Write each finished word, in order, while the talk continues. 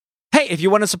Hey, if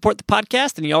you want to support the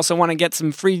podcast and you also want to get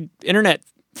some free internet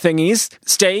thingies,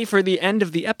 stay for the end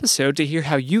of the episode to hear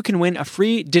how you can win a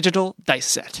free digital dice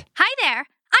set. Hi there,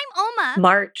 I'm Oma.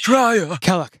 March. Trya.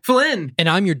 Kellogg. Flynn. And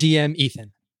I'm your DM,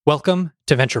 Ethan. Welcome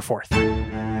to Venture Forth.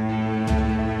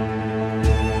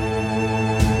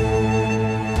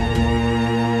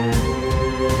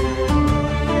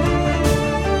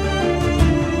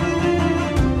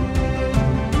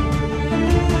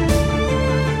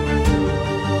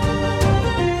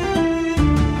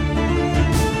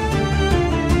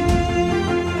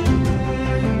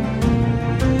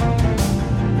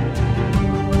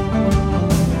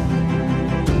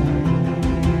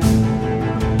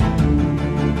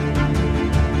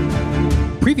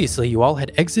 Previously, you all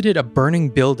had exited a burning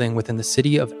building within the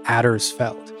city of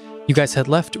Addersfeld. You guys had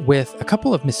left with a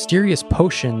couple of mysterious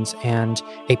potions and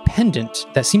a pendant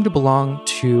that seemed to belong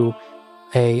to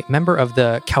a member of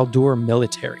the Kaldur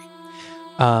military.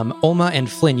 Olma and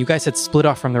Flynn, you guys had split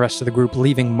off from the rest of the group,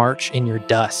 leaving March in your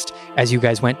dust as you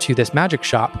guys went to this magic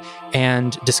shop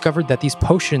and discovered that these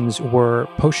potions were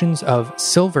potions of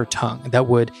Silver Tongue that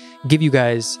would give you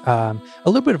guys a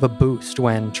little bit of a boost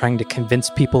when trying to convince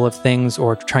people of things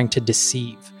or trying to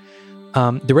deceive.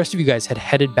 The rest of you guys had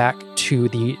headed back to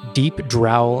the Deep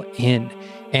Drowl Inn,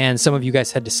 and some of you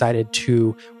guys had decided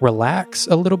to relax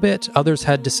a little bit. Others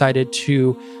had decided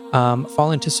to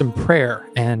fall into some prayer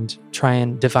and try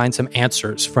and divine some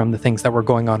answers from the things that were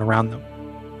going on around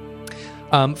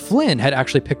them. Flynn had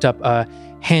actually picked up a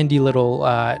handy little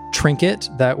trinket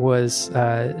that was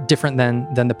different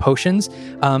than the potions,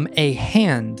 a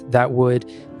hand that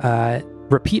would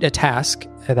repeat a task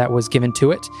that was given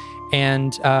to it,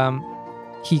 and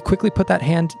he quickly put that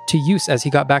hand to use as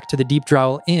he got back to the Deep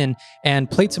Drowl Inn and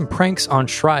played some pranks on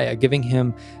Trya, giving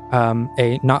him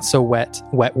a not-so-wet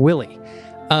willy.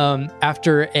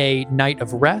 After a night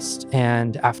of rest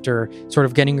and after sort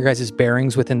of getting your guys'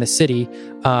 bearings within the city,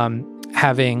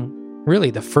 having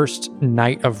really the first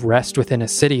night of rest within a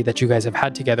city that you guys have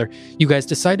had together, you guys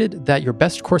decided that your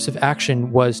best course of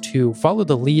action was to follow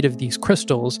the lead of these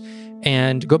crystals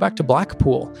and go back to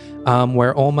Blackpool,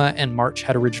 where Olma and March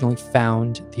had originally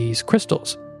found these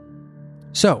crystals.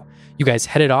 So you guys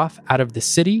headed off out of the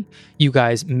city. You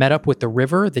guys met up with the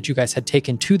river that you guys had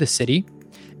taken to the city,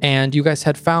 and you guys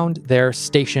had found there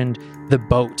stationed the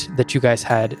boat that you guys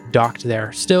had docked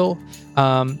there, still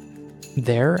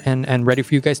there and ready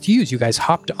for you guys to use. You guys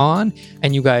hopped on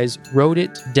and you guys rowed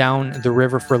it down the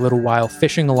river for a little while,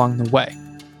 fishing along the way.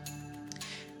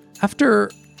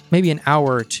 After maybe an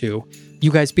hour or two,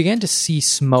 you guys began to see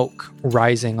smoke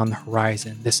rising on the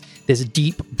horizon, this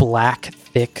deep, black,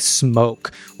 thick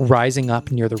smoke rising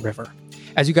up near the river.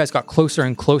 As you guys got closer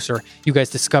and closer, you guys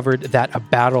discovered that a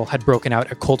battle had broken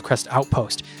out at Coldcrest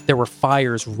Outpost. There were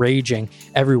fires raging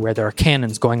everywhere. There are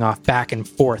cannons going off back and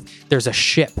forth. There's a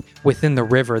ship within the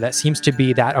river that seems to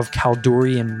be that of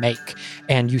Kaldurian make.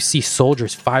 And you see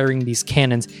soldiers firing these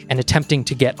cannons and attempting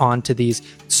to get onto these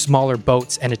smaller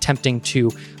boats and attempting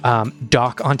to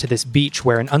dock onto this beach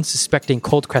where an unsuspecting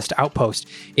Coldcrest Outpost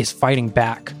is fighting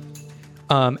back.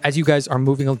 As you guys are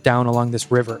moving down along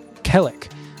this river, Kellic,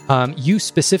 you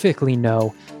specifically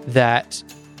know that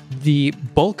the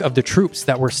bulk of the troops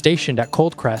that were stationed at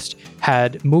Coldcrest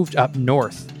had moved up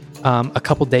north a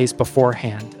couple days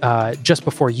beforehand, just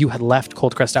before you had left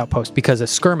Coldcrest Outpost, because a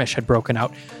skirmish had broken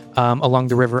out along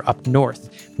the river up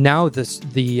north. Now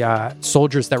the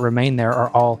soldiers that remain there are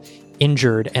all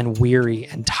injured and weary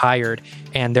and tired,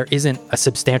 and there isn't a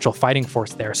substantial fighting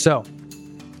force there. So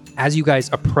as you guys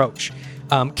approach,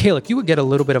 Kellic, you would get a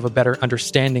little bit of a better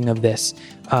understanding of this,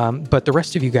 but the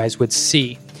rest of you guys would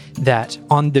see that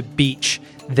on the beach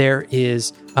there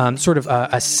is sort of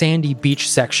a sandy beach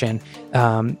section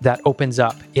that opens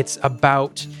up. It's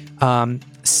about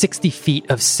 60 feet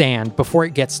of sand before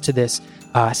it gets to this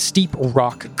steep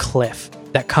rock cliff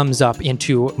that comes up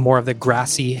into more of the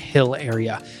grassy hill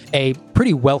area. A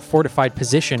pretty well-fortified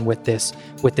position with this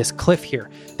cliff here.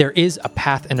 There is a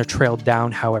path and a trail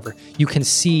down, however. You can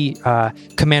see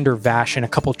Commander Vash and a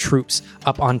couple troops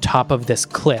up on top of this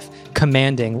cliff,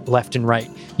 commanding left and right.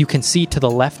 You can see to the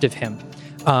left of him,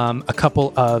 a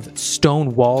couple of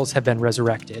stone walls have been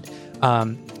resurrected,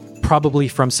 probably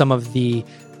from some of the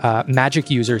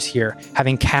magic users here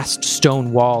having cast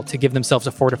stone wall to give themselves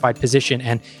a fortified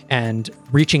position and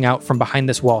reaching out from behind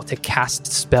this wall to cast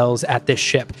spells at this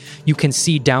ship. You can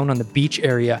see down on the beach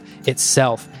area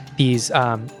itself these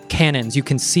cannons. You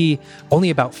can see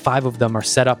only about 5 of them are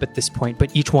set up at this point,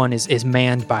 but each one is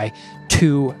manned by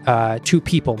two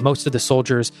people. Most of the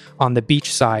soldiers on the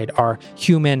beach side are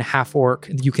human, half-orc.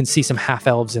 You can see some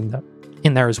half-elves in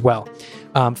there as well,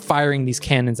 firing these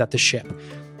cannons at the ship.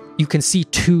 you can see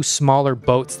two smaller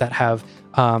boats that have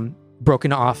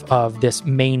broken off of this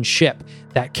main ship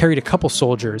that carried a couple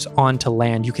soldiers onto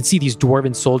land. You can see these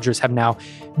dwarven soldiers have now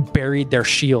buried their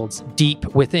shields deep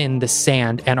within the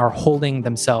sand and are holding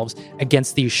themselves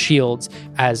against these shields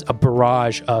as a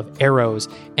barrage of arrows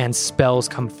and spells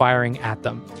come firing at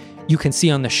them. You can see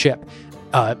on the ship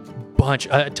a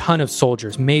ton of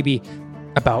soldiers, maybe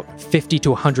about 50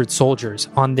 to 100 soldiers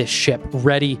on this ship,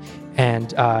 ready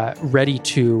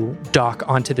to dock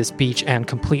onto this beach and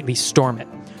completely storm it.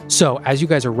 So as you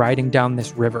guys are riding down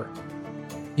this river,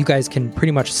 you guys can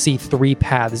pretty much see three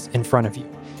paths in front of you.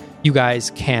 You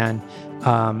guys can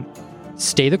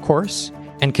stay the course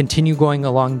and continue going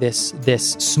along this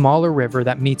smaller river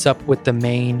that meets up with the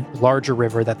main larger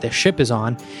river that this ship is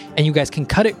on, and you guys can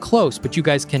cut it close, but you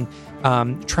guys can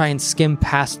try and skim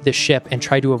past the ship and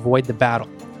try to avoid the battle.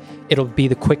 It'll be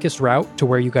the quickest route to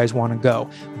where you guys want to go,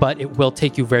 but it will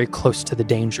take you very close to the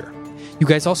danger. You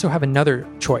guys also have another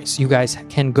choice. You guys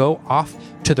can go off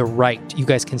to the right. You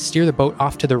guys can steer the boat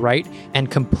off to the right and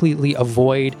completely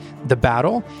avoid the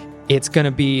battle. It's going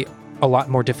to be a lot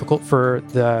more difficult for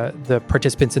the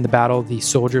participants in the battle, the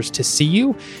soldiers, to see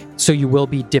you. So you will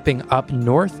be dipping up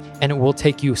north, and it will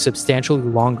take you substantially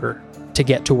longer to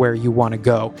get to where you want to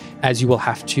go, as you will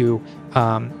have to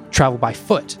travel by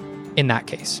foot in that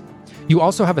case. You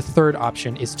also have a third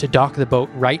option, is to dock the boat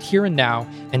right here and now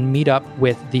and meet up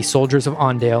with the soldiers of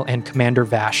Ondale and Commander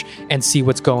Vash and see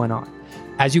what's going on.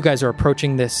 As you guys are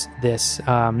approaching this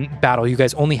battle, you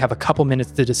guys only have a couple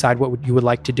minutes to decide what you would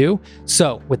like to do.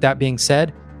 So, with that being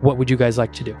said, what would you guys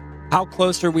like to do? How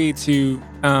close are we to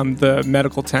the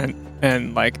medical tent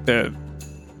and like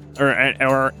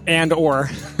or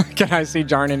can I see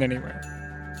Jarnan anywhere?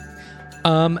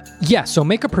 Yeah, so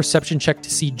make a perception check to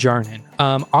see Jarnan.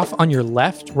 Off on your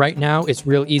left right now, it's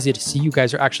real easy to see. You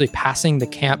guys are actually passing the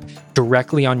camp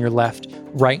directly on your left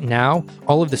right now.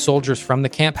 All of the soldiers from the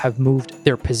camp have moved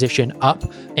their position up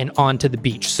and onto the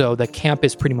beach. So the camp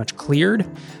is pretty much cleared,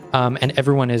 and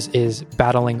everyone is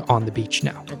battling on the beach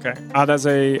now. Okay. That's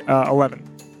a 11.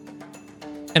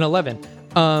 An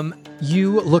 11.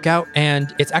 You look out,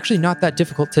 and it's actually not that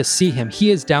difficult to see him. He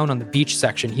is down on the beach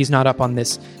section. He's not up on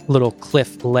this little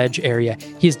cliff ledge area.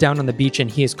 He is down on the beach, and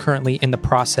he is currently in the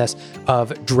process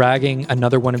of dragging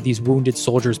another one of these wounded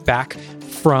soldiers back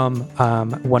from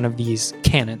one of these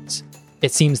cannons.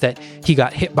 It seems that he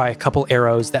got hit by a couple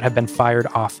arrows that have been fired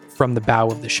off from the bow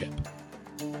of the ship.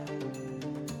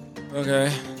 Okay.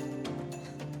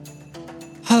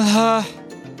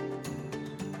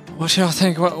 What y'all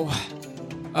think?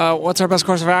 What's our best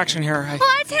course of action here?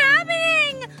 What's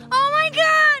happening? Oh my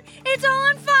god! It's all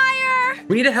on fire!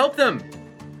 We need to help them.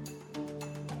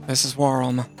 This is war,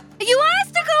 Alma. You want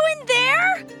us to go in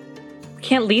there? We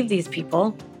can't leave these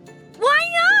people. Why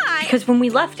not? Because when we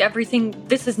left,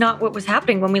 this is not what was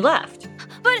happening when we left.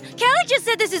 But Kelly just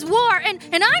said this is war, and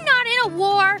I'm not in a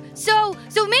war, so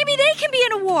maybe they can be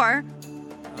in a war.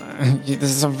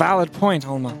 This is a valid point,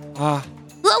 Alma.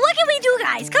 Well, what can we do,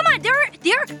 guys? Come on,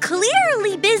 they're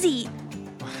clearly busy.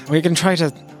 We can try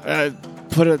to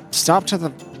put a stop to the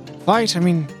fight. I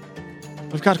mean,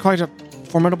 we've got quite a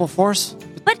formidable force.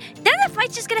 But then the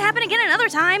fight's just gonna happen again another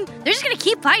time. They're just gonna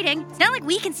keep fighting. It's not like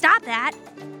we can stop that.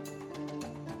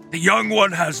 The young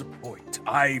one has a point.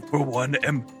 I, for one,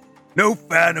 am no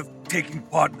fan of taking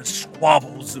part in the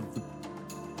squabbles of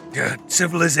the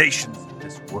civilizations in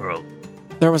this world.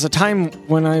 There was a time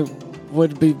when I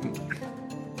would be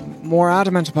more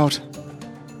adamant about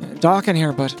docking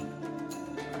here, but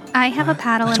I have a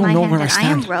paddle in my know hand where I and I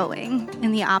am stand. rowing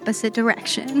in the opposite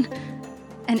direction.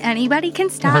 And anybody can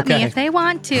stop me if they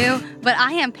want to, but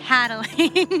I am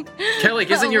paddling. Kelly,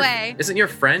 away. isn't your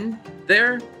friend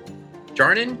there?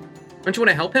 Jarnan? Don't you want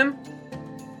to help him?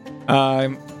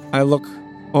 I look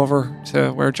over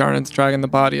to where Jarnan's dragging the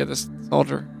body of this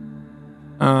soldier.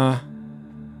 Can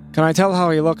I tell how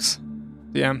he looks,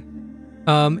 DM?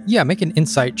 Yeah, make an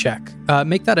insight check.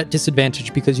 Make that at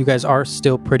disadvantage because you guys are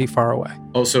still pretty far away.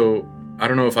 Also, I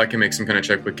don't know if I can make some kind of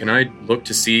check, but can I look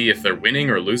to see if they're winning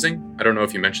or losing? I don't know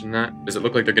if you mentioned that. Does it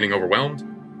look like they're getting overwhelmed?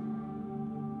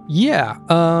 Yeah,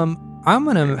 I'm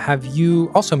going to have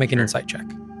you also make an insight check.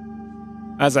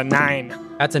 As a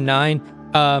 9. That's a 9.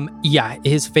 Yeah,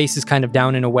 his face is kind of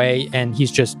down in a way, and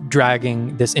he's just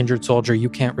dragging this injured soldier. You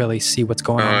can't really see what's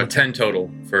going on. 10 total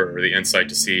for the insight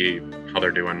to see how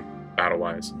they're doing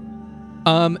battle-wise.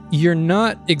 You're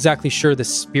not exactly sure the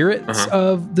spirits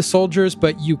of the soldiers,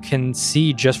 but you can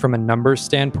see just from a numbers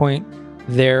standpoint,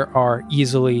 there are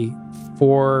easily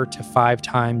 4 to 5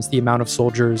 times the amount of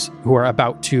soldiers who are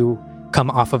about to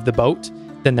come off of the boat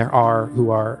than there are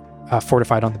who are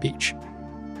fortified on the beach.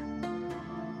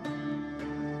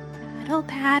 Paddle,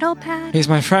 paddle, paddle. He's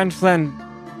my friend, Flynn.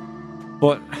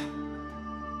 But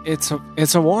it's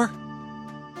a war.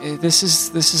 This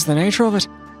is the nature of it.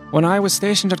 When I was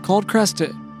stationed at Coldcrest,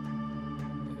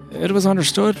 it was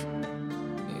understood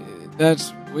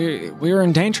that we were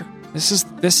in danger. This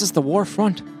is the war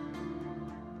front.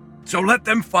 So let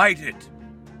them fight it.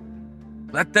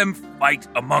 Let them fight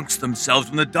amongst themselves.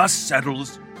 When the dust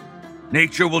settles,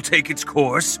 nature will take its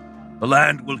course. The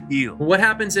land will heal. What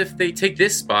happens if they take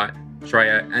this spot,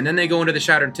 Shreya, and then they go into the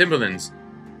Shattered Timberlands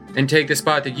and take the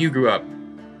spot that you grew up?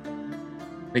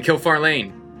 They kill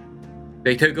Farlane.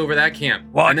 They take over that camp.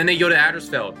 What? And then they go to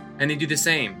Addersfeld and they do the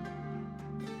same.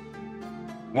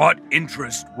 What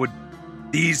interest would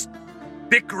these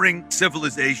bickering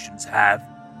civilizations have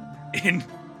in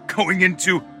going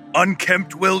into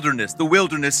unkempt wilderness? The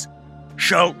wilderness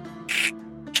shall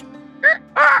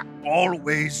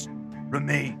always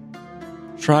remain.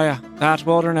 Shreya, that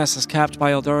wilderness is capped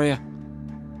by Eldoria.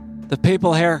 The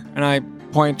people here, and I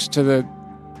point to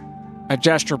I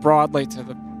gesture broadly to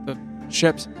the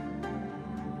ships.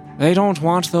 They don't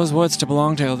want those woods to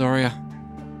belong to Eldoria.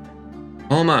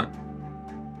 Alma,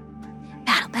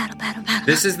 Paddle, paddle, paddle, paddle.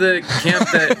 this is the camp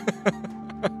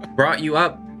that brought you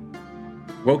up,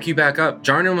 woke you back up.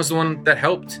 Jarnan was the one that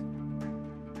helped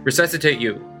resuscitate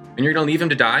you, and you're gonna leave him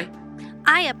to die?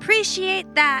 I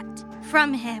appreciate that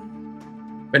from him.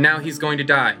 But now he's going to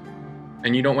die,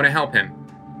 and you don't want to help him.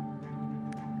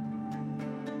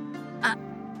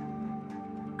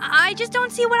 I just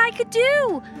don't see what I could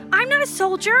do. I'm not a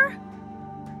soldier.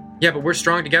 Yeah, but we're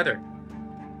strong together.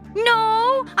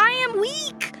 No, I am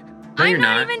weak. No, you're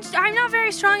not. I'm not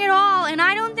very strong at all, and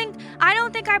I don't think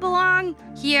I belong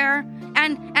here.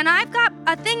 And I've got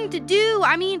a thing to do.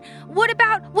 I mean, what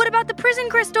about the prison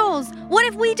crystals? What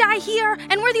if we die here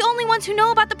and we're the only ones who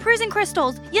know about the prison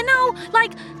crystals? You know,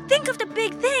 like, think of the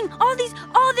big thing. All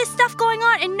this stuff going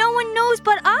on and no one knows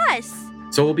but us.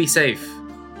 So we'll be safe.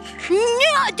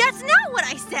 No, that's not what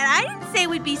I said. I didn't say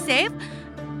we'd be safe.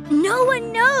 No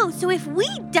one knows. So if we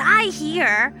die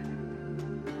here,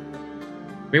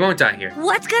 We won't die here.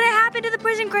 what's gonna happen to the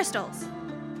prison crystals?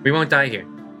 We won't die here.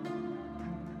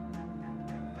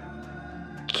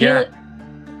 Kill Yeah.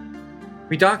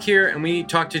 We dock here and we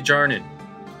talk to Jarnan.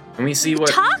 And we see what...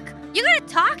 Talk? You're gonna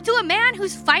talk to a man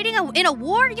who's fighting in a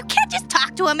war? You can't just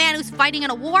talk to a man who's fighting in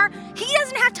a war. He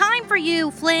doesn't have time for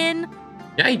you, Flynn.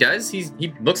 Yeah, he does.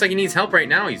 He looks like he needs help right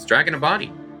now. He's dragging a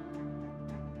body.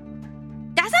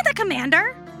 That's not the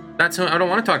commander. That's I don't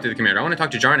want to talk to the commander. I want to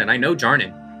talk to Jarnan. I know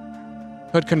Jarnan.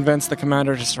 Could convince the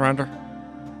commander to surrender.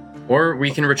 Or we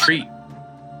can retreat.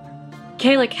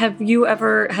 Kalik,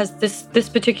 has this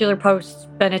particular post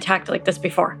been attacked like this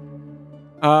before?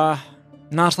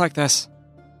 Not like this.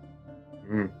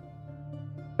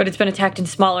 But it's been attacked in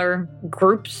smaller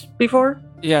groups before?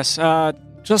 Yes,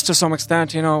 just to some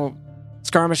extent,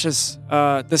 skirmishes.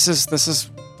 This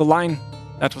is the line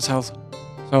that was held.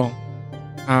 So,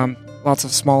 lots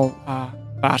of small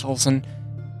battles and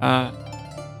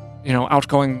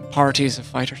outgoing parties of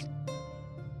fighters.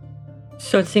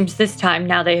 So it seems this time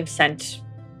now they have sent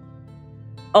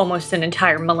almost an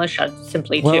entire militia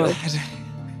simply Well,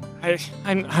 to...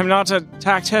 I'm not a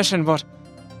tactician, but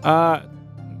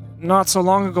not so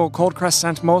long ago, Coldcrest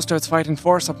sent most of its fighting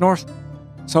force up north.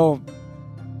 So,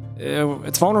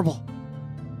 it's vulnerable,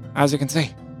 as you can see.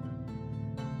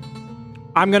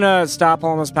 I'm gonna stop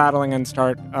almost paddling and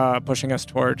start pushing us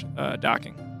toward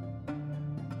docking.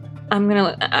 I'm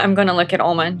gonna look at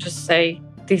Olma and just say,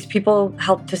 these people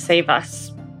helped to save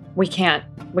us. We can't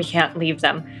leave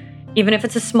them. Even if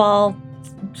it's a small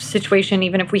situation,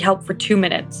 even if we help for 2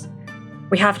 minutes,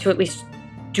 we have to at least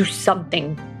do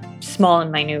something small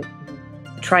and minute.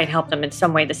 Try and help them in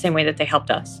some way, the same way that they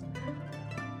helped us.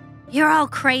 You're all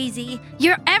crazy.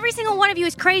 Every single one of you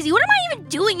is crazy. What am I even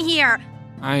doing here?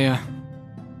 I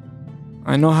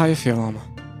know how you feel, Alma.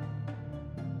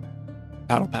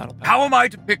 Paddle, paddle, paddle. How am I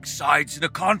to pick sides in a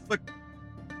conflict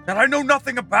that I know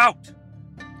nothing about?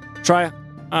 Try it.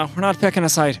 We're not picking a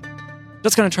side.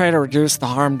 Just gonna try to reduce the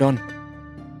harm done.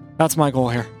 That's my goal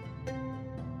here.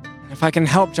 If I can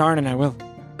help Jarnan, I will.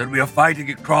 Then we are fighting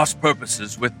at cross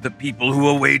purposes with the people who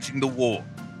are waging the war.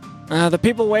 The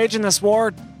people waging this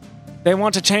war, they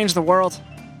want to change the world.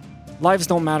 Lives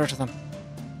don't matter to them.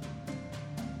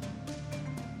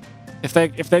 If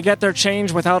they get their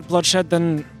change without bloodshed,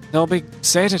 then they'll be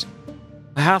sated.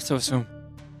 I have to assume.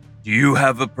 Do you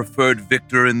have a preferred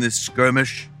victor in this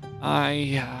skirmish?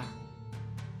 I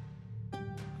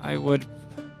would...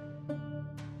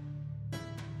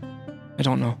 I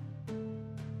don't know.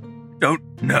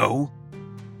 Don't know?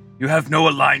 You have no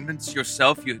alignments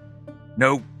yourself?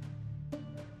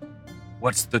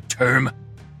 what's the term?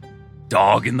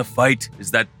 Dog in the fight?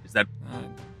 Is that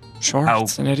Sure, How-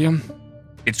 it's an idiom.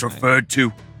 it's referred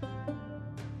to?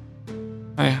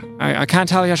 I can't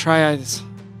tell you, Shreya.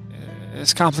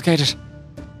 It's complicated.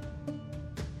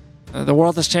 The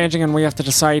world is changing, and we have to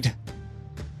decide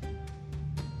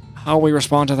how we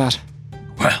respond to that.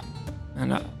 Well,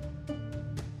 And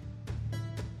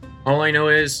All I know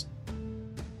is,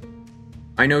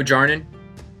 I know Jarnan,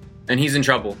 and he's in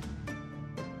trouble.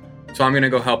 So I'm gonna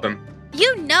go help him.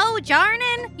 You know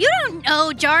Jarnan? You don't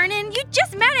know Jarnan. You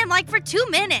just met him like for 2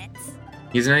 minutes.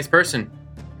 He's a nice person,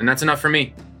 and that's enough for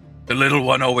me. the little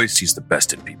one always sees the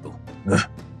best in people.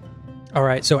 All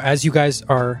right, so as you guys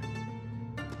are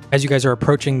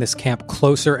approaching this camp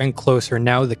closer and closer,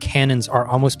 now the cannons are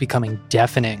almost becoming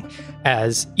deafening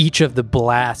as each of the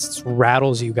blasts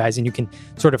rattles you guys, and you can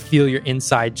sort of feel your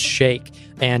insides shake.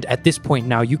 And at this point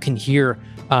now, you can hear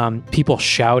people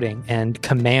shouting and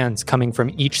commands coming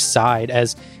from each side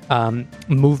as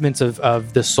movements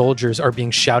of the soldiers are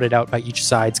being shouted out by each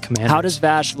side's commander. how does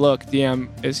Vash look, DM?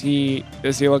 Does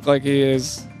he look like he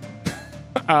is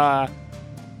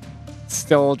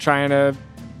still trying to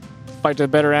fight to the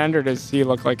bitter end, or does he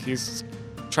look like he's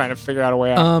trying to figure out a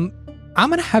way out? I'm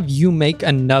going to have you make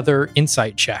another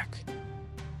insight check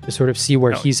to sort of see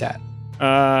where he's at.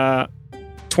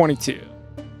 22.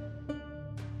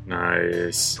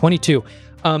 Nice. 22.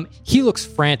 He looks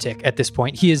frantic at this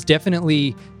point. He is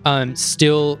definitely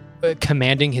still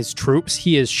commanding his troops.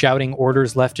 He is shouting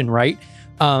orders left and right.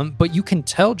 But you can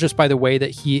tell just by the way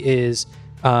that he is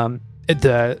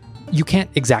you can't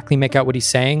exactly make out what he's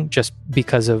saying just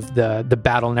because of the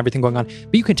battle and everything going on.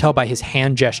 But you can tell by his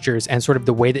hand gestures and sort of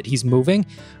the way that he's moving.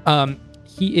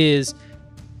 He's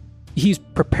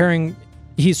preparing.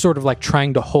 He's sort of like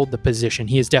trying to hold the position.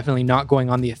 He is definitely not going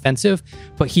on the offensive,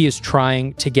 but he is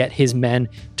trying to get his men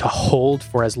to hold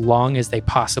for as long as they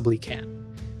possibly can.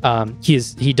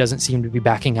 He doesn't seem to be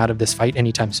backing out of this fight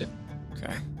anytime soon.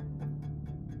 Okay.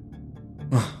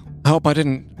 I hope I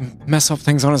didn't mess up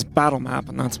things on his battle map,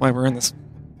 and that's why we're in this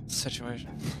situation.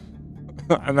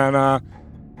 And then,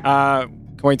 can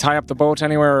we tie up the boat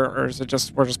anywhere, or is it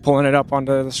just we're just pulling it up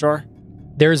onto the shore?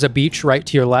 There's a beach right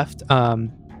to your left,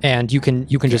 and you can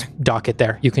just dock it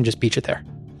there. You can just beach it there.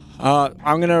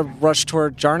 I'm gonna rush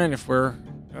toward Jarnan if we're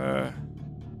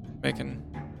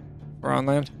on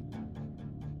land.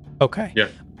 Okay. Yeah,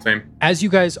 same. As you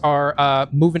guys are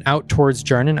moving out towards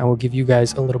Jarnan, I will give you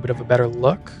guys a little bit of a better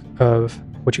look of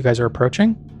what you guys are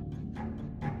approaching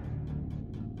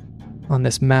on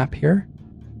this map here.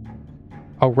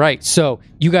 All right, so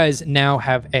you guys now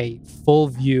have a full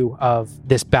view of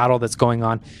this battle that's going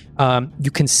on. You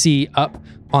can see up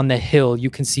on the hill, you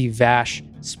can see Vash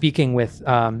speaking with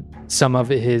some of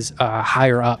his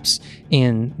higher ups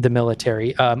in the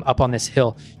military up on this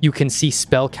hill. You can see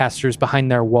spellcasters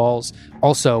behind their walls,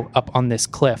 also up on this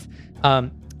cliff.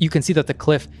 You can see that the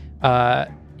cliff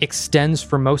extends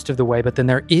for most of the way, but then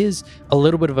there is a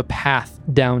little bit of a path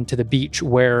down to the beach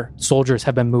where soldiers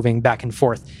have been moving back and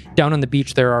forth. Down on the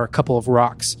beach, there are a couple of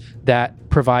rocks that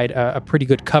provide a pretty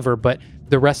good cover, but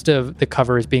the rest of the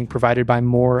cover is being provided by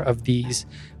more of these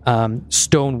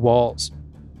stone walls.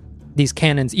 These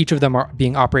cannons, each of them are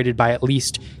being operated by at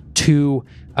least 2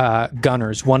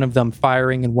 gunners, one of them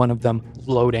firing and one of them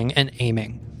loading and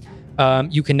aiming.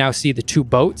 You can now see the 2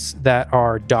 boats that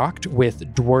are docked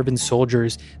with dwarven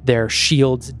soldiers, their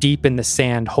shields deep in the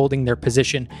sand, holding their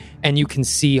position. And you can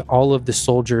see all of the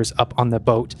soldiers up on the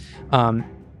boat,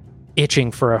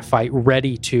 itching for a fight,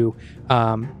 ready to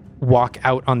walk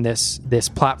out on this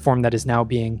platform that is now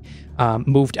being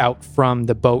moved out from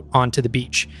the boat onto the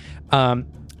beach.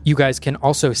 You guys can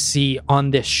also see on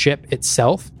this ship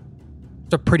itself,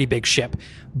 it's a pretty big ship,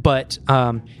 but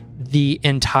the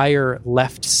entire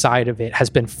left side of it has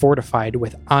been fortified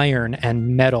with iron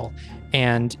and metal,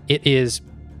 and it is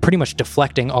pretty much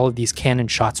deflecting all of these cannon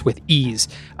shots with ease,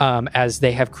 as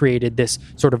they have created this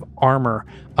sort of armor,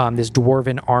 this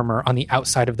dwarven armor on the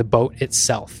outside of the boat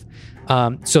itself.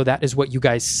 So that is what you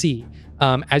guys see.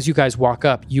 As you guys walk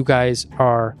up, you guys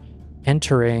are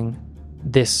entering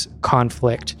this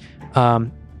conflict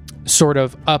sort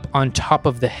of up on top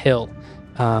of the hill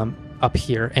up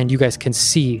here, and you guys can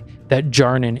see that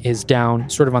Jarnan is down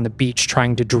sort of on the beach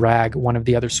trying to drag one of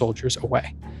the other soldiers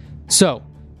away. So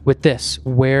with this,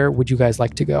 where would you guys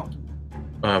like to go?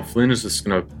 Flynn is just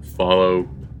gonna follow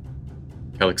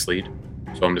Kellick's lead,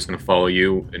 so I'm just gonna follow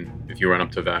you, and if you run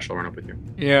up to Vash, I'll run up with you.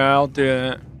 Yeah, I'll do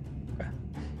that.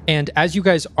 And as you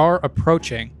guys are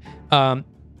approaching,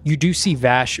 you do see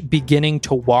Vash beginning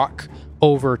to walk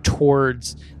over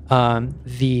towards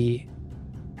the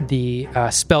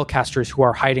spellcasters who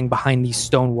are hiding behind these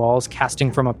stone walls,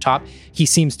 casting from up top. He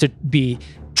seems to be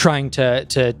trying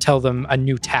to tell them a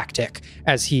new tactic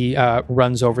as he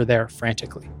runs over there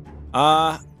frantically.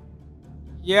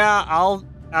 Yeah,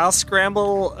 I'll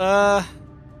scramble.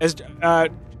 As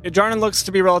Jarnan looks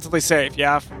to be relatively safe.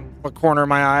 Yeah, from the corner of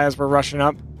my eye as we're rushing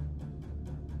up.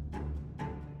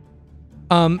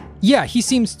 Yeah, he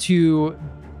seems to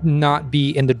not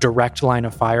be in the direct line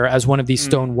of fire as one of these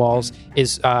stone walls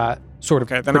is sort of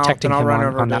protecting him run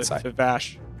over on that side. To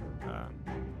Vash.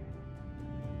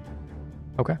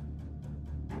 Okay.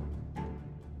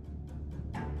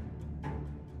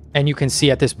 And you can see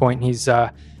at this point he's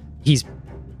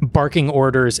barking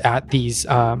orders at these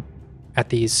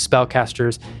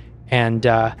spellcasters, and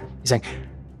he's saying,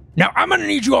 "Now I'm going to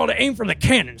need you all to aim for the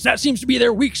cannons. That seems to be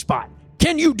their weak spot.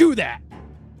 Can you do that?"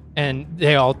 And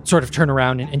they all sort of turn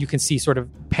around, and you can see sort of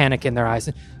panic in their eyes.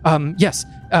 Yes,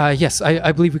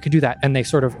 I believe we could do that. And they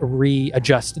sort of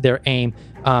readjust their aim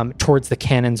towards the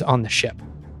cannons on the ship.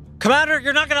 Commander,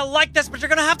 you're not going to like this, but you're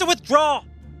going to have to withdraw.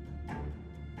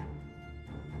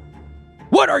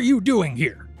 What are you doing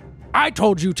here? I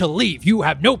told you to leave. You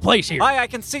have no place here. I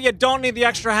can see you don't need the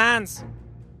extra hands.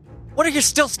 What are you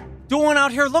still doing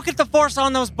out here? Look at the force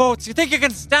on those boats. You think you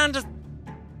can stand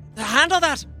to handle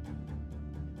that?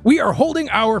 We are holding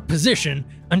our position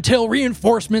until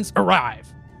reinforcements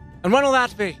arrive. And when will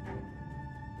that be?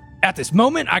 At this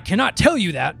moment, I cannot tell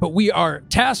you that, but we are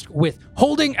tasked with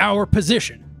holding our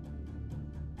position.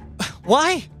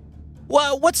 Why?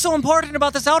 What's so important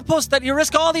about this outpost that you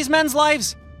risk all these men's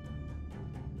lives?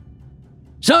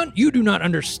 Son, you do not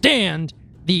understand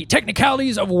the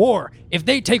technicalities of war. If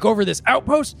they take over this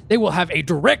outpost, they will have a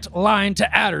direct line to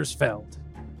Addersfeld.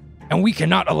 And we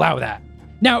cannot allow that.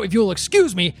 Now, if you'll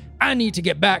excuse me, I need to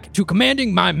get back to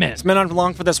commanding my men. These men aren't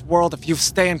long for this world if you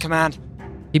stay in command.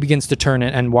 He begins to turn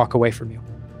and walk away from you.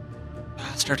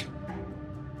 Bastard.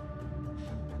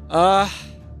 I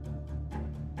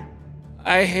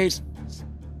hate this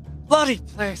bloody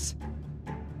place.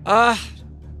 I'm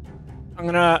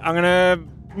gonna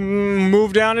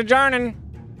move down to Jarnan.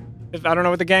 If I don't know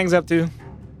what the gang's up to.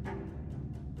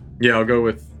 Yeah, I'll go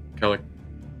with Kellic.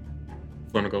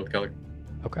 Flynn will go with Kellic.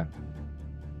 Okay.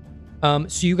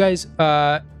 So you guys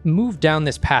move down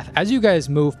this path. As you guys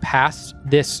move past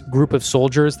this group of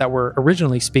soldiers that were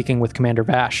originally speaking with Commander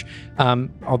Vash,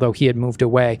 although he had moved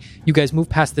away, you guys move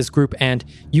past this group and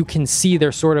you can see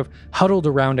they're sort of huddled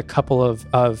around a couple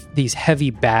of these heavy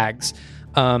bags.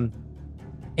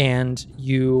 And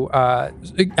you,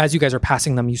 as you guys are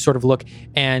passing them, you sort of look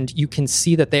and you can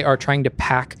see that they are trying to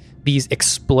pack these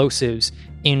explosives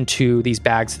into these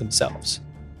bags themselves.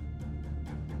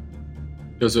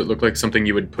 Does it look like something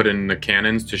you would put in the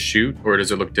cannons to shoot, or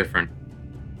does it look different?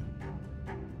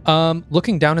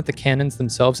 Looking down at the cannons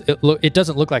themselves, it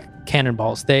doesn't look like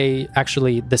cannonballs. They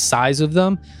actually, the size of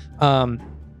them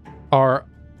are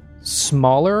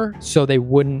smaller, so they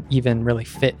wouldn't even really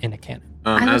fit in a cannon.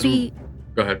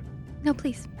 Go ahead. No,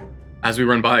 please. As we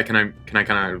run by, can I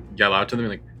kind of yell out to them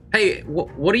like, "Hey,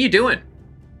 what are you doing?"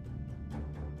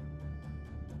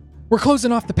 We're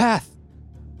closing off the path.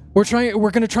 We're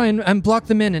going to try and block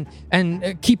them in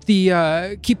and keep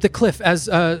the cliff as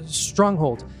a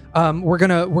stronghold. We're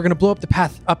gonna blow up the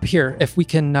path up here if we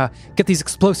can get these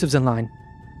explosives in line.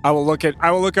 I will look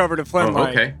over to Flynn. Oh,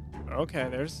 okay. Okay,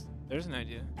 there's an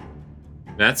idea.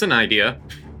 That's an idea.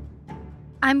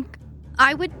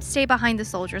 I would stay behind the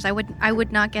soldiers. I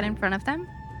would not get in front of them.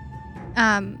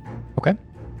 Okay.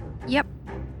 Yep.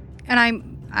 And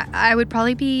I would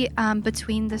probably be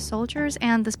between the soldiers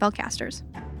and the spellcasters.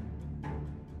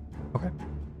 Okay.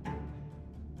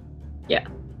 Yeah.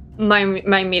 My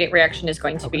immediate reaction is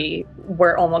going to be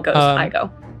where Olma goes, I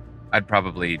go. I'd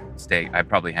probably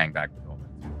hang back with Olma.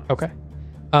 Okay.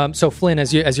 So Flynn,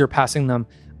 as you're passing them,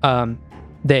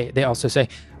 they also say,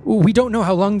 "We don't know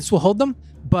how long this will hold them,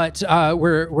 but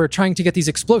we're trying to get these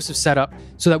explosives set up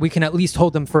so that we can at least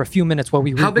hold them for a few minutes while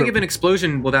we regroup." How big of an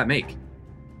explosion will that make?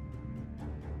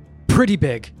 Pretty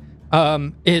big.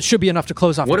 It should be enough to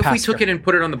close off the pass. What if we took it and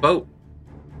put it on the boat?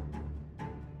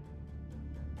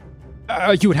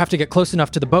 You would have to get close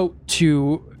enough to the boat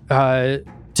to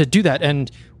do that, and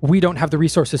we don't have the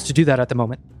resources to do that at the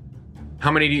moment.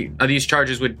 How many of these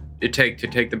charges would it take to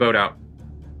take the boat out?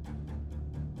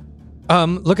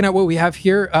 Looking at what we have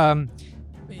here,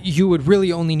 you would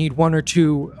really only need one or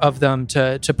two of them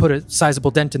to put a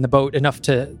sizable dent in the boat, enough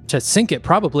to sink it,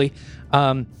 probably.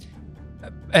 And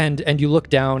you look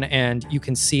down and you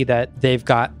can see that they've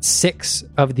got 6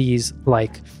 of these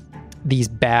these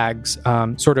bags,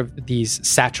 sort of these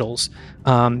satchels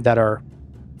that are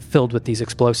filled with these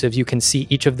explosives. You can see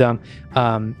each of them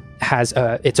has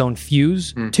its own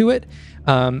fuse to it.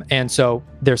 And so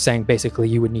they're saying basically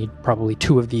you would need probably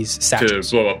 2 of these satchels.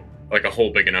 To blow up like a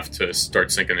hole big enough to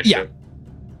start sinking the ship.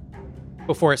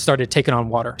 Before it started taking on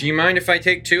water. Do you mind if I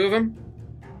take 2 of them?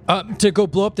 To go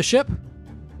blow up the ship?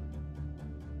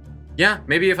 Yeah,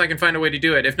 maybe if I can find a way to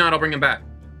do it. If not, I'll bring them back.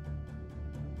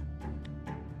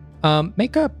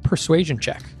 Make a persuasion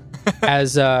check.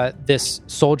 As this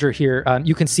soldier here,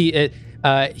 you can see it.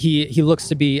 He looks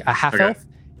to be a half elf,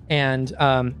 and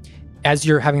as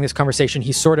you're having this conversation,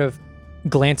 he's sort of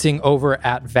glancing over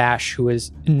at Vash, who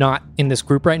is not in this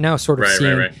group right now, sort of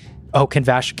seeing, right. Oh, can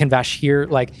Vash hear?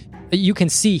 Like, you can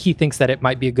see he thinks that it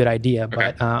might be a good idea,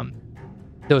 but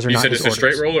those are you not said his it's a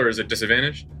orders. straight roll, or is it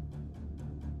disadvantaged?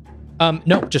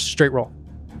 No, just straight roll.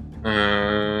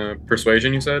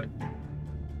 Persuasion, you said?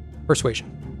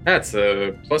 Persuasion. That's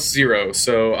a +0,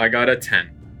 so I got a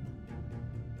 10.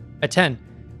 A 10.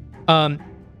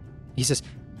 He says,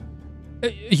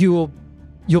 "You'll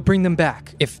bring them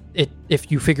back if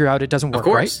you figure out it doesn't work, Of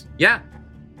course, right?" yeah.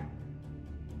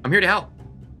 I'm here to help.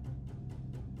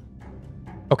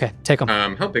 Okay, take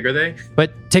them. How big are they?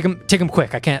 But take them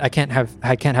quick. I can't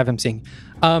have him seeing.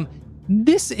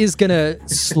 This is gonna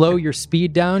slow your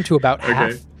speed down to about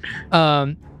half.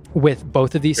 With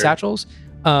both of these satchels,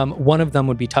 one of them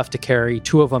would be tough to carry.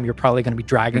 2 of them you're probably going to be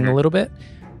dragging a little bit,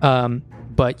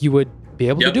 but you would be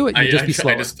able to do it. You'd just be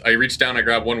slower. I reach down, I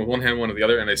grab one with one hand, one with the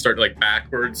other, and I start like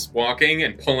backwards walking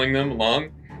and pulling them along.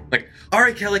 Like, all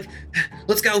right, Kellic,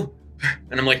 let's go.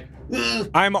 And I'm like, ugh,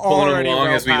 I'm pulling already them along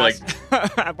real as we like.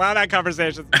 fast. Wow, that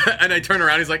conversation. And I turn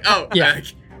around. He's like, oh, Yeah.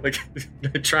 like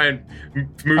I try and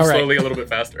move All right. slowly a little bit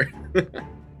faster.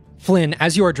 Flynn,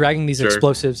 as you are dragging these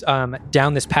explosives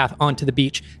down this path onto the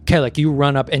beach, Kellic, you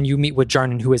run up and you meet with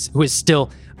Jarnan, who is still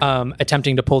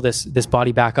attempting to pull this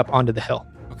body back up onto the hill.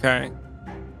 Okay.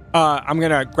 I'm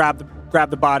gonna grab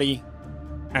the body,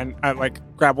 and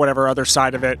grab whatever other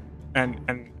side of it, and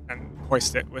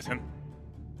hoist it with him.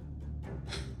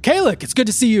 Kellic, it's good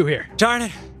to see you here. Darn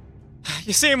it!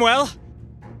 You seem well.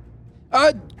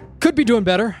 Could be doing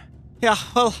better. Yeah.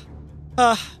 Well.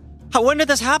 When did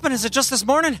this happen? Is it just this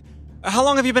morning? How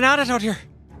long have you been at it out here?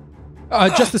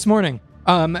 Just this morning.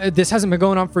 This hasn't been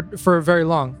going on for very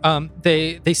long.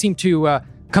 They seem to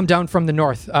come down from the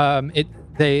north.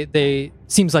 They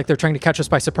seems like they're trying to catch us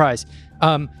by surprise.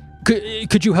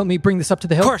 Could you help me bring this up to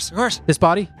the hill? Of course. This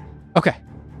body? Okay.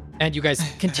 And you guys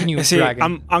continue dragging.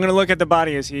 I'm gonna look at the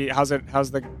body. How's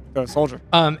the soldier?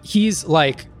 He's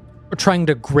like trying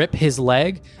to grip his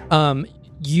leg.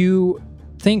 You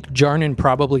think Jarnan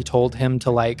probably told him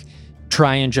to like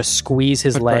try and just squeeze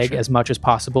his leg pressure. as much as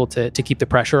possible to keep the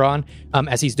pressure on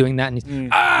as he's doing that, and he's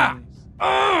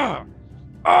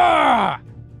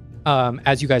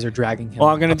as you guys are dragging him. Well,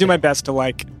 I'm gonna do my best to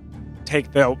like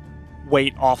take the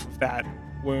weight off of that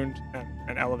wound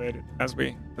and elevate it as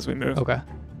we move. Okay.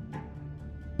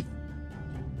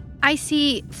 I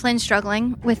see Flynn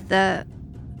struggling with the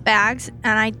bags,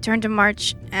 and I turn to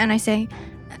March and I say,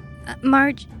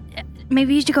 March,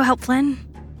 maybe you should go help Flynn.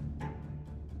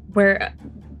 Where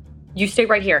you stay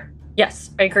right here. Yes,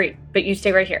 I agree. But you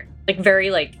stay right here. Like very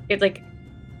like it like.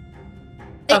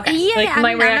 Okay. Yeah, like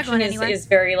my I'm not reaction going is anywhere. is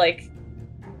very like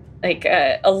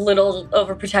a little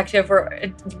overprotective, or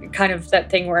kind of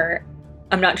that thing where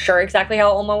I'm not sure exactly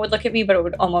how Olma would look at me, but it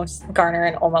would almost garner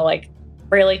an Olma like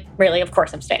really, of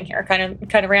course I'm staying here kind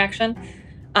of reaction.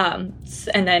 And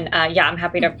then I'm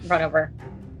happy to run over.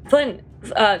 Flynn,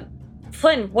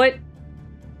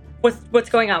 what's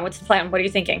going on? What's the plan? What are you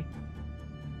thinking?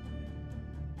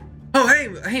 Oh,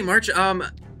 hey, March.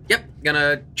 Yep,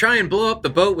 gonna try and blow up the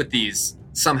boat with these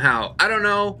somehow. I don't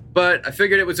know, but I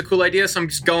figured it was a cool idea, so I'm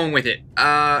just going with it.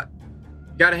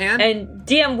 Got a hand? And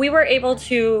DM, we were able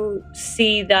to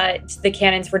see that the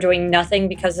cannons were doing nothing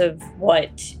because of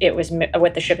what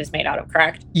the ship is made out of,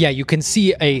 correct? Yeah, you can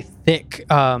see a thick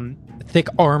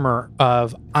armor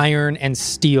of iron and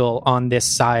steel on this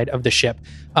side of the ship.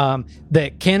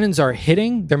 The cannons are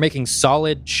hitting; they're making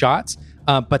solid shots,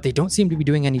 but they don't seem to be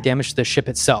doing any damage to the ship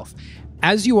itself.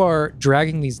 As you are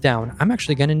dragging these down, I'm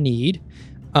actually going to need,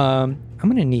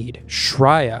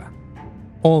 Shreya,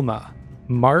 Olma,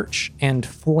 March, and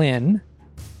Flynn,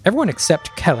 everyone except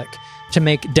Kellic, to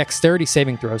make dexterity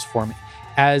saving throws for me.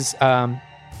 As a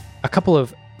couple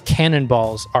of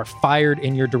cannonballs are fired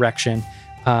in your direction,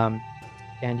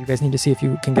 and you guys need to see if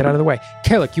you can get out of the way.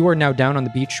 Kellic, you are now down on the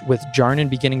beach with Jarnan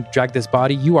beginning to drag this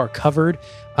body. You are covered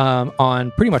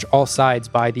on pretty much all sides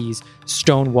by these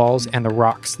stone walls and the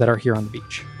rocks that are here on the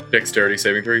beach. Dexterity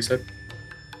saving throw, you said?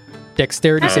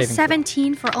 Dexterity That's a saving.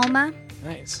 17 for Olma.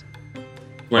 Nice.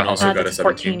 Flynn also got a That's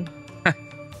 17.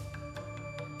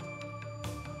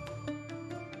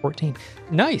 14.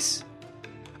 Nice.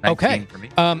 19 Okay. For me.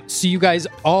 So you guys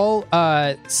all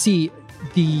see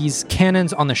these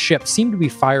cannons on the ship seem to be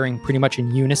firing pretty much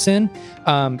in unison,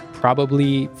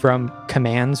 probably from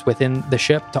commands within the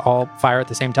ship to all fire at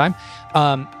the same time.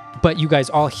 But you guys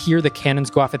all hear the cannons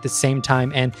go off at the same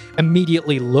time and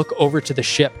immediately look over to the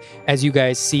ship as you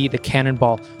guys see the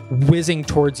cannonball whizzing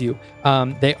towards you.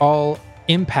 They all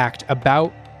impact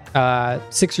about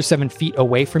 6 or 7 feet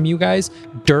away from you guys.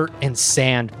 Dirt and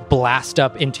sand blast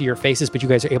up into your faces, but you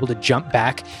guys are able to jump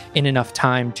back in enough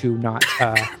time to not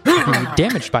be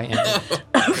damaged by anything.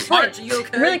 Marge, are you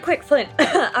okay? Really quick, Flint.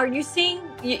 Are you seeing?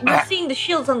 You're seeing the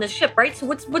shields on the ship, right? So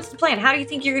what's the plan? How do you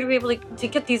think you're going to be able to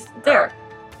get these there?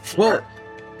 Well,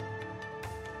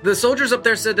 the soldiers up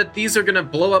there said that these are going to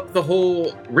blow up the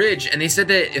whole ridge, and they said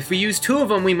that if we use 2 of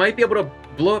them, we might be able to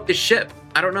blow up the ship.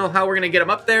 I don't know how we're going to get them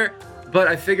up there, but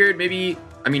I figured maybe,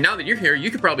 I mean, now that you're here,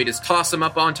 you could probably just toss them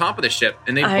up on top of the ship,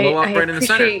 and they blow up right in the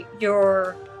center. I appreciate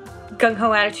your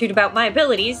gung-ho attitude about my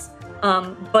abilities,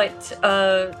 but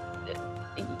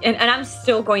I'm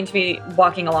still going to be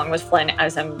walking along with Flynn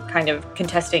as I'm kind of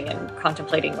contesting and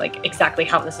contemplating, like, exactly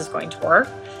how this is going to work.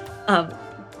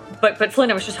 But Flynn,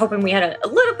 I was just hoping we had a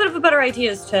little bit of a better idea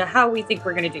as to how we think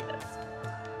we're going to do this.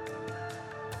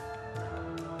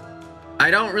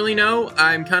 I don't really know.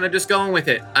 I'm kind of just going with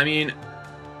it. I mean,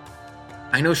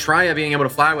 I know Shreya being able to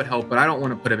fly would help, but I don't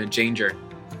want to put him in danger.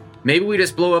 Maybe we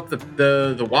just blow up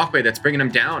the walkway that's bringing him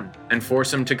down and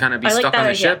force him to kind of be stuck on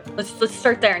the ship. Let's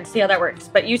start there and see how that works.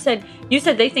 But you said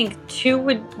they think 2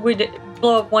 would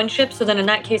blow up 1 ship, so then in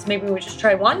that case maybe we would just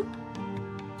try 1?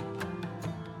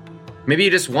 Maybe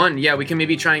just 1. Yeah, we can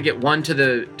maybe try and get 1 to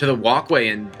the walkway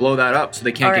and blow that up so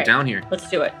they can't get down here. Let's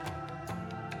do it.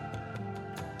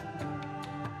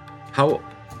 How?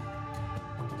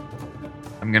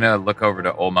 I'm gonna look over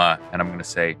to Olma and I'm gonna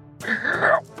say,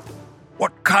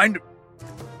 What kind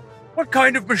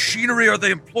of machinery are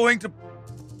they employing to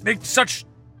make such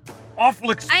awful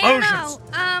I explosions?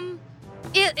 don't know.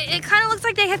 It kind of looks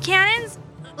like they have cannons,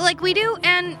 like we do,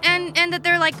 and that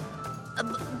they're like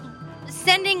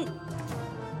sending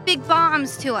big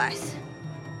bombs to us.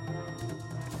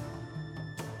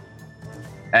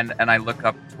 and I look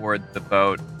up toward the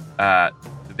boat,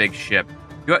 the big ship.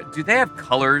 Do they have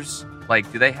colors?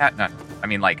 Like, do they have? No, I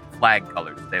mean like flag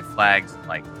colors. They have flags and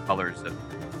like colors of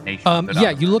nations.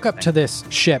 Yeah, you look up to this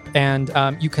ship and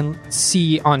you can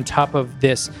see on top of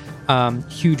this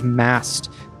huge mast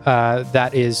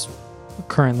that is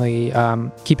currently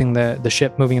keeping the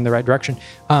ship moving in the right direction.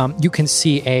 You can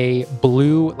see a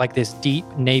blue, like this deep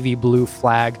navy blue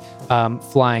flag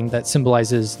flying that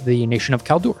symbolizes the nation of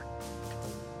Kaldur.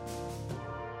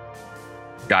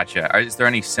 Gotcha. Is there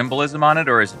any symbolism on it,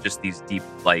 or is it just these deep,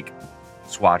 like,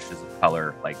 swatches of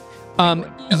color, like?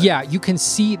 Yeah, you can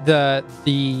see the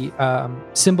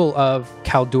symbol of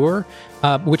Kaldur,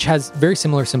 which has very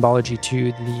similar symbology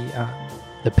to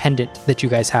the pendant that you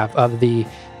guys have of the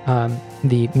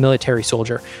military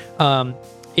soldier.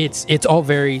 It's all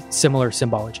very similar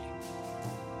symbology.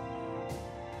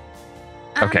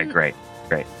 Okay, great.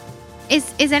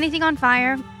 Is anything on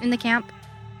fire in the camp?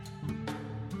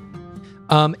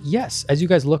 Yes, as you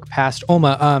guys look past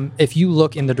Olma, if you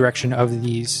look in the direction of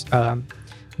these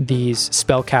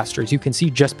spellcasters, you can see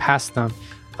just past them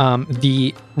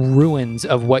the ruins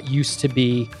of what used to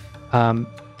be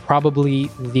probably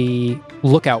the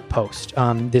lookout post,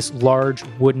 this large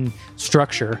wooden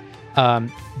structure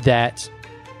that,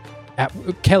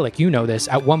 Kellic, you know this,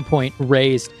 at one point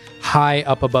raised high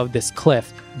up above this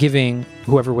cliff, giving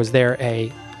whoever was there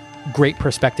a great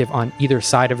perspective on either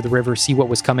side of the river, see what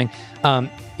was coming.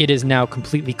 It is now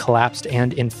completely collapsed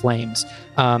and in flames.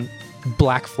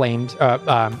 Black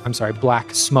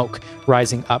smoke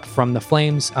rising up from the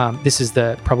flames. This is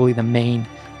probably the main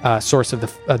source of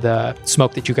the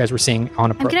smoke that you guys were seeing on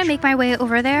approach. I'm gonna make my way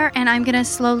over there, and I'm gonna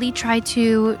slowly try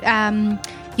to,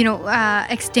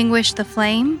 extinguish the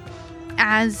flame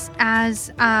as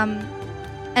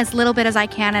little bit as I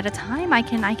can at a time. I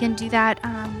can do that.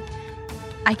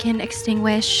 I can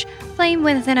extinguish flame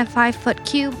within a 5-foot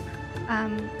cube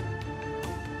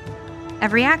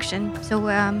every action. So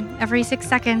every 6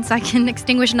 seconds, I can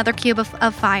extinguish another cube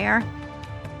of fire.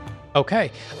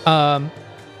 Okay.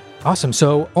 Awesome.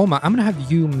 So, Olma, I'm going to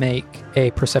have you make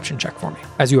a perception check for me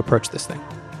as you approach this thing.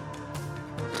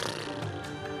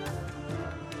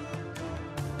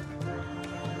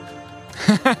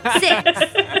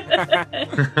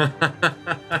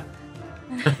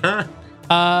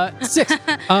 Six.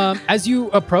 As you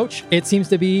approach, it seems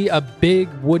to be a big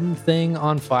wooden thing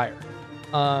on fire.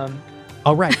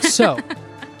 All right, so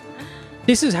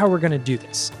this is how we're going to do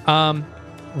this.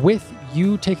 With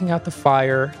you taking out the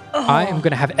fire, I am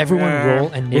going to have everyone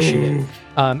roll initiative.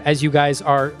 As you guys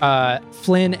are,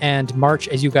 Flynn and March,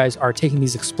 as you guys are taking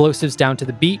these explosives down to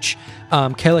the beach,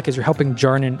 Kalik, as you're helping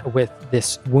Jarnan with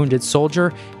this wounded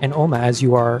soldier, and Olma, as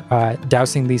you are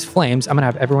dousing these flames, I'm going to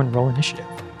have everyone roll initiative.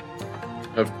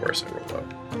 Of course I roll up.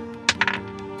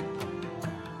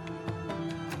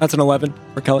 That's an 11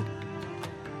 for Kelly.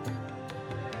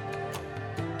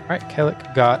 All right,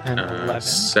 Kalik got an 11.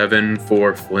 7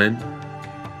 for Flynn.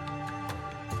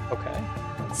 Okay.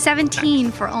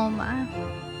 17 for Olma.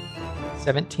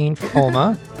 17 for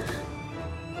Olma.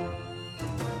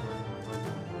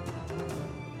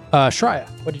 Shreya,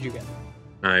 what did you get?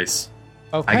 Nice.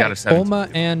 Okay. I got a 17.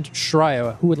 Olma and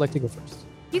Shreya, who would like to go first?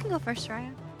 You can go first,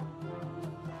 Raya.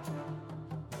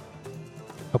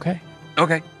 Okay.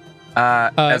 Okay.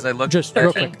 As I look, just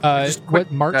real quick, just quick,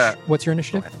 what March? What's your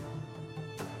initiative?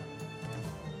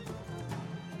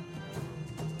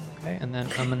 Okay, and then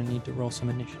I'm gonna need to roll some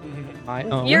initiative of my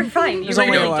own. You're fine. You There's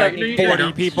really only don't like need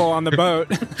 40 people on the boat.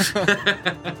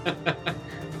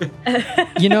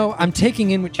 You know, I'm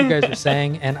taking in what you guys are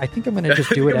saying, and I think I'm gonna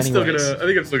just do it I anyways.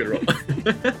 think I'm still gonna roll.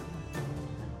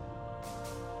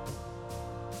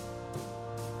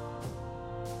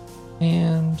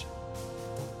 And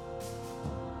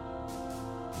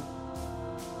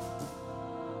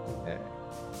okay.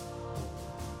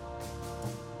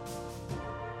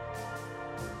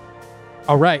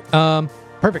 All right.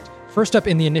 Perfect. First up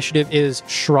in the initiative is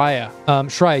Shreya.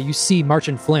 Shreya, you see March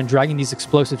and Flynn dragging these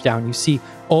explosives down. You see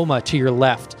Olma to your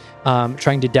left,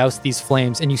 trying to douse these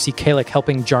flames, and you see Kalik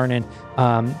helping Jarnan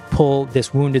pull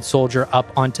this wounded soldier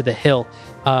up onto the hill.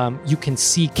 You can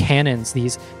see cannons,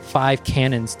 these 5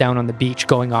 cannons down on the beach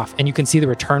going off, and you can see the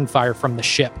return fire from the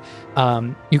ship.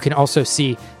 You can also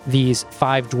see these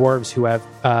 5 dwarves who have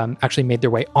actually made their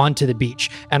way onto the beach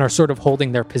and are sort of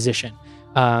holding their position.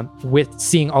 With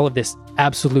seeing all of this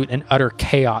absolute and utter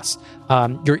chaos,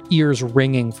 your ears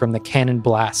ringing from the cannon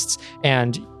blasts,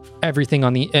 and everything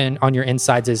on your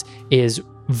insides is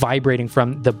vibrating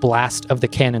from the blast of the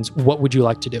cannons. What would you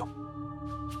like to do?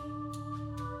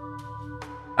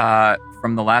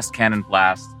 From the last cannon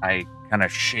blast, I kind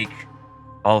of shake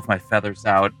all of my feathers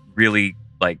out, really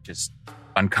like just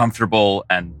uncomfortable,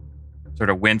 and sort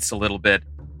of wince a little bit.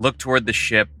 Look toward the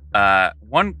ship.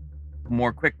 One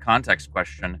more quick context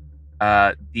question.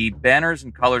 The banners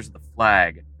and colors of the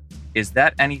flag, is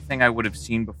that anything I would have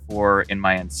seen before in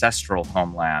my ancestral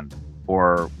homeland?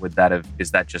 Or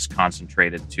is that just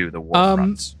concentrated to the war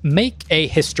fronts? Make a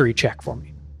history check for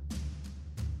me.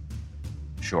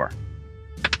 Sure.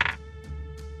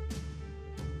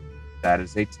 That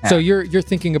is a 10. So you're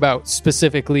thinking about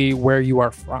specifically where you are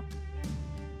from,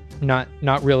 not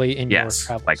really in your yes,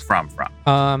 travels. like from.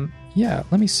 Yeah.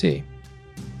 Let me see.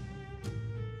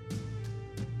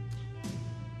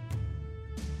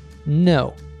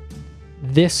 No,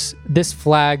 this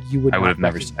flag you would. I would not have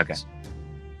never seen. recognize.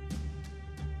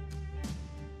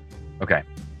 Okay.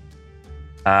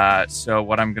 So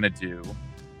what I'm gonna do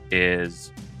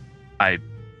is, I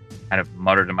kind of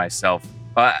mutter to myself.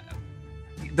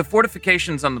 The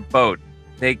fortifications on the boat,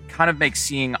 they kind of make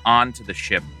seeing onto the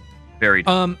ship very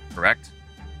difficult, correct?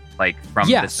 Like from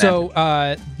this so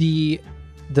the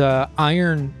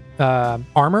iron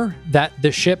armor that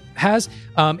the ship has,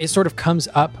 it sort of comes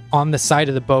up on the side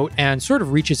of the boat and sort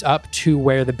of reaches up to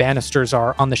where the banisters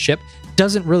are on the ship.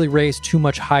 Doesn't really raise too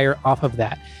much higher off of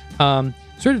that.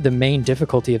 Sort of the main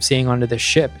difficulty of seeing onto the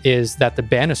ship is that the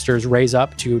banisters raise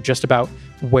up to just about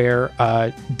where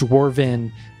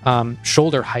dwarven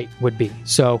shoulder height would be.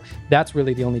 So that's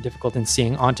really the only difficulty in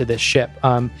seeing onto this ship.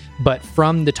 But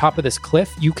from the top of this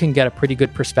cliff, you can get a pretty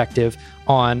good perspective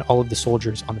on all of the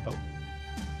soldiers on the boat.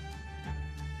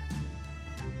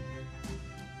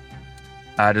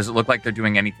 Does it look like they're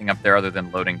doing anything up there other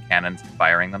than loading cannons and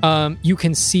firing them? You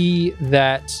can see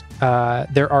that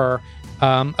there are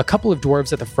a couple of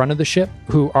dwarves at the front of the ship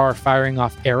who are firing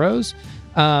off arrows.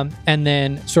 And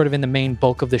then sort of in the main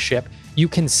bulk of the ship, you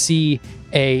can see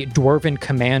a dwarven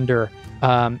commander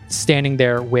standing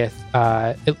there with,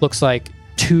 it looks like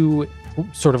 2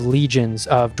 sort of legions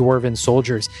of dwarven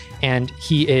soldiers. And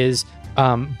he is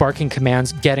barking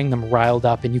commands, getting them riled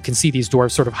up. And you can see these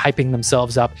dwarves sort of hyping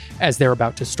themselves up as they're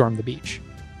about to storm the beach.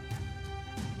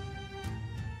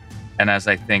 And as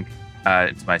I think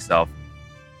to myself,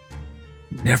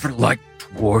 never liked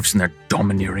dwarves and their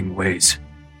domineering ways.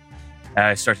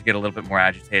 I start to get a little bit more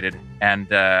agitated, and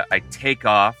I take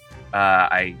off.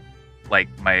 My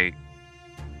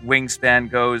wingspan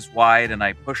goes wide, and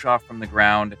I push off from the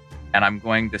ground, and I'm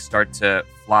going to start to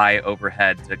fly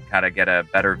overhead to kind of get a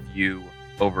better view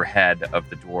overhead of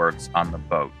the dwarves on the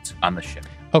boat, on the ship.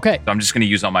 Okay. So I'm just going to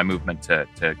use all my movement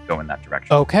to go in that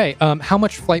direction. Okay. How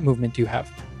much flight movement do you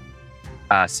have?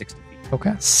 60 feet.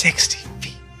 Okay. 60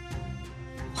 feet.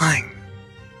 Flying.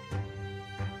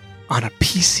 On a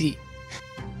PC.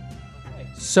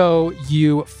 So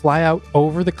you fly out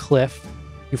over the cliff.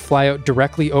 You fly out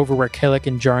directly over where Kalik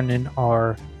and Jarnan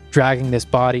are dragging this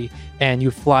body, and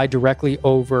you fly directly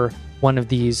over one of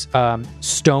these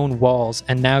stone walls,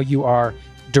 and now you are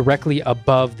directly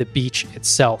above the beach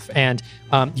itself. And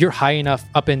you're high enough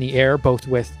up in the air, both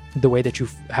with the way that you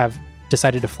have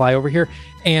decided to fly over here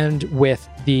and with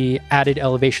the added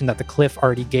elevation that the cliff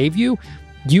already gave you.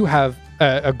 You have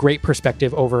a great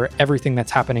perspective over everything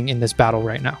that's happening in this battle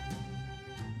right now.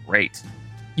 Great.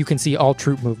 You can see all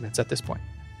troop movements at this point.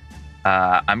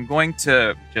 I'm going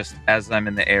to just, as I'm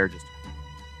in the air, just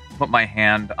put my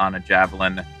hand on a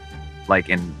javelin, like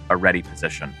in a ready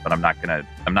position, but I'm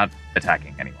not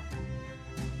attacking anyone.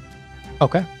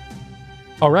 Okay.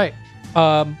 All right.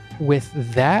 With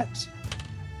that,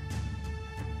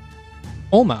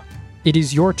 Olma, it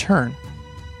is your turn.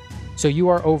 So you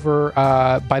are over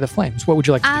by the flames. What would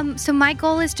you like to do? So my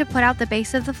goal is to put out the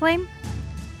base of the flame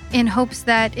in hopes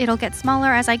that it'll get smaller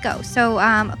as I go. So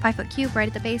a 5-foot cube right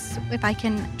at the base, if I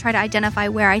can try to identify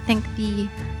where I think the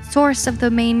source of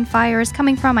the main fire is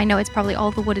coming from. I know it's probably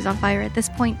all the wood is on fire at this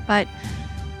point, but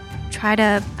try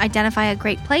to identify a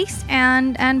great place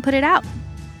and put it out.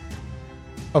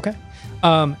 Okay.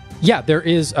 Yeah, there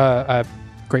is a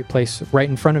great place right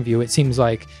in front of you. It seems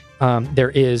like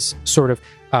there is sort of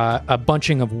a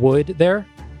bunching of wood there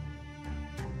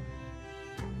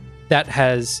that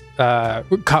has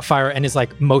caught fire and is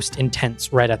like most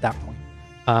intense right at that point.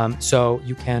 So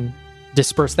you can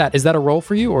disperse that. Is that a roll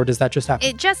for you, or does that just happen?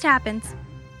 It just happens.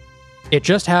 It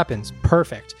just happens.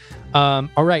 Perfect. All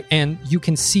right. And you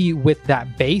can see with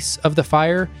that base of the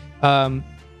fire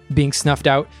being snuffed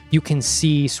out, you can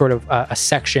see sort of a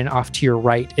section off to your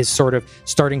right is sort of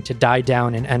starting to die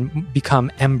down and become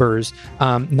embers,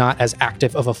 not as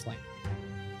active of a flame.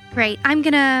 Great. I'm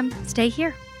going to stay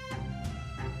here.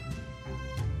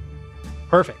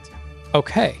 Perfect.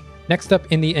 Okay. Next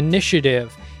up in the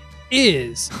initiative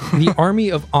is the Army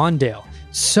of Ondale.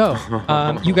 So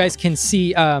you guys can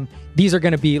see these are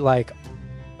going to be like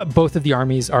both of the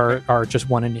armies are just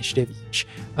one initiative each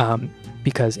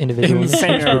because individual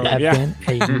initiatives would have been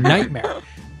a nightmare.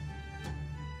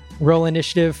 Roll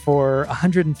initiative for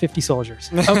 150 soldiers.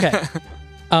 Okay.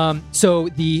 So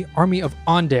the Army of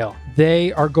Ondale,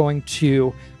 they are going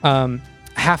to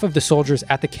half of the soldiers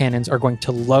at the cannons are going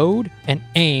to load and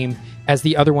aim as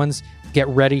the other ones get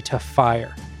ready to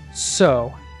fire.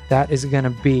 So that is going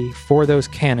to be for those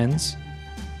cannons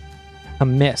a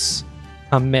miss,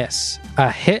 a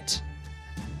hit,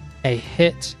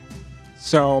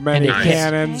 So many and a hit.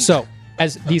 cannons. So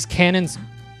as these cannons,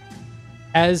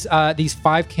 these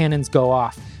 5 cannons go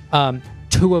off,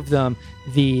 2 of them,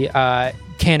 the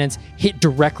cannons hit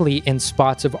directly in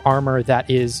spots of armor that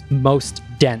is most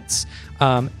dense.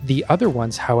 The other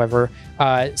ones, however,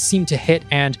 seem to hit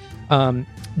and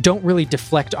don't really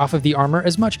deflect off of the armor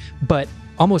as much, but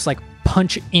almost like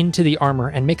punch into the armor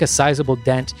and make a sizable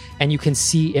dent. And you can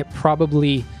see it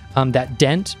probably, that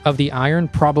dent of the iron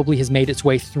probably has made its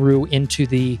way through into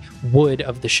the wood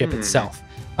of the ship itself.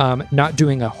 Not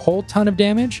doing a whole ton of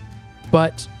damage,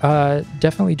 but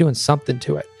definitely doing something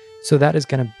to it. So that is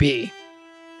going to be...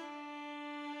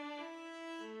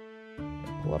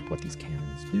 Pull up what these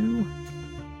cannons do.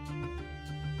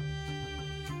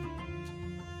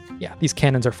 Yeah, these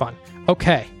cannons are fun.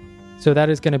 Okay, so that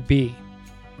is going to be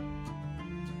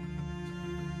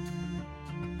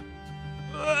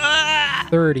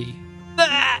 30,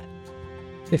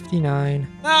 59,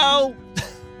 No.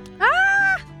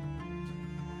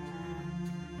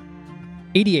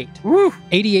 88. Woo.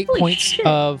 88 Holy points shit.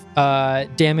 of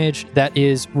damage that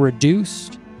is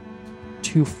reduced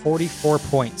to 44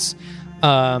 points.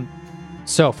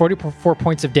 So 44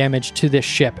 points of damage to this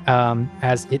ship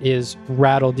as it is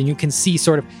rattled. And you can see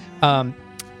sort of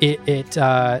it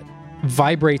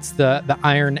vibrates the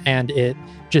iron, and it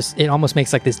almost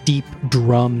makes like this deep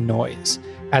drum noise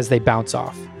as they bounce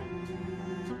off.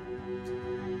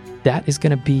 That is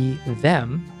going to be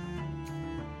them.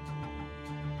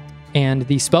 And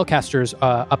the spellcasters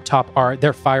up top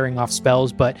they're firing off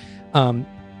spells, but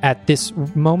at this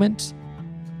moment,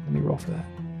 let me roll for that.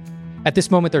 At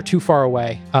this moment, they're too far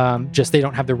away. Just they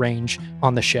don't have the range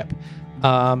on the ship.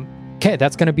 Okay,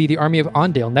 that's going to be the Army of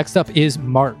Ondale. Next up is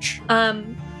March. I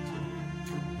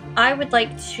would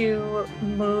like to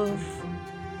move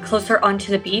closer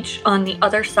onto the beach. On the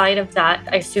other side of that,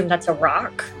 I assume that's a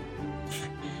rock.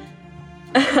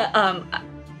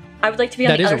 I would like to be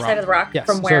on That the is a other side of the rock Yes.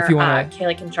 from So where if you wanna-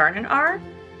 Kalik and Jarnan are.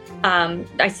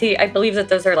 I believe that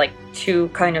those are like two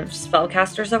kind of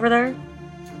spellcasters over there.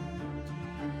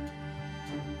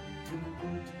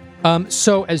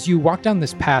 So as you walk down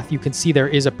this path, you can see there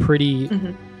is a pretty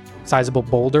Mhm. sizable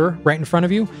boulder right in front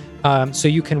of you. So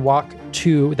you can walk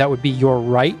to, that would be your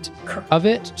right of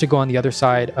it, to go on the other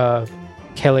side of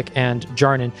Kalik and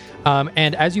Jarnan.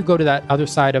 And as you go to that other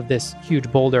side of this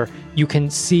huge boulder, you can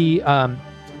see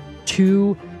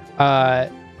two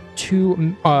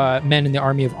men in the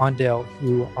army of Ondale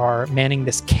who are manning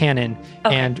this cannon,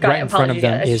 Okay, and got right it. in front of Apologies,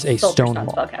 them yeah, is a Silver's stone not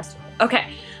wall. spellcaster. Okay.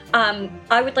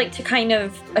 I would like to kind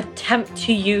of attempt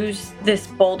to use this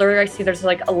boulder. I see there's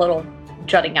like a little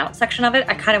jutting out section of it.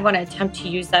 I kind of want to attempt to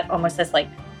use that almost as like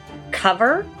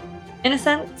cover, in a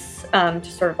sense, to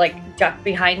sort of like duck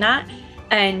behind that.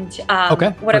 And Okay,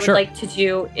 what for I would sure. like to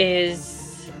do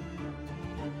is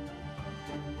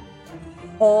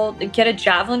get a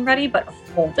javelin ready, but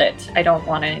hold it. I don't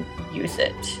want to use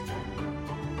it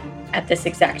at this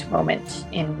exact moment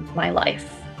in my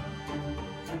life.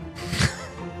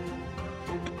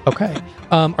 Okay.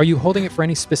 Are you holding it for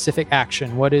any specific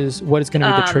action? What is going to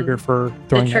be the trigger for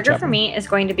throwing The that trigger for javelin? me is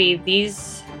going to be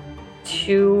these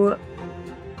two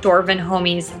Dwarven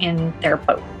homies in their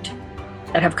boat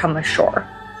that have come ashore.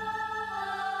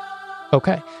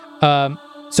 Okay.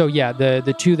 So yeah,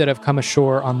 the two that have come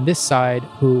ashore on this side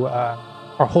who are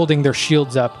holding their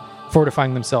shields up,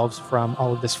 fortifying themselves from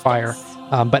all of this fire,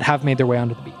 but have made their way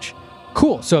onto the beach.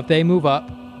 Cool. So if they move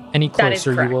up any That is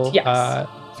closer, you correct, will yes.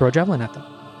 throw a javelin at them.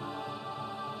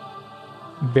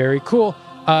 Very cool.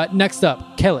 Next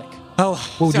up, Kalik. I'll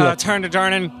What would you like? turn to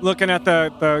Jarnan, looking at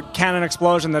the cannon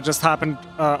explosion that just happened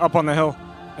up on the hill,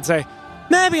 and say,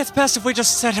 maybe it's best if we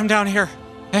just set him down here.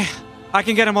 Hey, I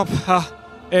can get him up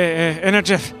in a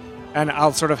jiff. And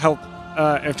I'll sort of help,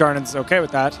 if Jarnan's okay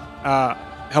with that,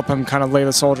 help him kind of lay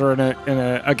the soldier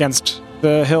against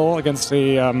the hill, against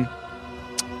the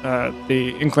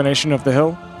inclination of the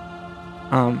hill.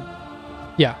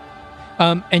 Yeah.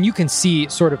 And you can see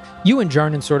sort of, you and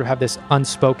Jarnan sort of have this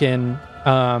unspoken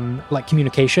like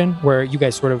communication where you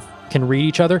guys sort of can read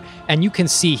each other. And you can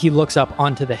see he looks up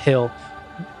onto the hill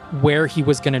where he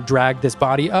was going to drag this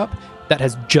body up that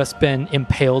has just been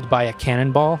impaled by a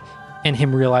cannonball, and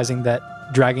him realizing that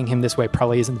dragging him this way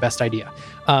probably isn't the best idea.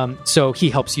 So he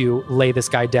helps you lay this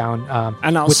guy down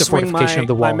And I'll with the swing fortification of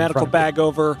the wall. my in medical front of you. bag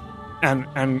over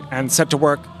and set to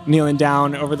work, kneeling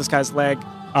down over this guy's leg.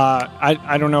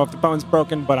 I don't know if the bone's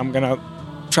broken, but I'm going to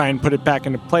try and put it back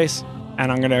into place,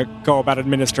 and I'm going to go about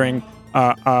administering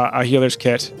a healer's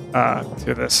kit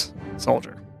to this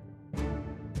soldier.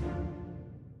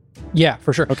 Yeah,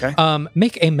 for sure. Okay.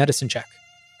 Make a medicine check.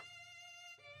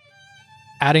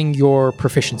 Adding your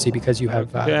proficiency because you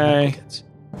have medical kits.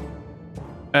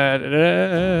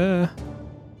 Adding,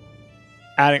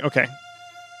 okay.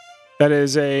 That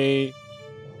is a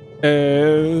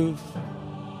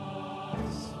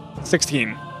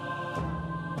 16.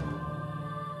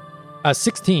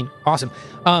 16. Awesome.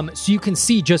 So you can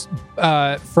see just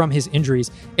from his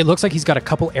injuries, it looks like he's got a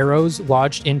couple arrows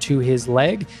lodged into his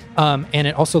leg. And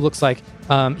it also looks like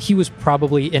he was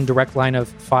probably in direct line of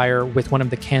fire with one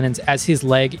of the cannons as his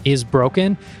leg is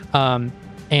broken.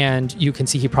 And you can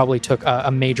see he probably took a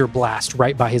major blast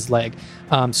right by his leg.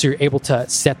 So you're able to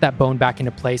set that bone back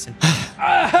into place. And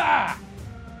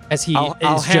as he I'll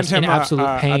is hand just him in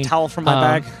absolute pain. a towel from my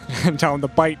bag and tell him to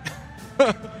bite.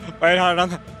 Bite hard on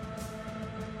the...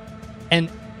 And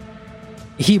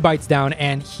he bites down,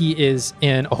 and he is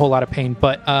in a whole lot of pain.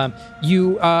 But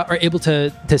you are able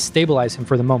to stabilize him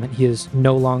for the moment. He is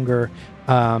no longer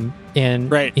in.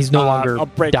 Right. He's no longer I'll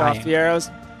break dying. off the arrows,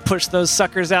 push those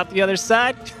suckers out the other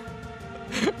side.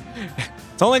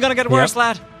 It's only gonna get worse,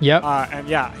 lad. Yep. And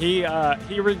yeah,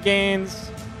 he regains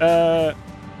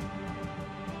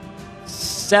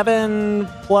 7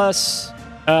 plus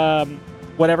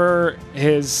whatever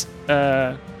his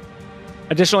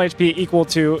additional HP equal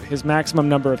to his maximum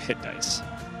number of hit dice.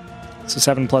 So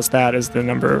 7 plus that is the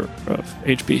number of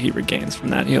HP he regains from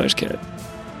that healer's kit.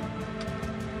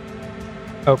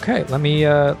 Okay. Let me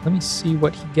see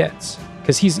what he gets,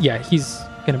 because he's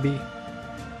gonna be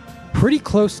pretty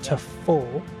close to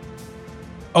full.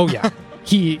 Oh yeah.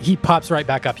 he pops right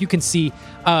back up. You can see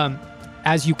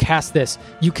as you cast this,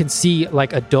 you can see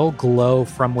like a dull glow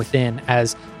from within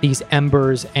as these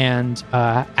embers and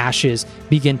ashes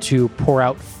begin to pour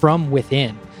out from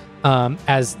within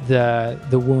as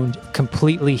the wound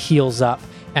completely heals up,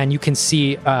 and you can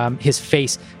see his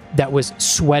face that was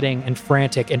sweating and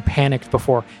frantic and panicked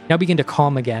before now begin to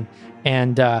calm again.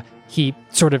 And he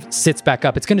sort of sits back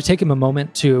up. It's going to take him a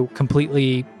moment to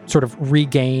completely sort of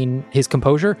regain his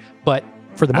composure, but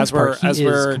for the most part, he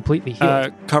is completely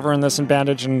healed. Covering this in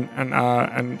bandage, and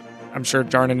I'm sure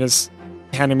Jarnan is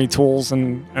handing me tools,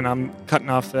 and I'm cutting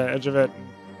off the edge of it,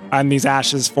 and these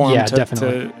ashes form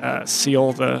to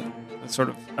seal the sort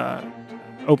of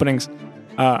openings.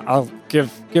 I'll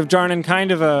give Jarnan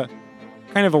kind of a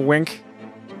wink,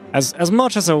 as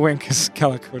much as a wink as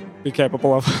Kellic would be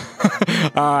capable of,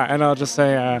 and I'll just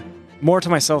say more to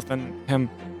myself than him.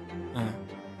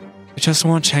 I just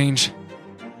want change,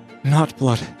 not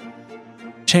blood.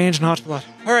 Change, not blood.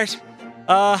 All right.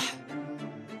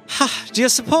 Do you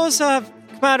suppose,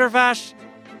 Commander Vash,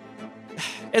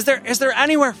 is there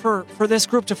anywhere for this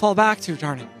group to fall back to,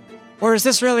 Jarnan? Or is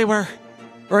this really where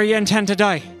you intend to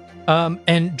die?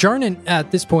 And Jarnan,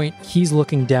 at this point, he's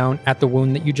looking down at the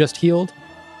wound that you just healed,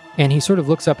 and he sort of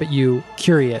looks up at you,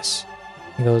 curious.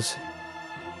 He goes,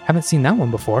 haven't seen that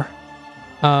one before.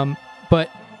 But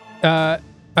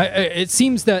it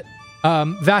seems that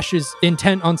Vash is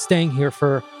intent on staying here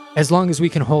for as long as we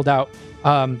can hold out.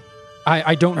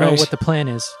 I don't know what the plan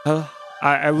is.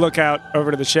 I look out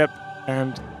over to the ship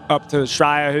and up to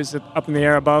Shreya, who's up in the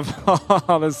air above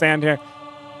all the sand here.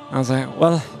 I was like,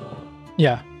 well...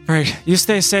 Yeah. Right, you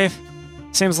stay safe.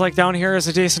 Seems like down here is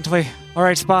a decently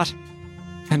alright spot.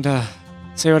 And,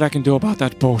 see what I can do about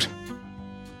that boat.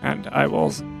 And I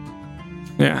will...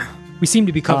 Yeah. We seem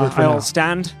to be covered for now. I'll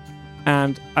stand,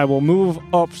 and I will move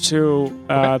up to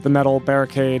the metal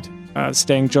barricade,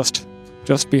 staying just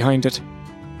behind it,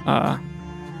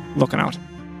 looking out.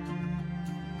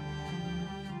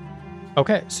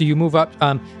 Okay, so you move up.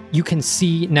 You can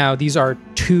see now these are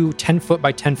two 10-foot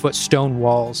by 10-foot stone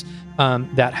walls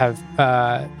that have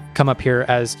come up here.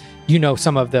 As you know,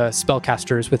 some of the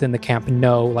spellcasters within the camp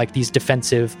know like these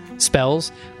defensive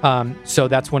spells. So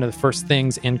that's one of the first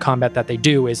things in combat that they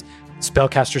do is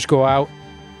spellcasters go out,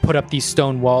 put up these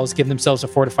stone walls, give themselves a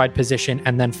fortified position,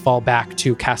 and then fall back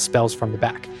to cast spells from the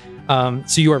back.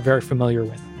 So you are very familiar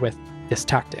with this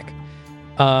tactic.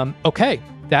 Okay,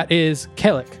 that is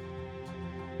Kellic.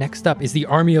 Next up is the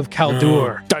army of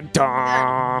Kaldur. Dun,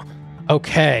 dun.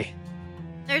 Okay.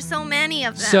 There's so many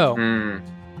of them.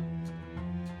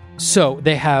 So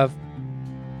they have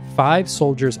 5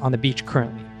 soldiers on the beach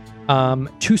currently.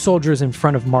 2 soldiers in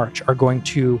front of March are going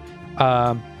to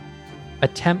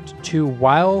attempt to,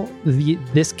 while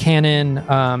this cannon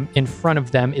in front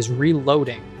of them is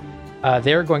reloading,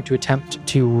 they're going to attempt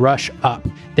to rush up.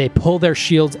 They pull their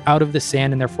shields out of the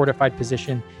sand in their fortified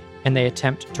position, and they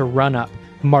attempt to run up.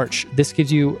 March, this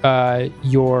gives you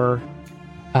your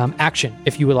action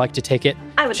if you would like to take it.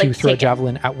 I would like to throw a take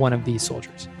javelin at one of these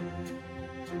soldiers.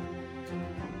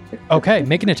 Okay,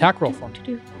 make an attack roll for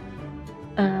me.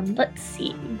 Let's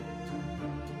see.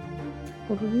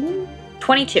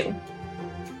 22.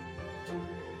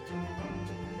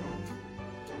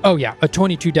 Oh yeah, a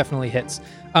 22 definitely hits.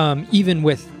 Even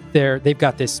with they've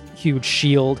got this huge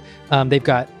shield. They've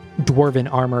got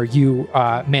dwarven armor. You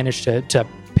managed to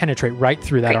penetrate right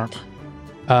through that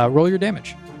armor. Roll your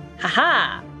damage.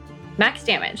 Haha. Max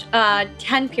damage.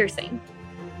 10 piercing.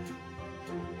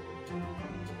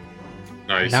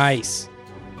 Nice.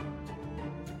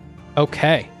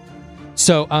 Okay.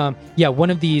 So, one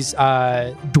of these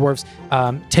dwarves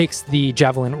takes the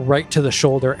javelin right to the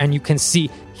shoulder, and you can see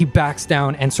he backs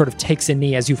down and sort of takes a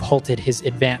knee as you've halted his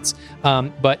advance.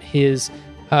 But his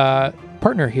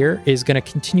partner here is going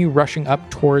to continue rushing up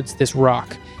towards this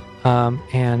rock.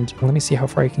 And let me see how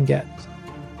far he can get.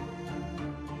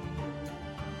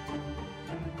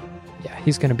 Yeah,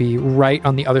 he's going to be right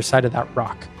on the other side of that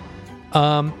rock.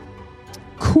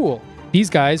 Cool. These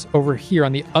guys over here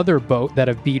on the other boat that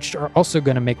have beached are also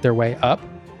going to make their way up.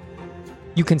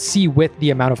 You can see with the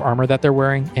amount of armor that they're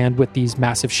wearing and with these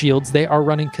massive shields, they are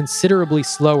running considerably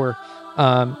slower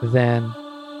than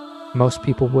most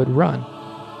people would run.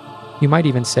 You might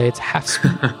even say it's half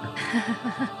speed.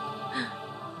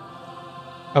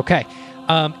 Okay.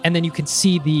 And then you can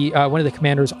see the one of the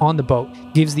commanders on the boat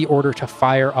gives the order to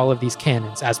fire all of these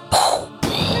cannons as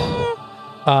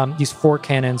these 4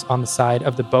 cannons on the side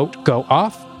of the boat go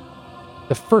off.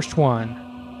 The first one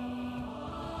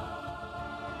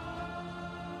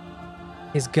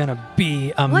is gonna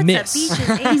be a miss. What's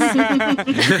a beach's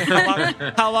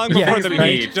AC? How long before the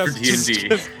beach for just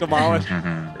D&D. demolished?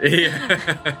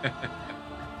 Yeah.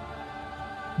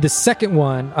 The second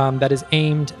one that is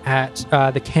aimed at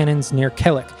the cannons near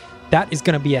Kellic, that is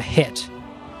going to be a hit.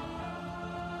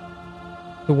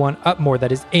 The one up more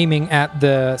that is aiming at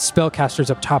the spellcasters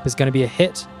up top is going to be a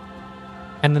hit.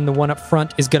 and then the one up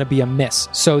front is going to be a miss.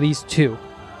 So these two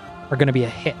are going to be a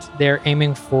hit. They're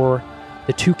aiming for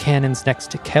the 2 cannons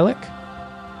next to Kellic.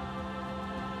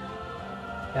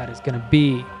 That is going to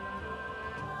be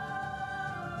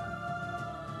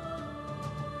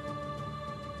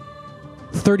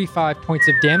 35 points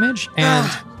of damage, and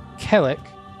Kellic,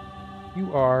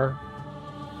 you are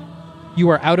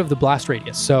out of the blast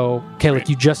radius. So Kellic,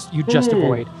 you just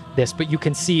avoid this, but you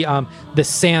can see the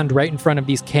sand right in front of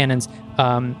these cannons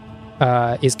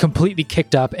is completely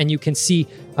kicked up, and you can see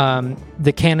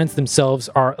the cannons themselves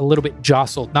are a little bit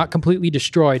jostled, not completely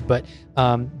destroyed, but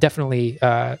definitely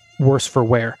worse for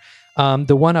wear.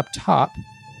 The one up top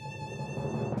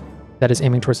that is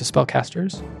aiming towards the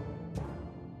spellcasters,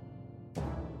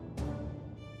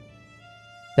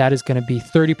 that is going to be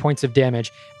 30 points of damage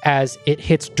as it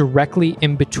hits directly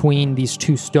in between these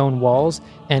 2 stone walls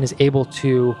and is able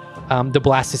to, the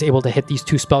blast is able to hit these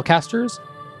 2 spellcasters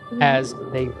as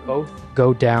they both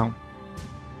go down.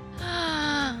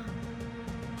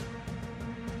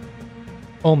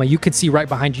 Oma, you can see right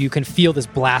behind you, you can feel this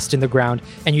blast in the ground,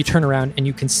 and you turn around and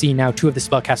you can see now 2 of the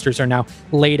spellcasters are now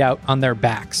laid out on their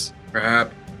backs.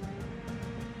 Crap.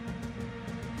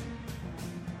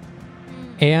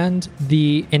 And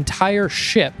the entire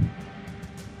ship,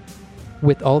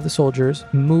 with all the soldiers,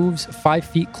 moves 5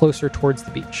 feet closer towards the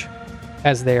beach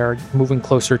as they are moving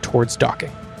closer towards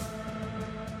docking.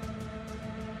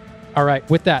 All right,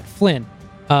 with that, Flynn,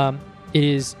 it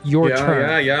is your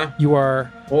turn. Yeah. You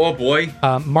are... Oh, boy.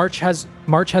 March has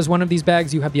one of these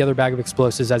bags. You have the other bag of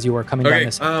explosives as you are coming down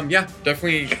this. Yeah,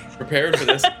 definitely prepared for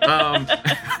this.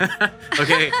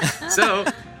 Okay, so...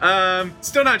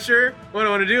 still not sure what I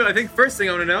want to do. I think first thing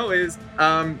I want to know is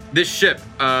this ship,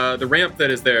 the ramp that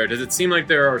is there. Does it seem like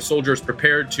there are soldiers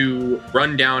prepared to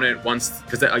run down it once?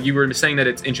 Because you were saying that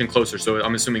it's inching closer, so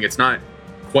I'm assuming it's not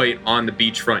quite on the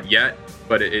beachfront yet,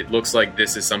 but it looks like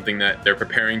this is something that they're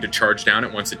preparing to charge down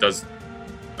it once it does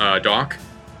dock.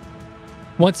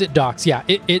 Once it docks, yeah,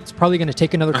 it's probably going to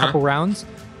take another couple rounds.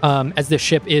 As the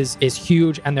ship is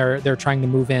huge and they're trying to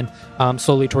move in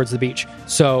slowly towards the beach.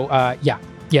 So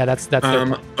yeah, that's their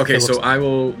plan. Okay, so I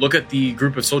will look at the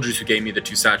group of soldiers who gave me the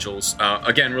 2 satchels.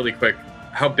 Again, really quick,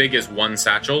 how big is one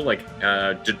satchel? Like,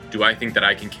 do I think that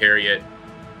I can carry it,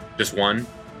 just one,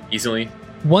 easily?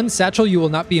 One satchel, you will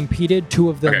not be impeded. 2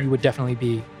 of them, Okay. you would definitely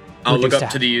be. I'll look reduced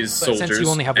up to these But soldiers. since you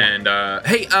only have one. And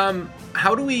hey,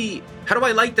 how do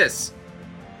I light this?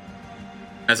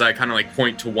 As I kind of like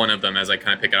point to one of them as I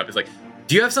kind of pick it up, it's like,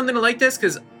 do you have something to light this?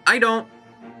 Because I don't.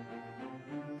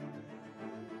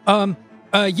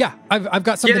 Yeah, I've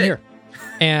got something here,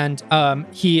 and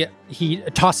he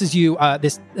tosses you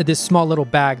this small little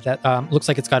bag that looks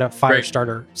like it's got a fire Great.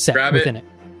 starter set Grab within it.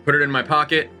 Put it in my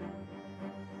pocket.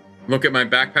 Look at my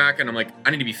backpack, and I'm like,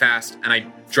 I need to be fast. And I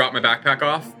drop my backpack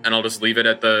off, and I'll just leave it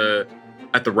at the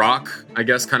rock, I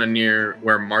guess, kind of near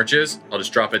where March is. I'll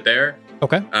just drop it there.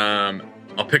 Okay.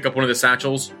 I'll pick up one of the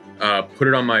satchels, put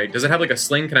it on my. Does it have like a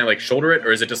sling? Can I like shoulder it,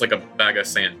 or is it just like a bag of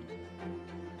sand?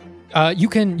 You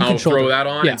can I'll shoulder throw it. that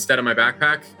on Yeah. instead of my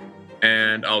backpack,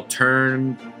 and I'll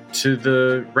turn to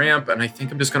the ramp, and I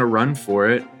think I'm just gonna run for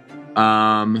it.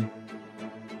 Oh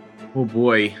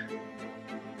boy.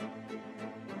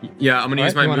 Yeah, I'm gonna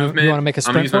use my movement. You want to make a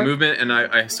I'm gonna sprint use my for it? movement, and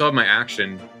I still have my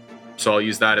action, so I'll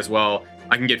use that as well.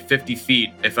 I can get 50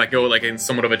 feet if I go like in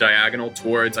somewhat of a diagonal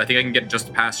towards. I think I can get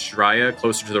just past Shreya,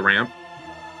 closer to the ramp.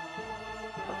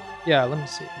 Yeah, let me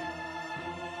see.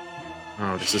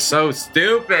 Oh, this is so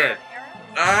stupid.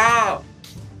 Oh,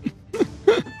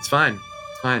 it's fine.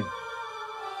 It's fine.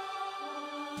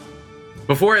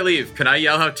 Before I leave, can I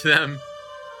yell out to them?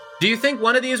 Do you think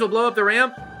one of these will blow up the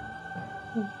ramp?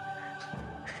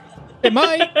 It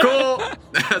might. Cool.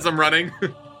 As I'm running.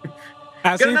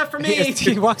 As Good enough for me.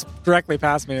 He walks directly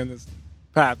past me in this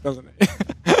path, doesn't he?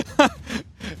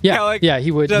 Yeah, he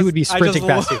would be sprinting I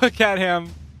past just you. look at him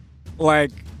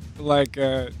like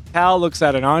Cal looks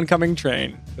at an oncoming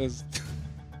train. Just,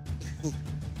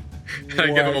 I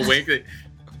give him a wink. This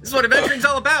is what adventuring's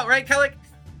all about, right, Kellic?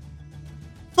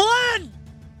 Flynn!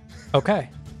 Okay.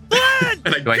 And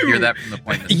Do I hear that from the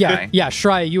point in the Yeah, sky? yeah.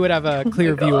 Shreya, you would have a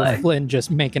clear view of Flynn just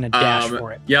making a dash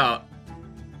for it. Yeah.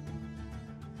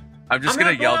 I'm just I'm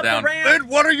gonna blow yell up the down. ramp! Then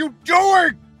what are you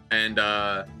doing? And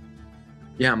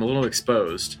yeah, I'm a little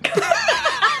exposed.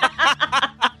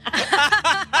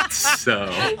 So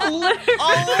Yeah,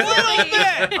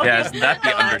 isn't that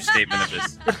the understatement of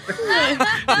this?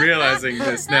 realizing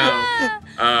this now.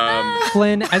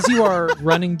 Flynn, as you are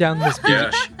running down this beach,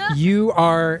 Yeah. you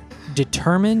are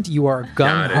determined, you are gung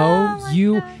Got it. ho,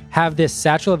 you have this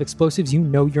satchel of explosives, you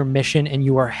know your mission, and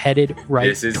you are headed right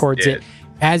This is towards it.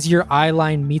 As your eye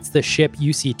line meets the ship,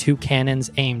 you see 2 cannons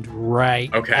aimed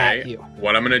right at you.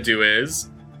 What I'm gonna do is,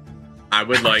 I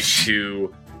would like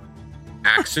to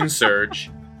action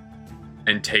surge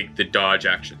and take the dodge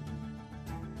action,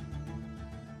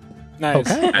 Nice.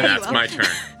 Okay. and that's my turn.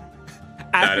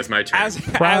 That is my turn. As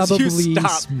you Probably stop,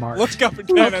 smart. look up and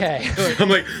down. Okay. I'm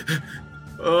like,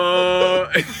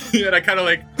 and I kind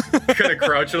of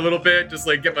crouch a little bit, just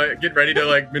like get ready to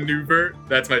like maneuver.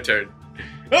 That's my turn.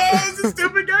 Oh, this is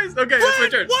stupid, guys. Okay, that's my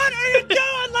turn. What are you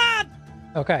doing, lad?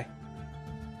 Okay.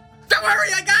 Don't worry,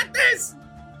 I got this.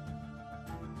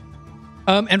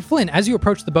 And Flynn, as you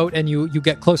approach the boat and you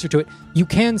get closer to it, you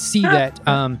can see that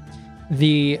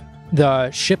the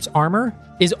ship's armor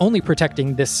is only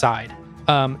protecting this side.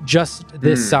 Just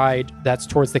this side that's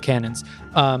towards the cannons.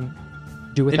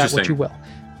 Do with that what Interesting. you will.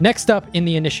 Next up in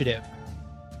the initiative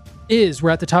we're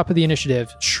at the top of the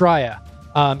initiative. Shreya,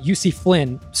 you see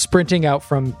Flynn sprinting out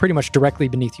from pretty much directly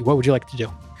beneath you. What would you like to do?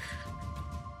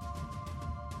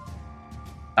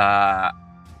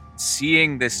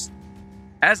 Seeing this,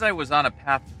 as I was on a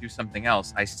path to do something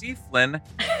else, I see Flynn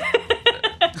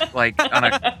like on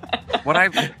a what I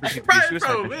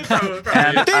Probably.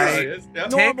 And I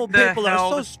Normal take the people are so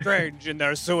held- strange in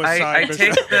their suicide. I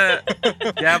mission. take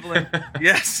the javelin.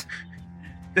 Yes,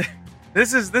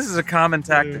 this is a common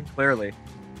tactic, clearly.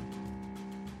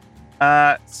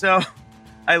 So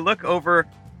I look over.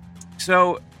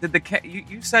 So did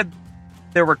you said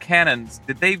there were cannons?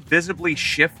 Did they visibly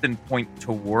shift and point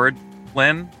toward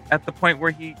Flynn at the point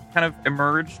where he kind of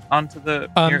emerged onto the?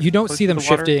 You don't close see to them the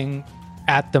water? shifting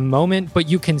at the moment, but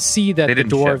you can see that They the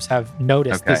didn't dwarves shift. have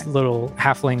noticed Okay. this little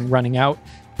halfling running out,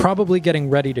 probably getting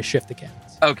ready to shift the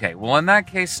cannons. Okay, well, in that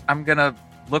case, I'm gonna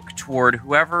look toward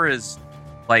whoever is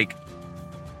like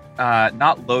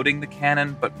not loading the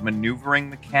cannon, but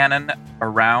maneuvering the cannon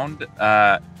around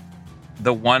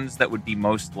the ones that would be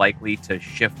most likely to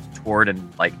shift toward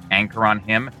and like anchor on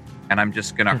him. And I'm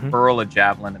just gonna hurl a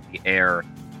javelin at the air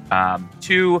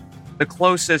to the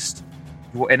closest.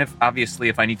 And if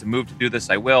I need to move to do this,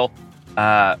 I will.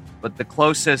 But the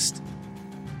closest.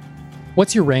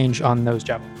 What's your range on those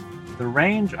javelins? The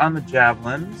range on the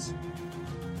javelins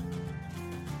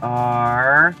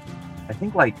are, I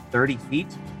think, like 30 feet.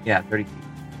 Yeah, 30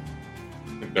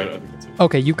 feet.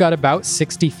 Okay, you've got about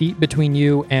 60 feet between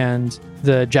you and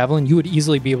the javelin. You would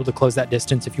easily be able to close that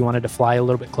distance if you wanted to fly a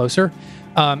little bit closer.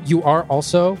 You are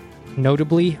also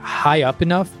notably high up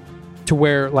enough to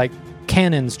where like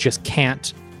cannons just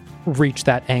can't reach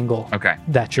that angle Okay,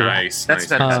 that you're Nice. that's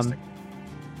nice. fantastic.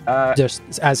 just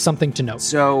as something to note.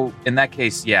 So in that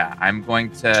case, yeah, I'm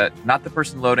going to, not the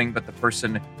person loading, but the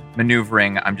person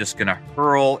maneuvering, I'm just going to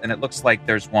hurl, and it looks like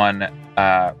there's one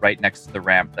right next to the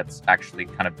ramp that's actually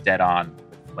kind of dead on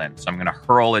with Flynn. So I'm going to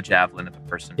hurl a javelin at the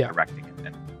person directing it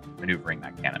and maneuvering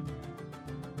that cannon.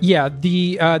 Yeah,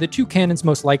 the 2 cannons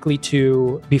most likely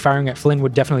to be firing at Flynn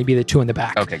would definitely be the 2 in the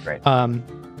back. Okay, great.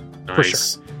 For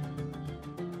sure.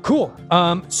 Cool.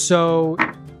 So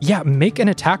yeah, make an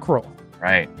attack roll.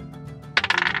 Right.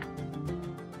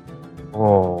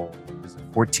 Oh, is a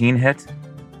 14 hit?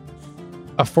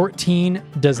 A 14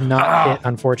 does not hit,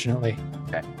 unfortunately.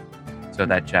 Okay. So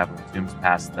that javelin zooms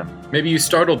past them. Maybe you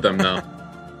startled them though.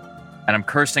 And I'm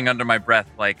cursing under my breath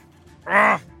like,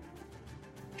 Ah!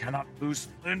 Cannot lose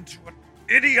Flynn to an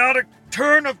idiotic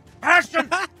turn of passion.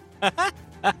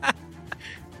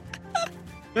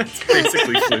 That's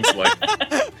basically Flint's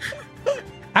life.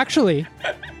 Actually,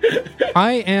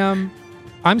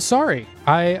 I'm sorry.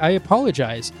 I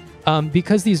apologize.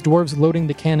 Because these dwarves loading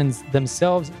the cannons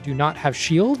themselves do not have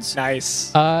shields.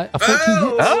 Nice. A 14 hits.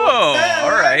 oh,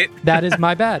 all right. That is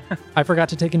my bad. I forgot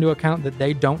to take into account that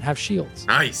they don't have shields.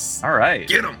 Nice. All right.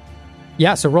 Get him.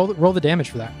 Yeah, so roll the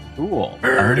damage for that. Cool.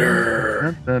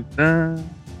 Murder.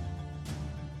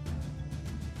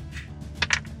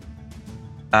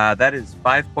 That is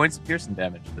 5 points of piercing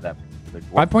damage to that particular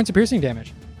dwarf. 5 points of piercing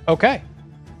damage. Okay.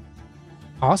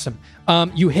 Awesome.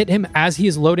 You hit him as he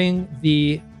is loading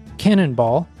the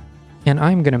cannonball, and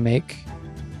I'm going to make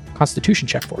a Constitution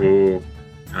check for him. Ooh,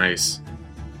 nice.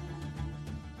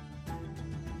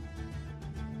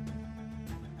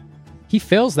 He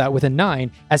fails that with a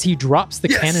 9 as he drops the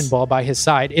Yes! cannonball by his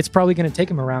side. It's probably going to take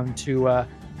him around to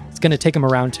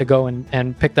go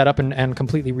and pick that up and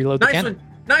completely reload the Nice cannon. one.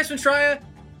 Nice one, Shreya.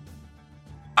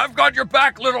 I've got your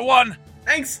back, little one.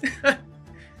 Thanks.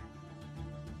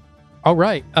 All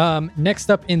right.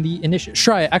 Next up in the initiative,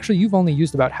 Shreya, actually, you've only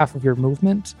used about half of your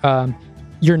movement.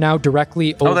 You're now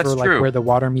directly over that's like true. where the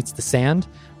water meets the sand.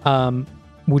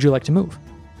 Would you like to move?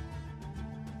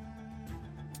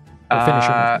 Or finish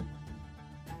your movement?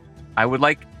 I would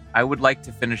like I would like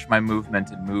to finish my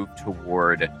movement and move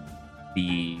toward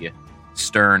the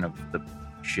stern of the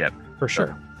ship. For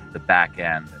sure. The back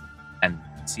end, and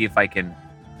see if I can.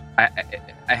 I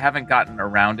haven't gotten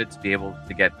around it to be able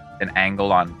to get an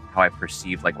angle on how I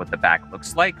perceive like what the back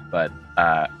looks like, but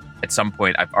at some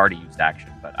point I've already used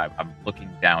action, but I'm looking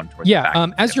down towards the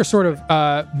back. As you're sort of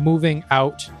moving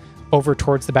out over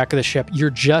towards the back of the ship, you're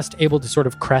just able to sort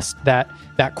of crest that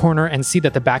corner and see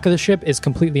that the back of the ship is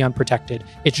completely unprotected.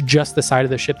 It's just the side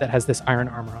of the ship that has this iron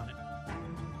armor on it.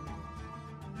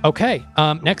 Okay,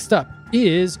 next up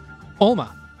is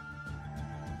Olma.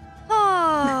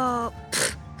 Oh.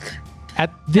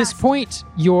 At this point,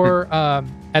 your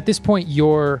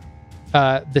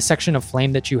the section of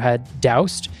flame that you had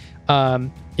doused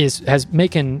has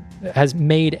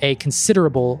made a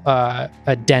considerable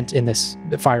a dent in this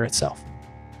fire itself.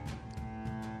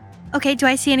 Okay, do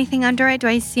I see anything under it? Do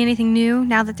I see anything new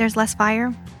now that there's less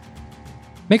fire?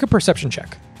 Make a perception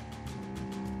check.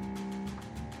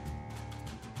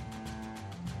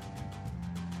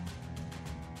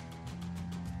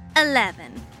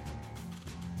 $11.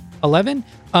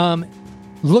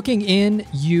 Looking in,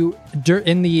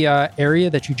 in the area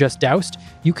that you just doused,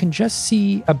 you can just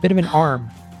see a bit of an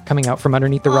arm coming out from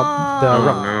underneath the rubble.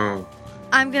 No.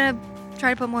 I'm gonna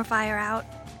try to put more fire out.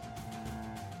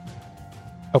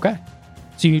 Okay.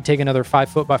 So you take another 5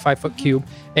 foot by 5 foot cube,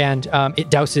 and it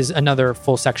douses another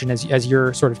full section as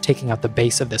you're sort of taking out the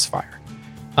base of this fire.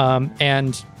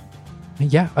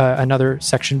 Another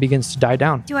section begins to die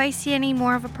down. Do I see any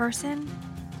more of a person?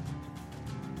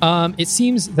 It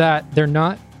seems that they're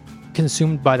not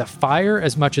consumed by the fire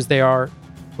as much as they are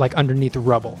like underneath the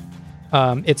rubble.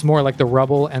 It's more like the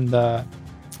rubble and the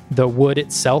wood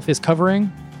itself is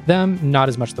covering them, not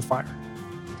as much the fire.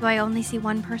 Do I only see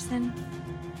one person?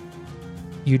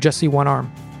 You just see one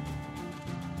arm.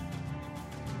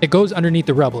 It goes underneath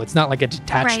the rubble. It's not like a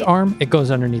detached arm. It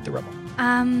goes underneath the rubble.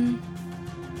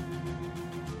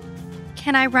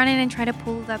 Can I run in and try to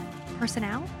pull the person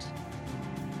out?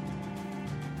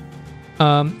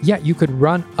 You could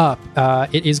run up.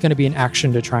 It is going to be an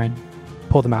action to try and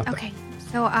pull them out. Okay,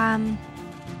 so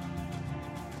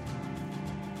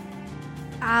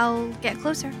I'll get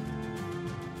closer.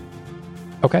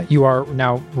 Okay, you are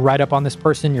now right up on this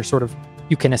person.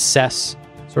 You can assess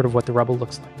sort of what the rubble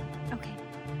looks like. Okay.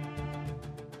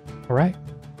 All right.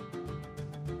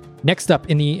 Next up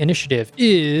in the initiative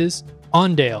is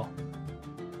Ondale.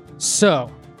 So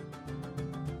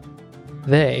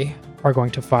they are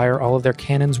going to fire all of their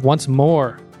cannons once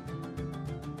more.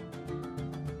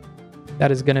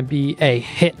 That is going to be a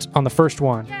hit on the first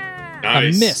one.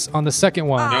 Nice. A miss on the second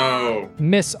one. No.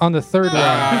 Miss on the third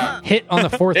one. Hit on the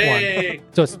fourth one.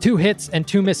 So it's 2 hits and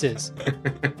 2 misses.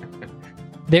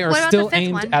 They are What about still the fifth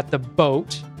aimed one? at the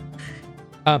boat.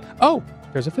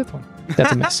 There's a 5th one.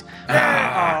 That's a miss.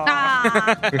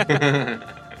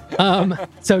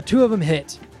 So 2 of them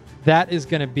hit. That is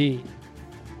going to be...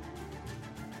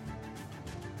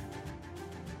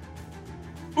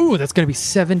 that's going to be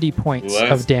 70 points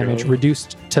Let's of damage, go.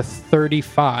 reduced to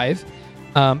 35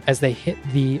 as they hit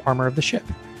the armor of the ship.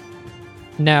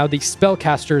 Now, the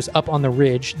spellcasters up on the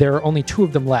ridge, there are only 2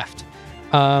 of them left.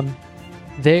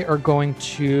 They are going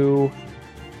to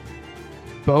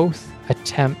both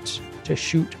attempt to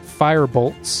shoot fire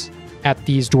bolts at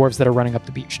these dwarves that are running up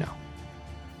the beach now.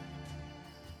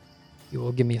 You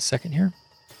will give me a second here.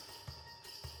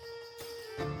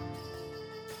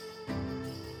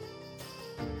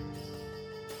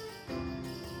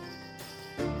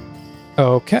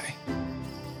 Okay.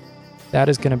 That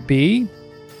is going to be...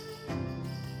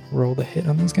 Roll the hit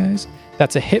on these guys.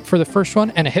 That's a hit for the first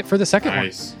one and a hit for the second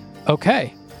Nice. one.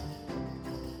 Okay.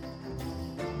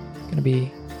 Going to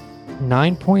be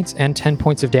 9 points and 10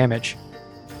 points of damage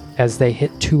as they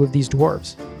hit 2 of these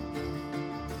dwarves.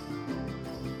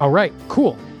 All right,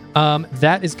 cool.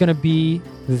 That is going to be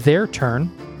their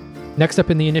turn. Next up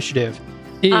in the initiative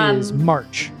is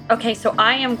March. Okay, so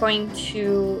I am going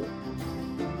to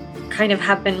kind of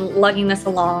have been lugging this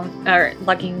along, or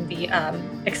lugging the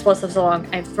explosives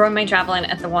along. I've thrown my javelin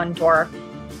at the one dwarf,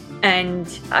 and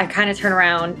I kind of turn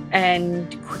around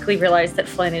and quickly realize that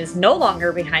Flynn is no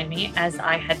longer behind me, as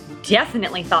I had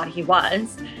definitely thought he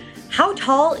was. How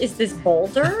tall is this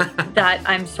boulder that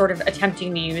I'm sort of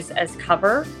attempting to use as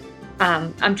cover?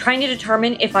 I'm trying to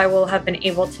determine if I will have been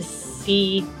able to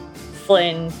see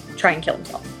Flynn try and kill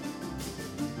himself.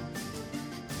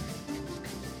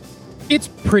 It's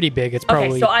pretty big. It's probably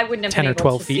okay, so I wouldn't have 10 been or able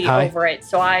 12 to feet see high. over it.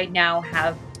 So I now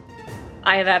have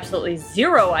absolutely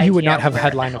zero idea. You would not have where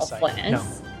had the line of hell sight, Flynn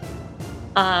is.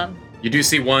 no. You do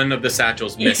see one of the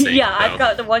satchels missing. yeah, though. I've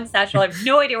got the one satchel. I have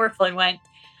no idea where Flynn went.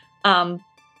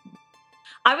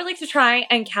 I would like to try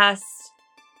and cast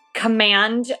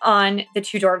command on the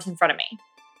 2 dwarves in front of me.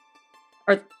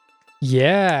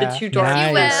 Yeah. The 2 dwarves. Nice.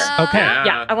 You will. Okay.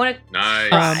 Yeah, I want to Nice.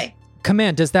 try.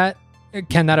 Command,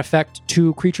 can that affect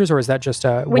 2 creatures, or is that just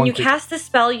When one you creature? cast the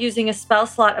spell using a spell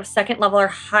slot of 2nd level or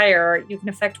higher, you can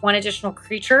affect 1 additional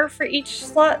creature for each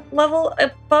slot level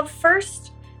above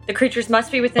first. The creatures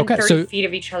must be within Okay, 30 so- feet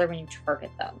of each other when you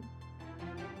target them.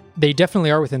 They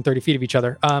definitely are within 30 feet of each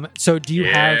other. So do you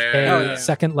have a Yeah.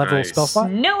 2nd level Nice. spell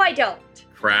slot? No, I don't.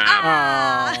 Crap.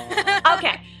 Ah.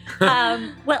 Okay.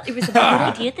 Well, it was a good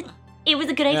idea. It was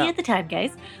a good idea Yeah. at the time,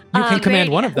 guys. You can command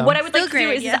one of them. What I would Still like to great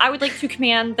do is idea. I would like to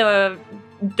command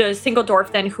the single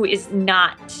dwarf then who is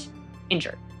not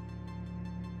injured.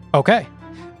 Okay.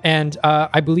 And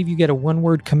I believe you get a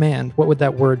 1-word command. What would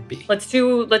that word be? Let's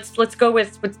go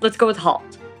with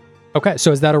halt. Okay,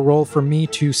 so is that a roll for me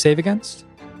to save against?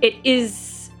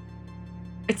 It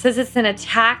says it's an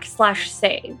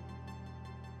attack/save.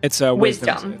 It's a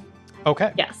wisdom. Wisdom.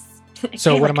 Okay. Yes.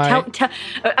 So what am I-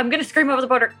 I'm gonna scream over the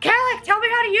border. Kalik, tell me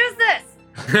how to use this.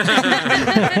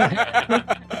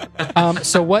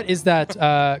 So what is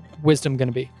that wisdom going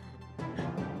to be?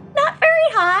 Not very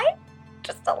high.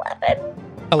 Just 11.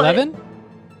 11?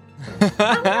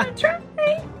 I'm gonna try.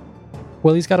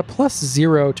 Well, he's got a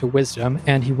 +0 to wisdom,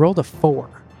 and he rolled a 4.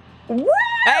 Woo!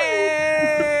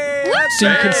 So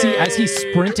you can see as he's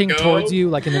sprinting Go. towards you,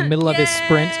 like in the middle of his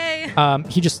sprint, Yay.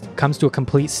 he just comes to a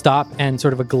complete stop and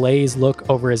sort of a glazed look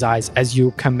over his eyes as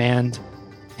you command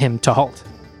him to halt.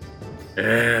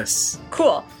 Yes.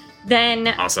 Cool. Then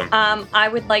Awesome. I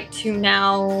would like to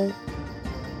now.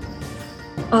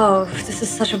 Oh, this is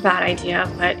such a bad idea,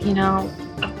 but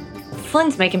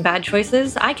Flynn's making bad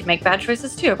choices. I can make bad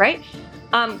choices too, right?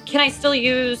 Can I still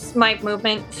use my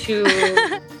movement to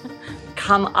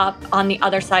come up on the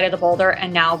other side of the boulder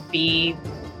and now be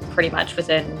pretty much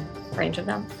within range of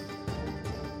them?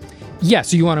 Yeah,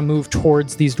 so you want to move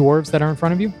towards these dwarves that are in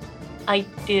front of you? I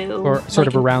do. Or sort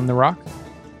of around the rock?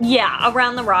 Yeah,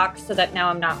 around the rock so that now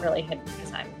I'm not really hidden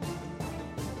because I'm.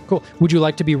 Cool. Would you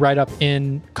like to be right up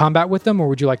in combat with them, or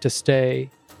would you like to stay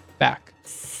back?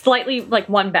 Slightly like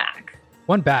one back.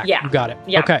 One back. Yeah. You got it.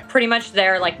 Yeah, Okay. pretty much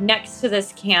there, like next to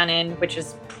this cannon, which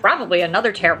is probably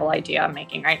another terrible idea I'm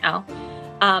making right now,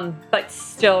 but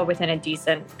still within a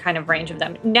decent kind of range of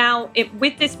them. Now,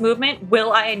 with this movement,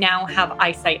 will I now have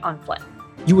eyesight on Flynn?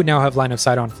 You would now have line of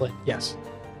sight on Flynn. Yes.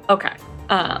 Okay.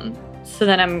 So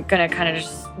then I'm going to kind of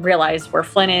just realize where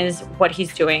Flynn is, what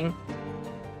he's doing,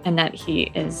 and that he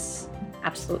is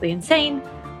absolutely insane.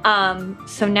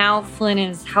 So now Flynn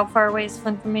is, how far away is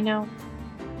Flynn from me now?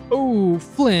 Oh,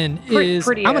 Flynn is,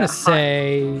 pretty, I'm going hot- to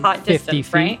say hot 50 distance,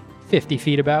 feet. right? 50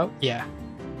 feet about. Yeah.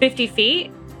 50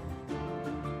 feet?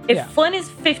 If Yeah. Flynn is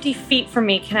 50 feet from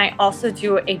me, can I also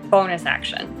do a bonus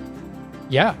action?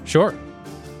 Yeah, sure.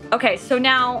 Okay, so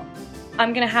now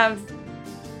I'm going to have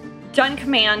done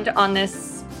command on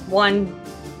this one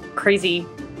crazy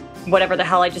whatever the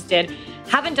hell I just did.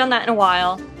 Haven't done that in a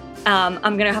while. I'm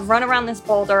going to have run around this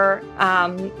boulder.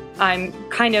 I'm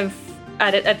kind of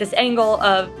at this angle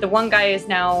of the one guy is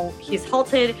now, he's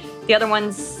halted. The other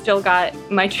one's still got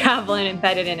my javelin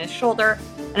embedded in his shoulder.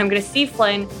 And I'm going to see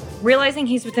Flynn. Realizing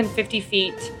he's within 50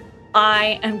 feet,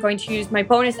 I am going to use my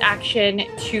bonus action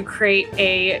to create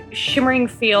a shimmering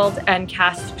field and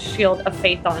cast Shield of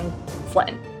Faith on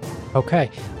Flynn. Okay.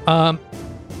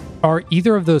 Are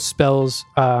either of those spells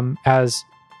as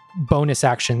bonus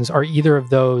actions, are either of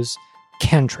those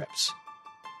cantrips?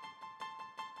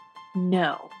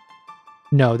 No.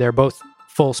 No, they're both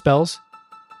full spells?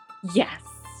 Yes.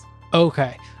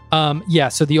 Okay. Yeah,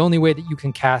 so the only way that you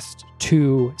can cast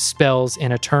 2 spells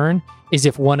in a turn is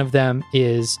if one of them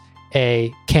is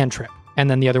a cantrip, and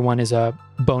then the other one is a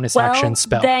bonus action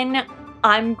spell. Then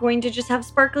I'm going to just have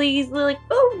Sparkly easily like,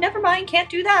 oh, never mind, can't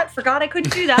do that. Forgot I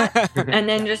couldn't do that. And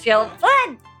then just yell,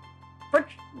 Flynn!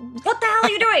 What the hell are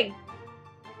you doing?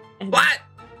 And What?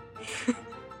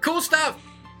 Cool stuff.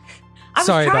 I was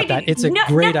Sorry trying about that. to- It's a No,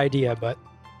 great no. idea, but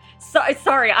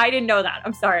Sorry, I didn't know that.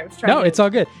 I'm sorry. I was trying no, to it's all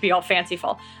good. be all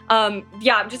fanciful.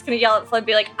 Yeah, I'm just gonna yell at Flynn and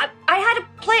be like, I had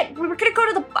a plan. We were gonna go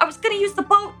to I was gonna use the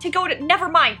boat to go to, never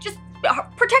mind. Just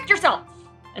protect yourself.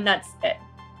 And that's it.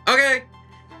 Okay.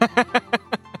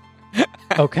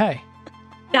 Okay.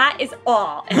 That is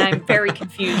all. And I'm very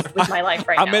confused with my life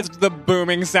right now. Amidst the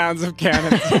booming sounds of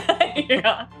cannons.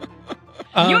 Yeah.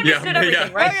 Um, You understood yeah, everything,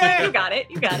 yeah. right? Yeah. You got it.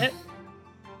 You got it.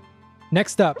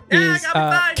 Next up Yeah, is got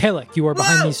me fine. Kellic. You are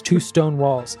behind Whoa. these 2 stone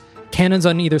walls. Cannons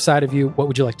on either side of you. What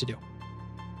would you like to do?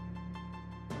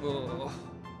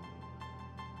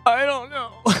 I don't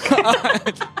know.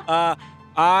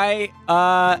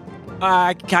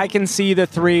 I can see the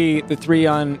three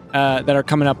on that are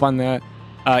coming up on the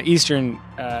eastern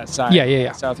side.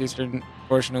 Yeah. Southeastern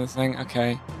portion of the thing.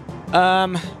 Okay.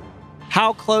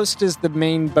 How close does the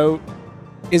main boat?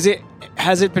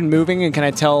 Has it been moving, and can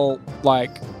I tell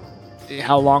like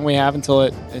how long we have until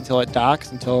it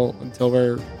docks, until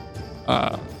we're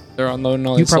they're unloading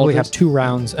all You these probably soldiers? have 2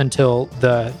 rounds until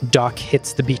the dock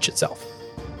hits the beach itself,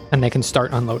 and they can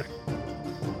start unloading.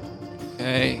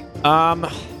 Okay.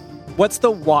 What's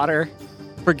the water?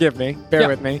 Forgive me. Bear Yeah.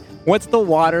 with me. What's the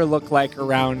water look like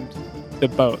around the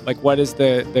boat? Like, what is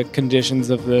the conditions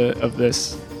of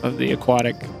the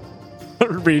aquatic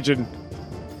region?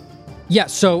 Yeah,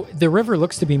 so the river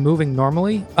looks to be moving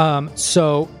normally.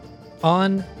 So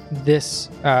on this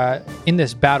in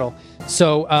this battle,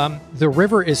 the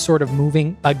river is sort of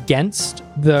moving against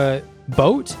the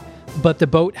boat, but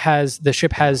the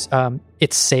ship has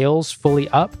its sails fully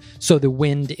up, so the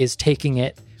wind is taking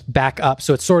it back up.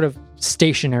 So it's sort of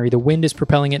stationary. The wind is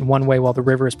propelling it in one way while the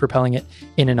river is propelling it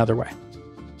in another way.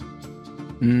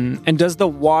 And does the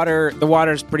water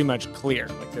is pretty much clear?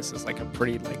 Like, this is like a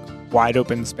pretty like wide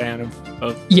open span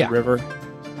of Yeah. the river.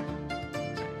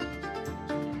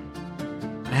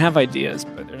 I have ideas,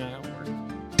 but they're not gonna work.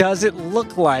 Does it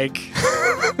look like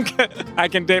I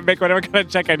can make whatever kind of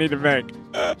check I need to make?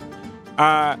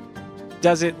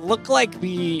 Does it look like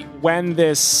when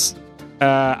this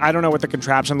I don't know what the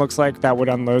contraption looks like that would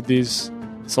unload these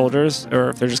soldiers, or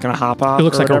if they're just gonna hop off? It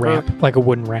looks or like a whatever? ramp, like a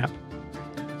wooden ramp.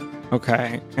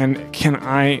 Okay, and can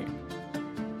I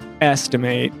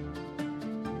estimate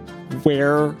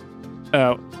where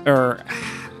or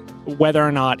whether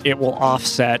or not it will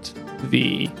offset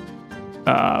the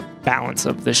balance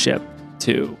of the ship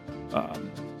to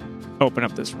open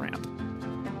up this ramp?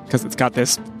 Because it's got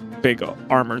this big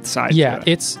armored side. Yeah, to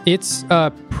it. it's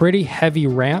a pretty heavy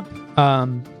ramp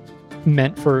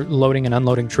meant for loading and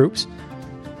unloading troops.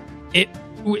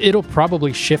 It'll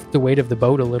probably shift the weight of the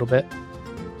boat a little bit.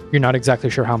 You're not exactly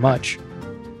sure how much.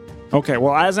 Okay,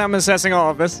 well, as I'm assessing all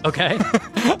of this, Okay.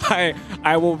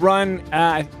 I will run.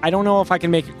 I don't know if I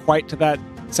can make it quite to that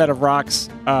set of rocks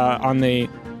on the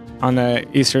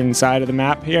eastern side of the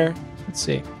map here, Let's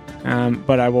see.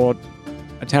 but I will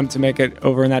attempt to make it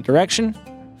over in that direction.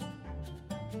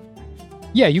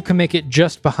 Yeah, you can make it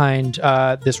just behind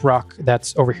this rock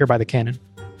that's over here by the cannon.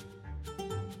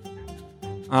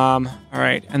 All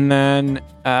right, and then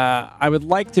I would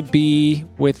like to be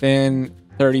within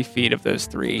 30 feet of those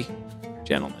 3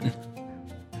 gentlemen,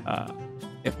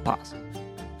 if possible.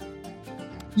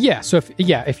 Yeah, so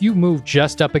if you move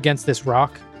just up against this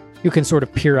rock, you can sort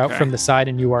of peer out Okay. from the side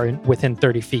and you are within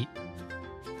 30 feet.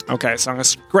 Okay, so I'm gonna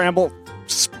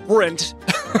sprint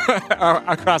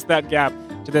across that gap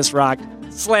to this rock,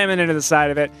 slamming into the side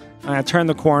of it. And I turn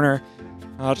the corner.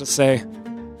 I'll just say,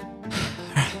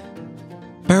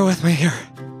 "Bear with me here.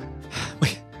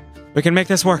 We can make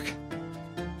this work.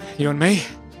 You and me."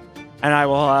 And I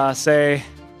will say,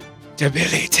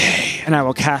 "Debilite," and I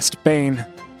will cast Bane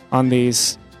on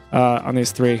these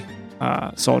 3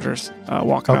 soldiers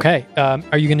walking up. Okay,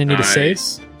 are you going to need a save?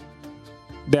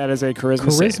 That is a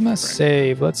charisma save. Charisma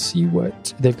save. Let's see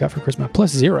what they've got for charisma.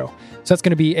 +0. So that's going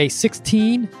to be a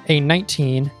 16, a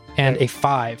 19, and a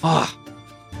 5. Ah.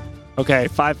 Okay,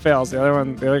 5 fails. The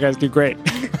other guys do great.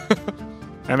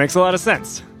 That makes a lot of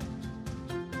sense.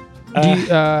 Do you,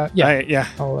 yeah. Yeah.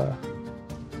 I'll,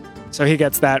 So he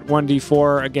gets that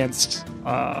 1d4 against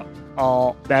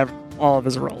all of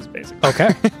his rolls, basically.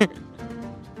 okay.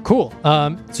 Cool.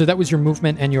 So that was your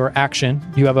movement and your action.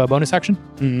 Do you have a bonus action?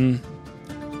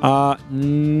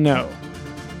 No.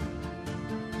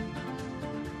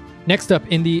 Next up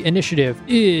in the initiative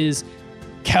is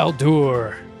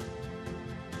Kaldur.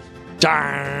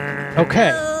 Darn.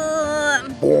 Okay.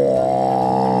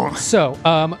 So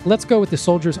let's go with the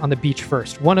soldiers on the beach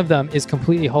first. One of them is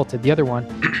completely halted. The other one,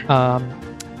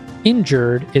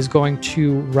 injured, is going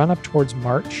to run up towards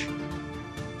March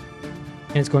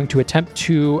and is going to attempt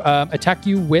to attack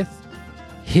you with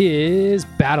his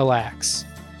battle axe.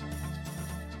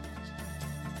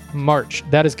 March,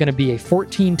 that is going to be a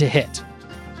 14 to hit.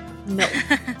 No.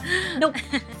 Nope.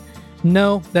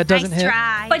 No, that doesn't Nice hit.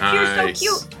 try. But you're so Nice.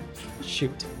 cute.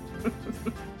 Shoot.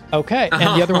 Okay, and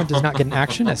the other one does not get an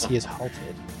action as he is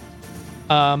halted.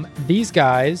 These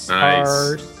guys Nice.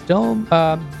 are still,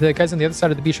 the guys on the other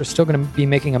side of the beach are still going to be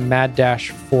making a mad dash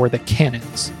for the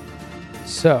cannons.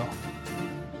 So,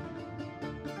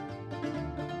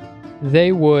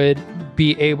 they would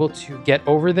be able to get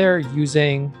over there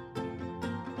using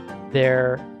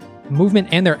their movement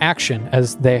and their action,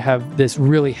 as they have this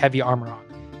really heavy armor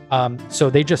on. So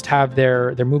they just have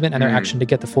their movement and their action to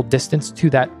get the full distance to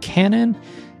that cannon.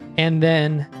 And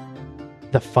then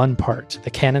the fun part, the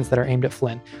cannons that are aimed at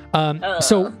Flynn.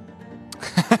 So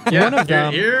one of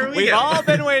them, We've all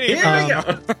been waiting. Here we go.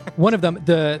 one of them,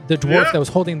 the dwarf that was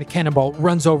holding the cannonball,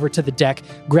 runs over to the deck,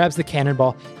 grabs the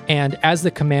cannonball, and as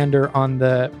the commander on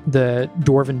the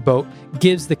dwarven boat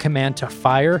gives the command to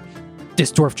fire,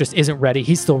 this dwarf just isn't ready.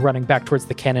 He's still running back towards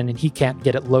the cannon, and he can't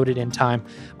get it loaded in time.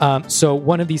 So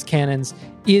one of these cannons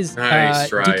is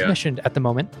Nice, Raya. decommissioned at the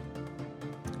moment.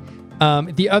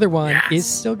 The other one Yes. is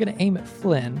still going to aim at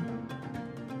Flynn.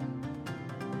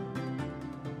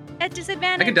 At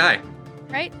disadvantage. I could die.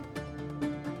 Right?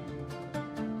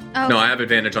 Oh. No, I have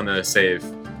advantage on the save.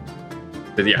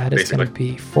 But yeah, That is basically. going to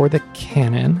be for the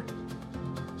cannon.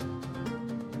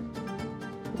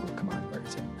 Oh, come on, where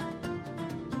is it?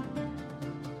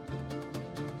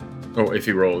 Oh, if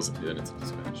he rolls, then it's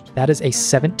disadvantaged. That is a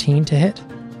 17 to hit.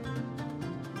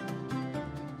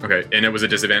 Okay, and it was a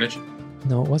disadvantage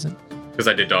No, it wasn't. because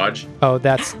I did dodge. Oh,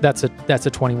 that's a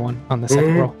 21 on the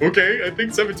second roll. Okay, I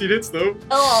think 17 hits though.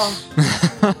 Oh,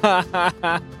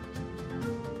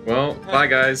 Well, bye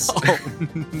guys.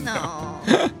 No.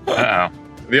 Uh-oh.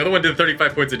 The other one did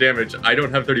 35 points of damage. I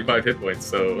don't have 35 hit points,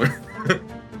 so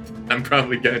I'm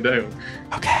probably gonna die.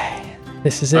 Okay,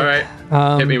 this is it. All right,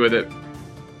 hit me with it.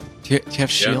 Do you have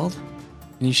shield?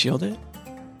 Can you shield it?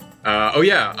 Oh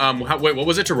yeah. Wait, what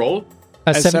was it to roll? A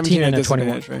At 17 and at a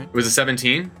 21 disadvantage, right? It was a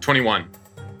 17, 21.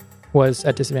 was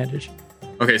at disadvantage.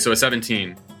 Okay, so a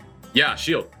 17. Yeah,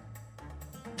 shield.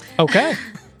 Okay.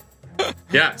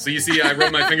 Yeah, so you see, I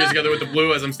rub my fingers together with the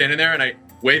blue as I'm standing there, and I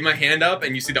wave my hand up,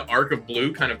 and you see the arc of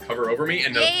blue kind of cover over me,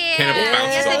 and the cannonball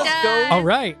bounces Yes, off. it does. All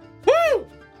right. Woo!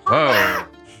 Whoa.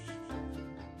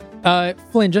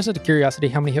 Flynn, just out of curiosity,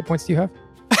 how many hit points do you have?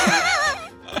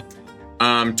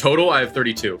 Total, I have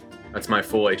 32. That's my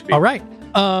full HP. All right.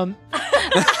 oh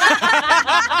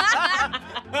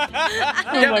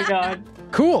my god.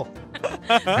 Cool. V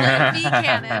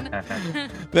cannon.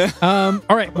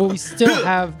 All right. Well, we still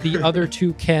have the other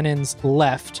two cannons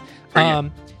left.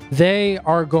 They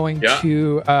are going Yeah.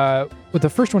 to. Well, the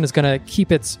first one is going to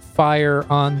keep its fire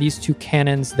on these two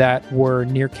cannons that were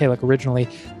near Kalek originally.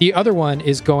 The other one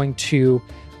is going to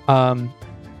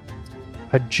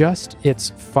adjust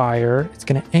its fire. It's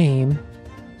going to aim.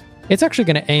 It's actually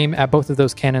going to aim at both of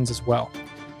those cannons as well.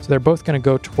 So they're both going to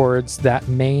go towards that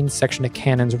main section of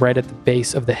cannons right at the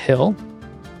base of the hill.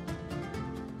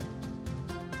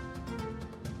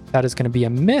 That is going to be a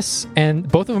miss, and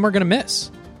both of them are going to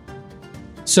miss.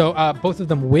 So both of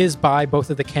them whiz by both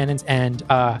of the cannons and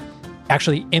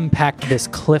actually impact this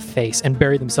cliff face and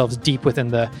bury themselves deep within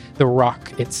the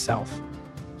rock itself.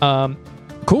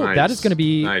 Cool. Nice. That is going to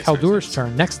be Nice, Kaldur's nice.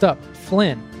 turn. Next up,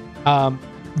 Flynn.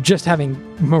 Just having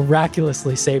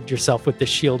miraculously saved yourself with this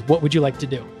shield, what would you like to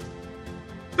do?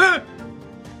 I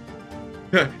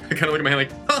kind of look at my hand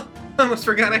like, huh, I almost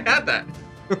forgot I had that.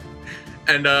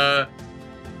 And,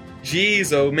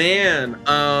 geez, oh man.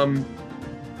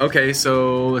 Okay,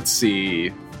 so let's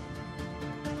see.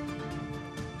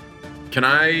 Can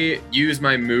I use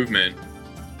my movement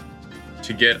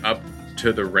to get up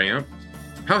to the ramp?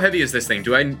 How heavy is this thing?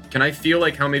 Can I feel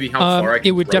like how far I can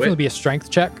It would throw definitely be a strength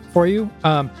check for you.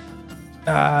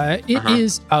 It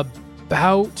is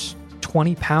about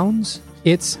 20 pounds.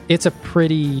 It's a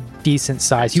pretty decent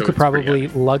size. You So could it's pretty probably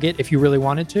lug it if you really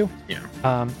wanted to.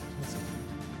 Yeah.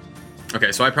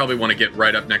 Okay, so I probably want to get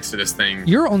right up next to this thing.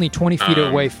 You're only 20 feet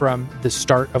Um, away from the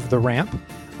start of the ramp.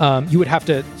 You would have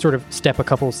to sort of step a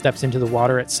couple steps into the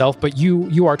water itself, but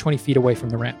you are 20 feet away from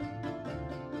the ramp.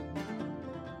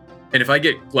 And if I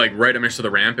get like right up next to the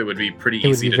ramp, it would be pretty It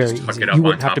would easy be to very just huck easy. it up You on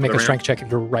wouldn't top have to of make the a ramp. strength check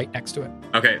if you're right next to it.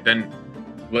 Okay, then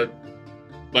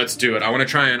let's do it. I want to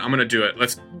try and I'm gonna do it.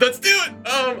 Let's do it.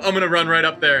 I'm gonna run right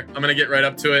up there. I'm gonna get right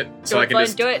up to it so Do it, I can Flynn,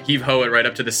 just do it. heave ho it right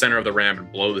up to the center of the ramp and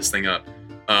blow this thing up.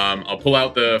 I'll pull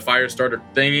out the fire starter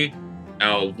thingy.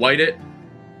 I'll light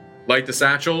the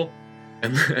satchel,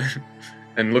 and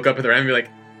and look up at the ramp and be like,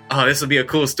 "Oh, this will be a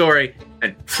cool story."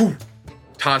 And whew,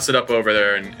 toss it up over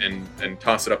there and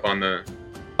toss it up on the.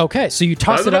 Okay, so you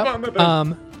toss it Toss it up up. on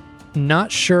the thing.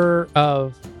 Not sure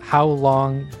of how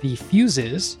long the fuse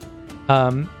is.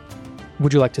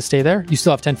 Would you like to stay there? You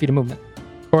still have 10 feet of movement.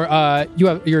 Or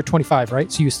you're 25, right?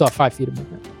 So you still have 5 feet of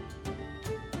movement.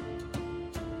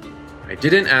 I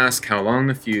didn't ask how long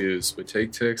the fuse would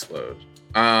take to explode.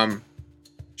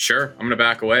 Sure, I'm gonna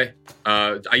back away.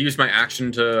 I used my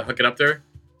action to hook it up there.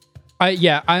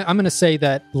 I'm going to say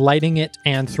that lighting it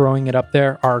and throwing it up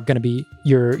there are going to be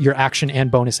your action and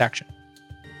bonus action.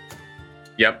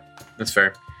 Yep, that's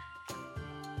fair.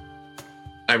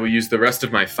 I will use the rest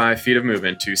of my 5 feet of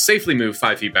movement to safely move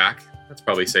 5 feet back. That's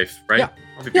probably safe, right? Yeah.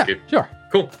 I'll be Yeah, good. sure.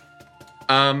 Cool.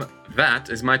 That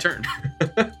is my turn.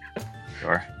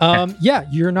 Sure. Yeah,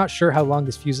 you're not sure how long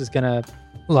this fuse is gonna.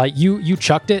 Like you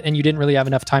chucked it and you didn't really have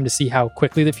enough time to see how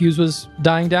quickly the fuse was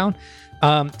dying down.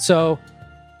 So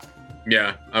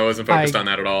Yeah, I wasn't focused on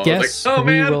that at all. I guess was like, oh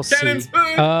we man, will cannons, see.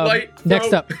 light. Next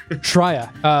throw. up,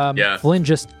 Shreya. Yeah. Flynn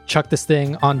just chucked this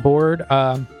thing on board,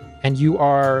 and you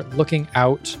are looking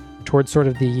out towards sort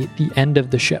of the end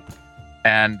of the ship.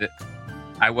 And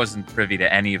I wasn't privy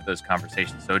to any of those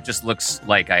conversations, so it just looks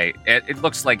like it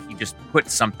looks like he just put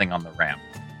something on the ramp.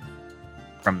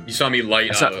 From You saw me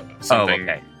light oh, something.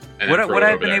 okay. and then Would throw I it have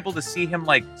over been there. able to see him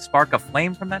like spark a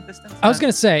flame from that distance? I was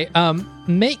gonna say,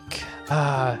 make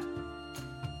what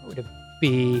would it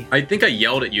be? I think I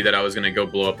yelled at you that I was going to go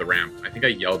blow up the ramp. I think I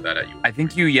yelled that at you. I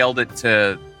think you yelled it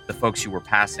to the folks you were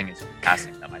passing as you were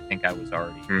passing them. I think I was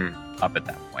already up at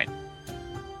that point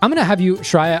I'm gonna have you,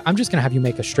 Shreya. I'm just gonna have you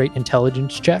make a straight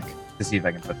intelligence check, to see if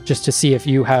I can put. just to see if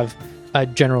you have a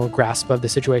general grasp of the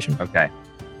situation. Okay.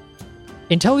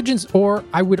 Intelligence, or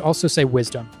I would also say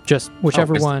wisdom, just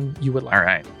whichever wisdom. one you would like. All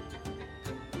right.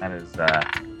 That is.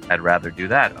 I'd rather do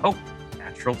that. Oh,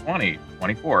 natural 20,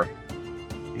 24.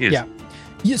 Jeez. Yeah.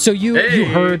 So you Hey!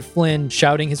 heard Flynn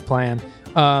shouting his plan,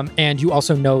 and you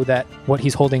also know that what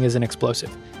he's holding is an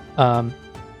explosive.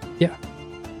 Yeah.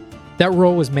 That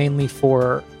roll was mainly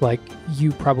for, like,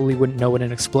 you probably wouldn't know what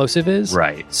an explosive is.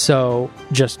 Right. So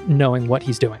just knowing what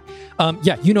he's doing.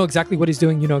 Yeah, you know exactly what he's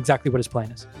doing. You know exactly what his plan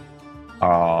is.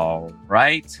 All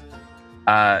right.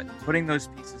 Putting those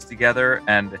pieces together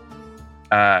and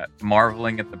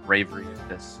marveling at the bravery of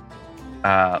this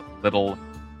little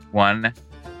one.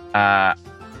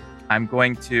 I'm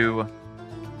going to.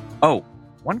 Oh,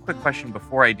 one quick question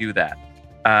before I do that.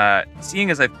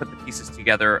 Seeing as I've put the pieces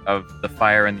together of the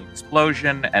fire and the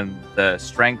explosion and the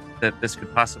strength that this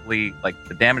could possibly, like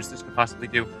the damage this could possibly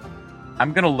do,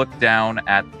 I'm going to look down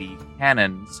at the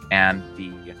cannons and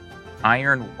the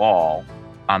iron wall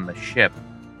on the ship.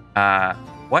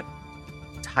 What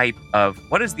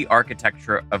is the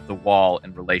architecture of the wall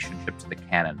in relationship to the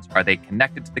cannons? Are they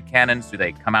connected to the cannons? Do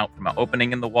they come out from an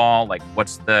opening in the wall? Like,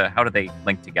 how do they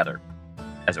link together,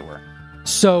 as it were?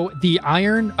 So the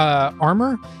iron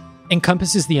armor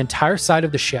encompasses the entire side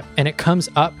of the ship, and it comes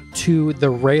up to the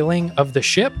railing of the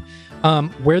ship.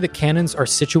 Where the cannons are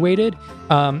situated,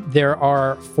 there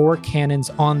are 4 cannons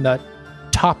on the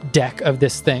top deck of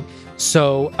this thing.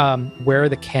 So where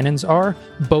the cannons are,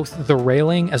 both the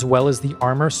railing as well as the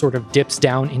armor sort of dips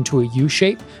down into a U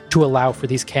shape to allow for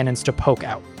these cannons to poke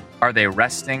out. Are they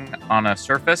resting on a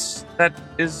surface that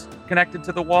is connected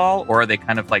to the wall, or are they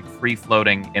kind of like free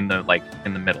floating in the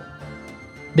middle?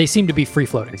 They seem to be free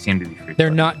floating. They seem to be free.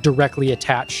 They're not directly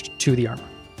attached to the armor.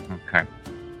 Okay.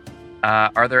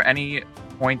 Are there any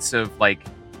points of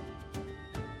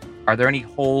are there any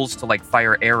holes to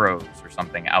fire arrows or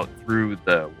something out through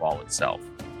the wall itself?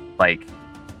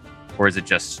 Or is it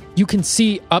just... You can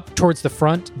see up towards the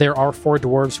front, there are 4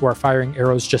 dwarves who are firing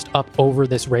arrows just up over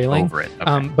this railing. Over it,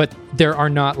 okay. But there are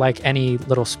not any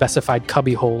little specified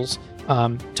cubby holes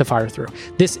to fire through.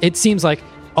 It seems like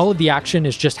all of the action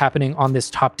is just happening on this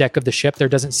top deck of the ship. There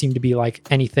doesn't seem to be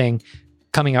anything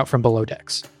coming out from below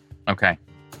decks. Okay.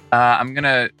 I'm going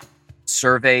to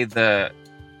survey the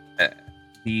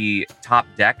top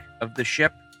deck of the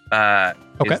ship.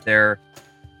 Okay.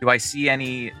 Do I see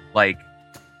any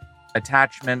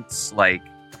attachments,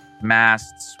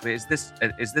 masts? Is this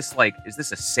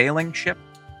a sailing ship?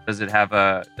 Does it have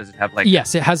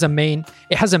Yes, it has a main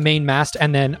mast,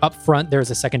 and then up front there's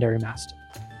a secondary mast.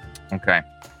 Okay.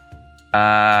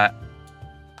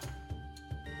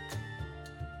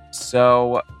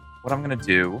 So what I'm gonna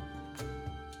do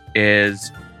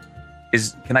is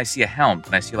can I see a helm?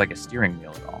 Can I see a steering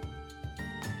wheel at all?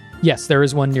 Yes, there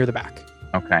is one near the back.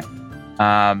 Okay.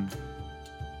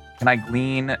 Can I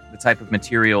glean the type of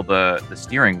material the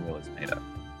steering wheel is made of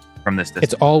from this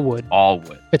distance? It's all wood. All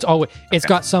wood. It's all wood. It's Okay.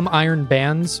 got some iron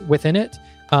bands within it,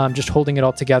 just holding it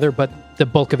all together, but the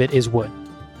bulk of it is wood.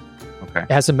 Okay.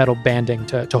 It has some metal banding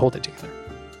to hold it together.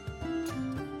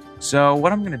 So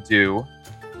what I'm gonna do,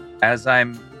 as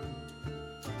I'm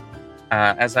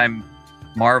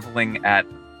marveling at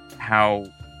how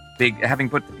big, having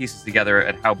put the pieces together,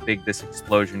 at how big this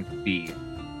explosion could be,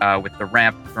 with the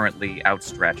ramp currently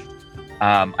outstretched,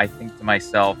 I think to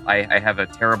myself, I have a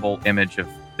terrible image of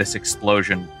this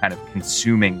explosion kind of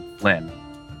consuming Flynn,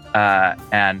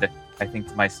 and I think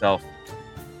to myself,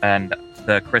 and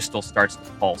the crystal starts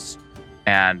to pulse,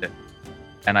 and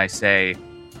I say,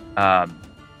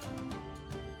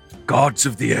 Gods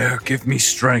of the air, give me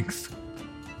strength.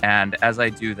 and as I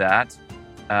do that,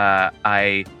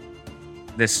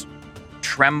 this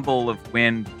tremble of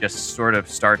wind just sort of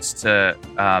starts to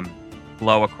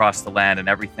blow across the land, and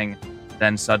everything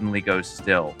then suddenly goes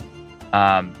still.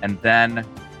 And then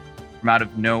from out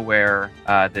of nowhere,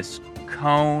 this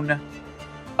cone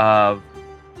of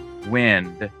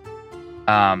wind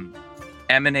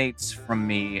emanates from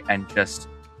me and just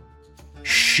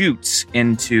shoots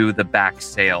into the back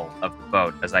sail of the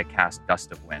boat as I cast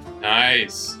Gust of Wind.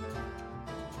 Nice.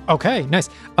 Okay, nice.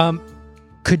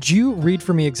 Could you read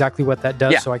for me exactly what that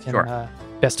does Yeah, so I can sure.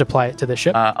 best apply it to the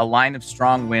ship? A line of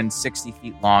strong wind, 60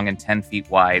 feet long and 10 feet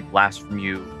wide, blasts from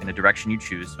you in a direction you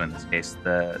choose, so in this case,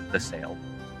 the sail.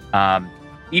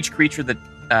 Each creature that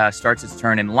starts its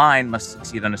turn in line must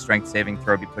succeed on a strength saving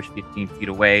throw, be pushed 15 feet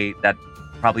away. That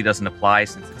probably doesn't apply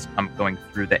since it's going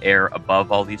through the air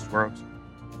above all these dwarves.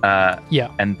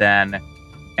 Yeah. And then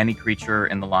any creature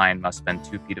in the line must spend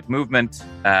 2 feet of movement.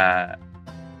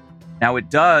 Now it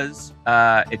does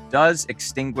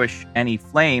extinguish any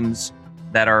flames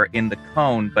that are in the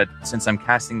cone, but since I'm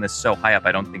casting this so high up,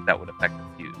 I don't think that would affect the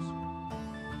fuse.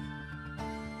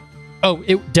 Oh,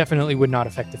 it definitely would not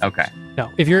affect the fuse. Okay. No,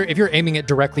 if you're aiming it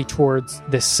directly towards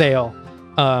this sail,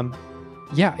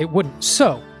 yeah, it wouldn't.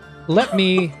 So, let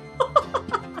me.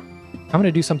 I'm going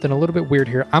to do something a little bit weird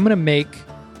here. I'm going to make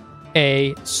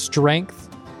a strength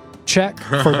check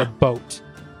for the boat,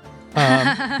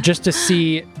 just to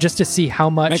see how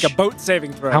much. Make a boat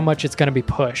saving throw. How much it's going to be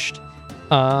pushed.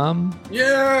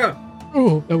 Yeah.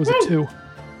 Oh, that was a 2.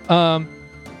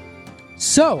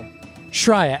 So,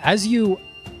 Shreya, as you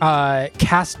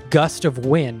cast Gust of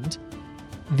Wind,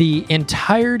 the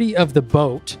entirety of the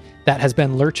boat that has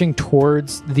been lurching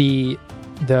towards the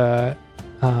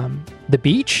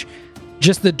beach,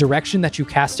 just the direction that you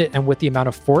cast it and with the amount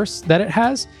of force that it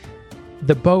has,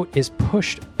 the boat is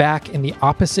pushed back in the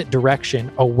opposite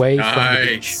direction away from the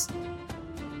beach. Nice.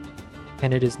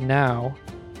 And it is now...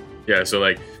 Yeah, so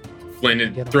like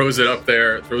Flynn Get throws it up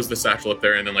there, throws the satchel up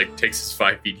there, and then like takes his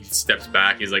 5 feet. He steps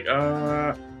back. He's like,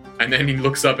 and then he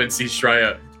looks up and sees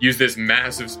Shreya use this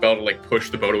massive spell to like push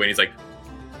the boat away. And he's like,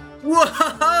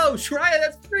 "Whoa, Shreya,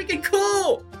 that's freaking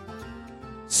cool!"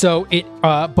 So it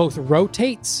both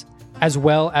rotates as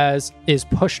well as is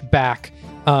pushed back,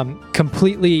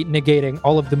 completely negating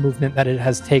all of the movement that it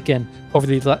has taken over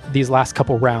these last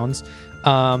couple rounds,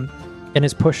 and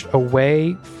is pushed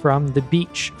away from the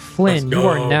beach. Flynn, Let's you go.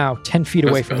 are now 10 feet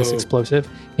away Let's from this go. explosive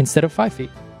instead of 5 feet.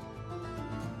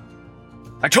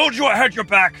 I told you I had your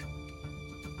back.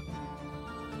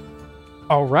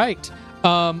 All right.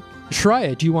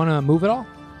 Shreya, do you want to move at all?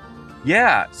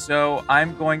 Yeah, so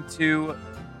I'm going to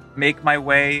make my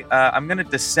way. I'm going to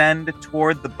descend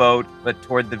toward the boat, but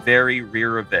toward the very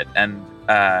rear of it. And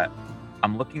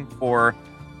I'm looking for,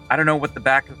 I don't know what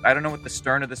the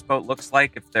stern of this boat looks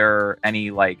like. If there are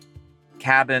any like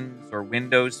cabins or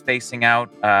windows facing out.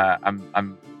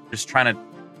 I'm just trying to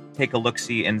take a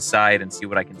look-see inside and see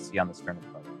what I can see on the stern of the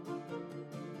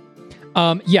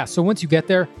boat. Yeah, so once you get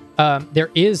there, there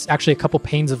is actually a couple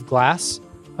panes of glass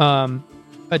to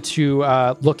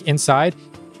look inside.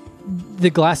 The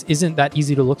glass isn't that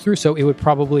easy to look through, so it would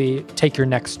probably take your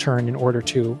next turn in order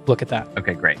to look at that.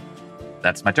 Okay, great.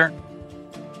 That's my turn.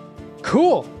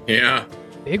 Cool. Yeah.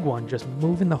 Big one, just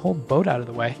moving the whole boat out of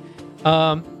the way.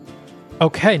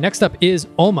 Okay, next up is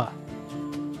Olma.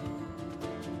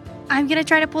 I'm gonna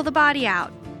try to pull the body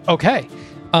out. Okay.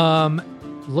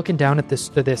 Looking down at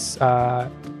this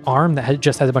arm that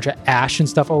just has a bunch of ash and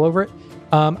stuff all over it,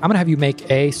 I'm going to have you make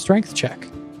a strength check.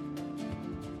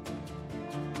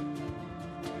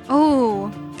 Oh,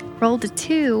 rolled a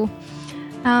 2.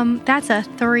 That's a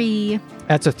 3.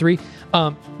 That's a 3.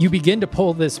 You begin to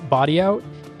pull this body out,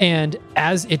 and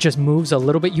as it just moves a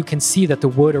little bit, you can see that the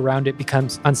wood around it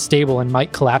becomes unstable and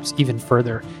might collapse even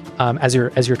further as you're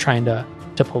trying to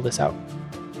pull this out.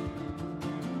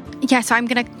 Yeah, so I'm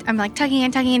like tugging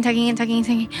and tugging and tugging and tugging and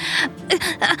tugging.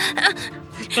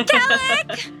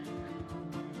 Kellic!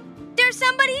 There's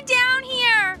somebody down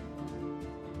here!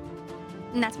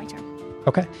 And that's my turn.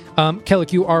 Okay.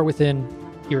 Kellic, you are within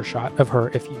earshot of her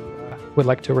if you would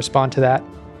like to respond to that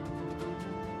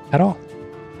at all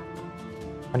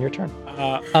on your turn.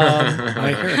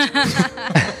 I heard.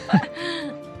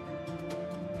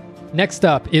 Next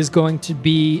up is going to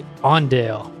be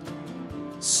Ondale.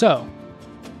 So,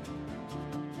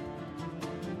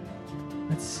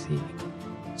 let's see.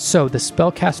 So the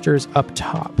spellcaster's up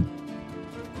top.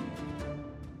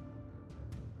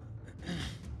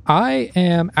 I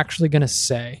am actually going to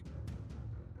say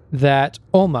that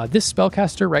Olma, this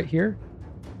spellcaster right here,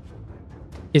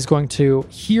 is going to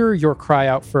hear your cry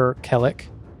out for Kellic,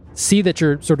 see that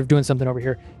you're sort of doing something over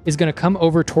here, is going to come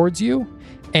over towards you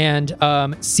and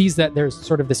sees that there's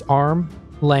sort of this arm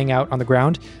laying out on the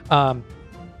ground.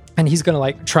 And he's going to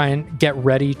like try and get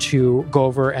ready to go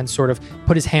over and sort of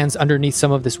put his hands underneath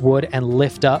some of this wood and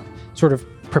lift up, sort of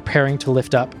preparing to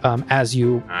lift up as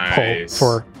you pull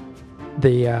for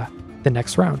the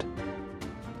next round.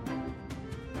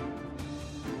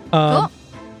 Cool.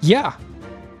 Yeah.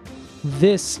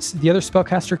 The other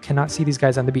spellcaster cannot see these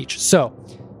guys on the beach. So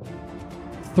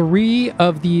 4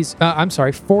 of these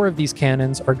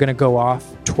cannons are going to go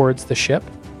off towards the ship.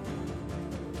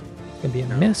 Going to be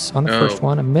a miss on the first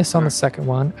one, a miss on the second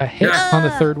one, a hit on the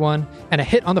third one, and a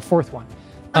hit on the fourth one.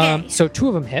 Okay. So 2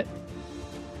 of them hit.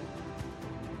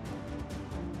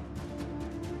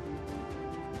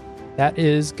 That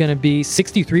is going to be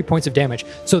 63 points of damage.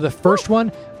 So the first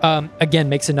one, again,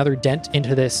 makes another dent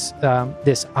into this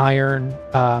iron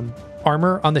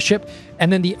armor on the ship.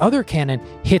 And then the other cannon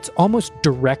hits almost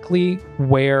directly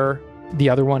where the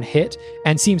other one hit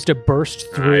and seems to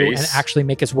burst through and actually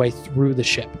make its way through the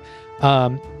ship,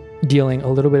 dealing a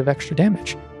little bit of extra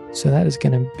damage. So that is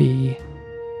going to be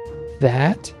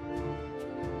that.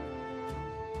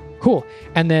 Cool.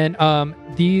 And then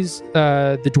the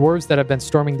dwarves that have been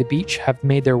storming the beach have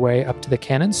made their way up to the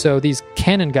cannon. So these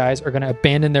cannon guys are going to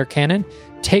abandon their cannon,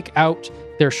 take out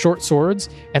their short swords,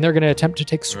 and they're going to attempt to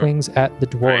take swings at the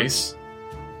dwarves.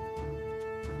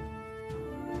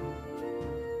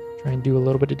 Try and do a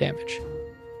little bit of damage.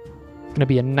 It's going to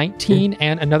be a 19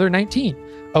 and another 19.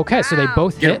 Okay, so they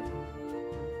both hit.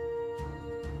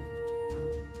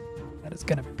 That is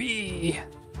going to be...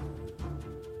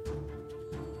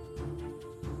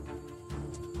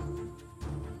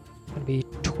 going to be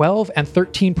 12 and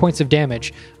 13 points of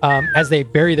damage as they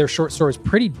bury their short swords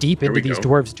pretty deep into these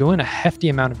dwarves, doing a hefty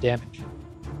amount of damage.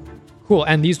 Cool,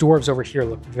 and these dwarves over here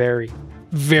look very,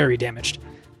 very damaged.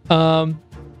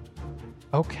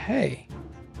 Okay.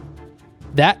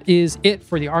 That is it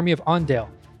for the army of Ondale.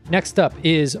 Next up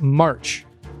is March.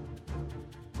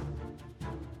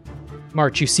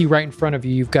 March, you see right in front of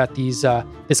you, you've got these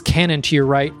this cannon to your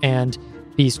right and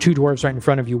these 2 dwarves right in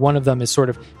front of you. One of them is sort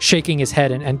of shaking his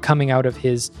head and coming out of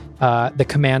his the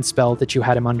command spell that you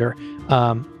had him under.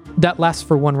 That lasts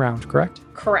for 1 round, correct?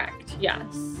 Correct, yes.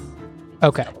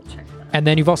 Okay. Double check that. And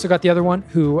then you've also got the other one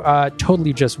who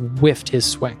totally just whiffed his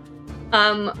swing.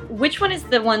 Which one is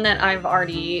the one that's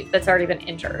already been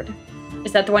injured?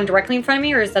 Is that the one directly in front of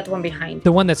me, or is that the one behind me?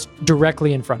 The one that's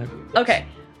directly in front of you. Okay.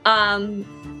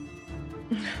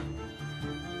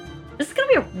 This is gonna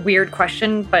be a weird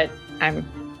question, but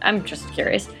I'm just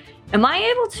curious. Am I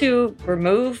able to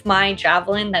remove my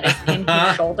javelin that is in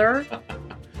his shoulder?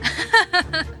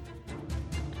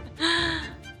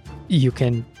 You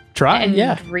can try, and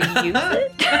yeah. reuse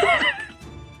it?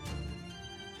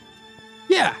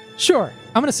 Yeah, sure.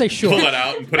 I'm going to say sure. Pull it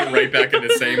out and put it right back in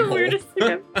the same hole.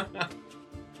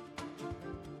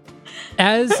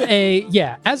 As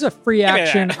a free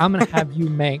action, I'm going to have you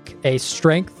make a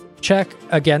strength check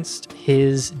against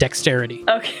his dexterity.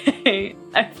 Okay.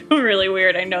 I feel really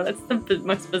weird. I know that's the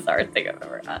most bizarre thing I've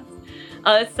ever asked.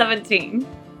 It's 17.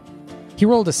 He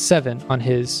rolled a 7 on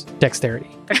his dexterity.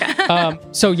 Okay.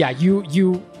 So yeah,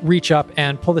 you reach up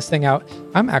and pull this thing out.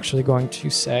 I'm actually going to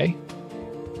say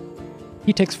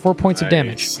he takes 4 points of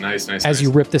damage. Nice. As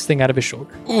you rip this thing out of his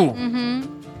shoulder. Ooh.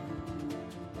 Mm-hmm.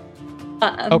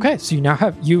 Okay, so you now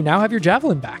have your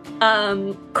javelin back.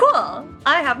 Cool.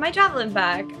 I have my javelin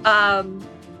back.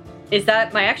 Is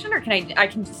that my action, or can I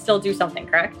can still do something?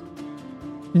 Correct.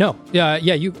 No.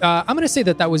 You. I'm going to say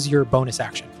that was your bonus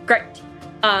action. Great.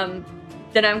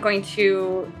 Then I'm going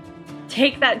to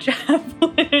take that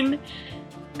javelin,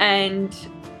 and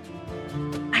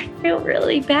I feel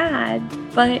really bad,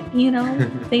 but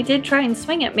they did try and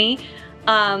swing at me.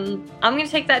 I'm going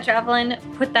to take that javelin,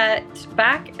 put that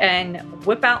back, and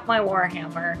whip out my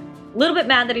warhammer. A little bit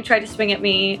mad that he tried to swing at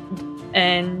me,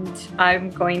 and I'm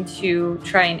going to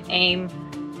try and aim.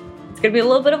 It's going to be a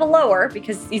little bit of a lower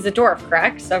because he's a dwarf,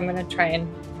 correct? So I'm going to try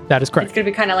and... That is correct. It's going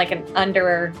to be kind of like an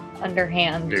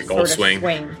underhand sort of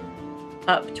swing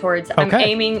up towards...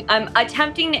 Okay. I'm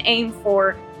attempting to aim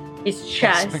for his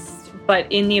chest.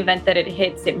 But in the event that it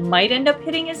hits, it might end up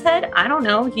hitting his head. I don't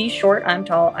know. He's short. I'm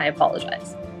tall. I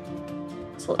apologize.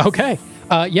 So okay.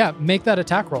 Make that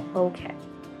attack roll. Okay.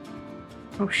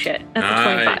 Oh, shit. That's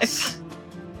a 25.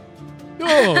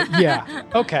 Oh, yeah.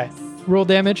 Okay. Roll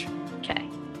damage. Okay.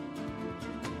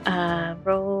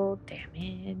 Roll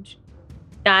damage.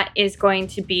 That is going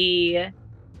to be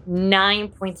 9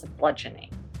 points of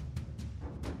bludgeoning.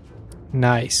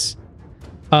 Nice.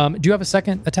 Do you have a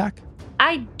second attack?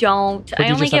 I don't. Or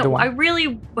I only just have get. the one? I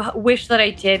really wish that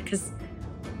I did, because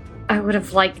I would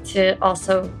have liked to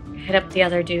also hit up the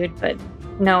other dude, but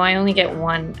No, I only get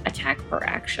one attack per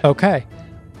action. Okay.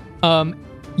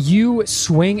 You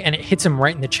swing and it hits him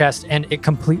right in the chest, and it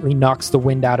completely knocks the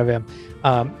wind out of him,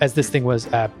 as this thing was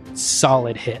a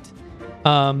solid hit.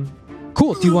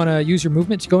 Cool. Do you want to use your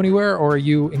movement to go anywhere, or are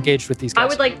you engaged with these guys? I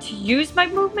would like to use my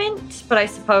movement, but I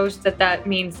suppose that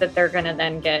means that they're going to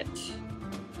then get...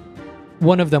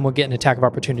 One of them will get an attack of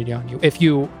opportunity on you if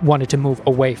you wanted to move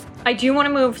away from them. I do want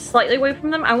to move slightly away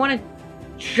from them. I want to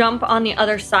jump on the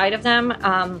other side of them,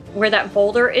 where that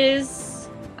boulder is,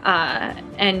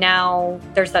 and now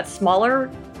there's that smaller...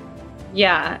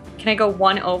 Yeah. Can I go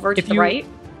one over to the right?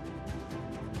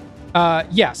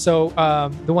 Yeah, so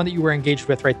the one that you were engaged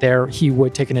with right there, he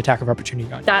would take an attack of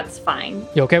opportunity on you. That's fine.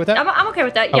 You okay with that? I'm okay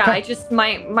with that. Yeah, Okay. I just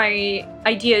my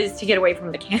idea is to get away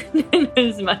from the cannon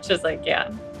as much as I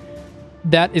can.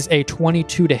 That is a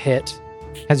 22 to hit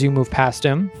as you move past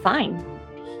him. Fine.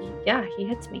 He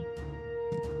hits me.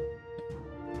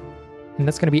 And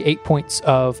that's going to be 8 points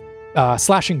of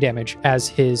slashing damage as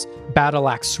his battle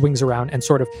axe swings around and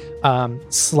sort of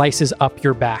slices up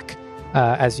your back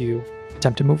as you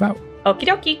attempt to move out. Okie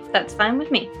dokie. That's fine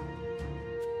with me.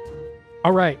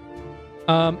 All right.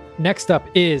 Next up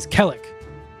is Kellic.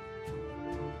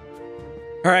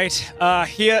 All right.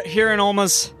 Here in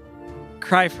Olma's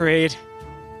cry for aid,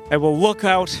 I will look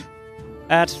out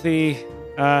at the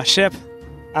ship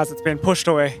as it's being pushed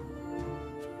away,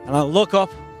 and I'll look up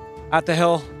at the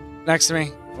hill next to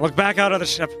me. Look back out of the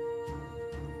ship.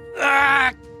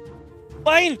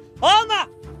 Fine, Olma!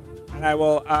 And I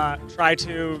will try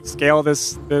to scale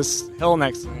this hill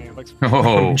next to me. It looks.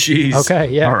 Oh, jeez. Okay,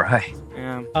 yeah. All right.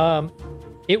 Yeah.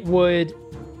 It would...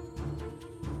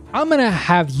 I'm going to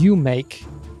have you make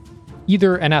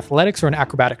either an athletics or an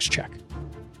acrobatics check.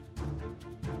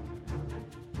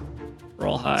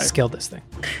 Roll high. Scale this thing.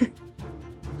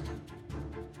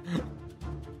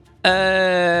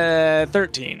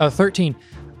 13. 13.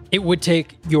 It would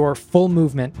take your full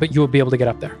movement, but you will be able to get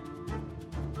up there.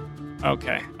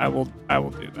 Okay, I will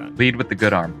do that. Lead with the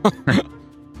good arm.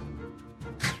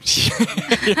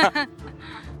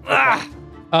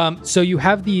 So you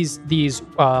have these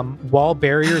wall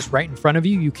barriers right in front of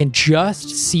you. You can just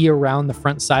see around the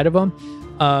front side of them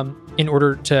in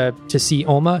order to see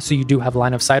Olma. So you do have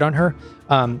line of sight on her,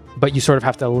 but you sort of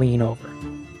have to lean over.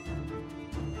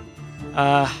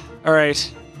 All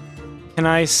right. Can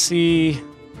I see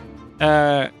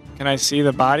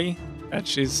the body that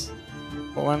she's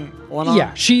pulling on?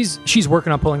 Yeah, she's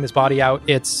working on pulling this body out.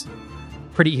 It's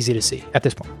pretty easy to see at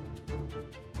this point.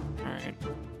 All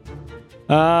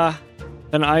right.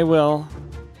 Then I will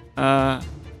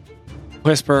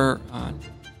whisper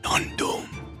Nundum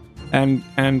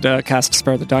and cast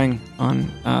Spare the Dying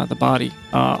on the body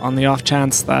on the off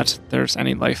chance that there's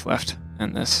any life left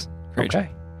in this creature.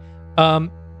 Okay.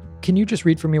 Can you just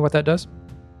read for me what that does?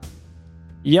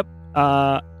 Yep.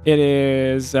 It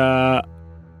is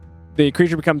the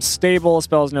creature becomes stable,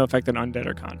 spells no effect on undead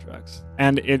or contracts.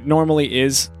 And it normally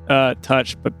is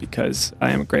touch, but because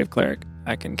I am a grave cleric,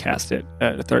 I can cast it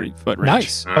at a 30-foot range.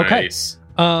 Nice. Okay. Nice.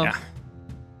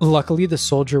 Luckily, the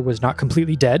soldier was not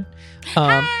completely dead.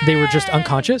 They were just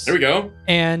unconscious. There we go.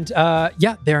 And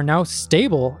they are now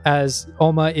stable as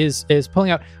Olma is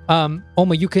pulling out.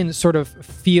 Olma, you can sort of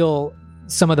feel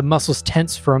some of the muscles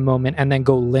tense for a moment and then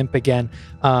go limp again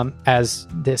as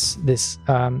this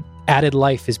added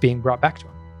life is being brought back to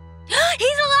him.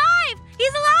 He's alive!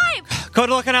 He's alive! Good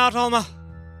looking out, Olma.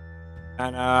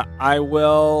 And I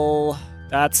will...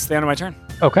 That's the end of my turn.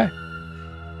 Okay.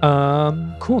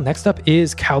 Cool. Next up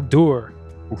is Kaldur.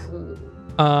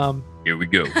 Here we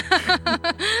go.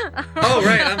 Oh,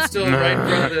 right. I'm still right in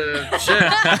front of the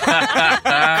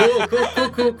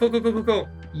ship. Cool.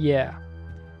 Yeah.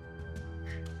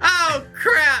 Oh,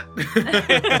 crap.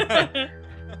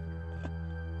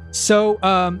 So,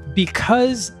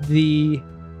 because the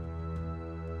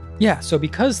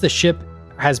ship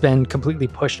has been completely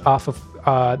pushed off of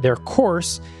their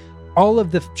course, all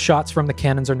of the shots from the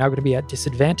cannons are now going to be at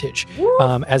disadvantage,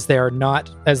 as they are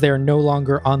no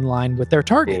longer online with their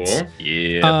targets. Cool.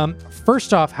 Yeah.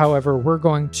 First off, however, we're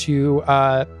going to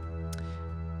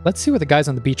let's see what the guys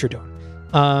on the beach are doing.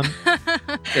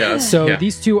 So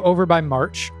these two over by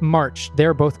March,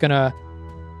 they're both gonna.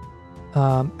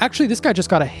 Actually, this guy just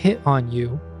got a hit on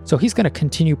you, so he's gonna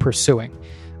continue pursuing.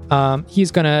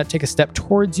 He's gonna take a step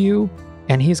towards you,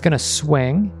 and he's gonna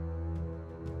swing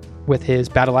with his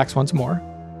battle axe once more.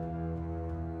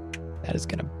 That is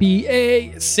gonna be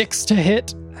a 6 to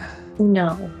hit.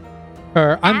 No.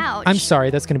 Or I'm Ouch. sorry,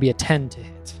 that's gonna be a 10 to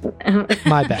hit.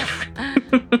 My bad.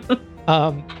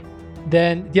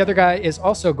 Then the other guy is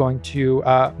also going to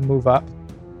move up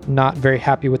not very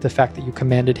happy with the fact that you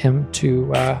commanded him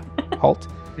to halt.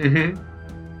 Mm-hmm.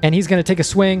 And he's going to take a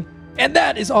swing, and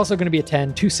that is also going to be a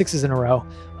 10, 2 6s in a row.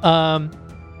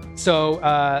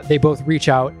 So they both reach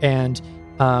out, and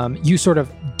you sort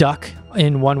of duck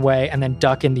in one way and then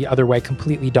duck in the other way,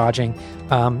 completely dodging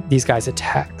these guys'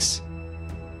 attacks.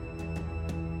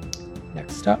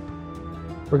 Next up,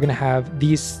 we're going to have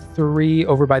these 3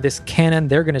 over by this cannon.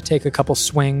 They're going to take a couple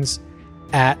swings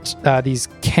at these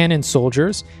cannon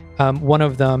soldiers. One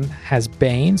of them has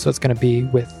Bane, so it's going to be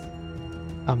with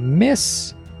a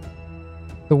miss.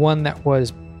 The one that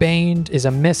was baned is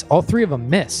a miss. All 3 of them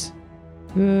miss.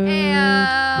 Good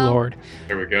Heyo. Lord.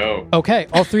 There we go. Okay,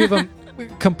 all 3 of them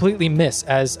completely miss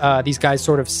as these guys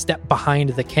sort of step behind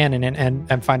the cannon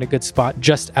and find a good spot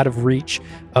just out of reach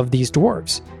of these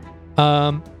dwarves.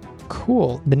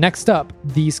 Cool. The next up,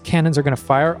 these cannons are going to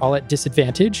fire all at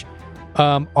disadvantage.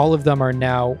 All of them are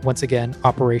now, once again,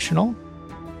 operational.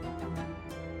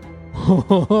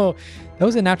 That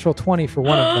was a natural 20 for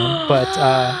one of them,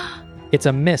 but it's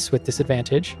a miss with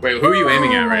disadvantage. Wait, who are you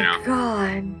aiming at right now?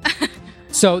 God.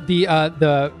 So the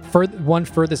one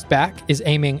furthest back is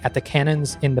aiming at the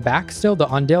cannons in the back still, the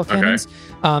Ondale cannons.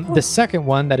 The second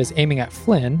one that is aiming at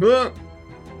Flynn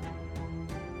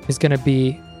is going to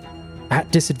be at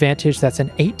disadvantage. That's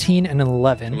an 18 and an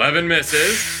 11. 11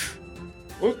 misses.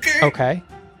 Okay. Okay.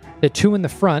 The 2 in the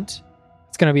front,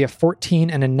 it's going to be a 14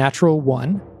 and a natural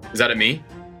 1. Is that a me?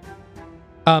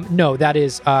 No, that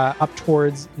is up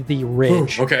towards the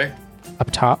ridge. Ooh, okay. Up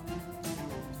top.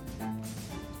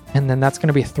 And then that's going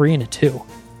to be a 3 and a 2. Yeah.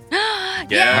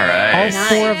 All right. All Nice.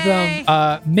 4 of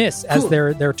them miss as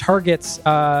their targets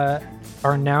are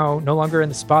now no longer in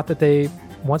the spot that they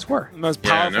once were. Most Yeah,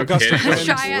 powerful no gust of kidding. wind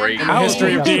Giant. in the How-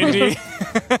 history of D&D.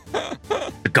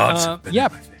 The gods have been yeah.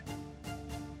 with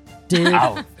it. Did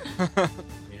Ow.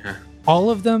 Yeah. all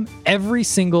of them, every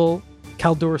single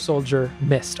Kaldur soldier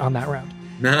missed on that round.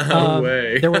 No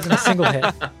way. There wasn't a single hit.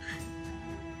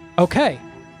 Okay.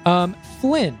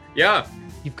 Flynn, Yeah.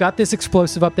 you've got this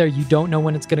explosive up there. You don't know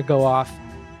when it's going to go off.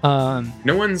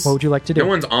 No one's. What would you like to do? No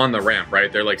one's on the ramp,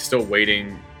 right? They're like still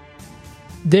waiting.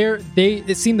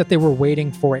 It seemed that they were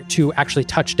waiting for it to actually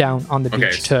touch down on the Okay.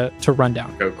 beach to run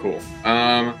down. Oh, cool.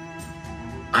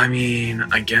 I mean,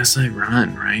 I guess I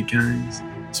run, right, guys?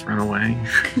 Just run away.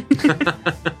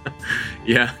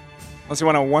 Yeah. Unless you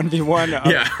want a 1v1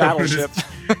 Yeah. battleship.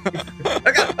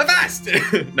 I got fast.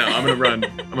 No, I'm gonna run.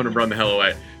 I'm gonna run the hell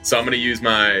away. So I'm gonna use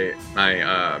my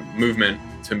movement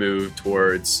to move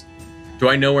towards. Do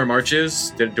I know where March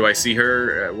is? Do I see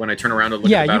her when I turn around and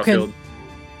look Yeah, at the you can- battlefield?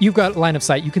 You've got line of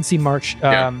sight. You can see March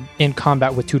Yeah. in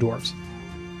combat with 2 dwarves.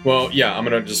 Well, yeah, I'm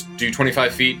gonna just do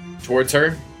 25 feet towards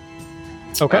her.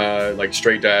 Okay. Like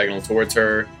straight diagonal towards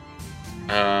her.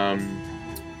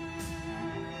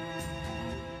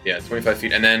 Yeah, 25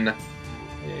 feet, and then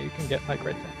Yeah, you can get like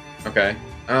right there. okay.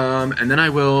 And then I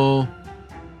will.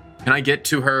 Can I get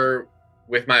to her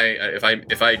with my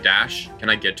if I dash? Can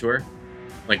I get to her,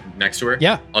 like next to her?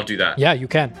 Yeah. I'll do that. Yeah, you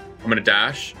can. I'm gonna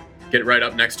dash, get right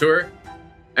up next to her,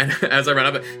 and as I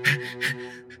run up,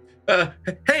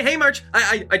 hey, March!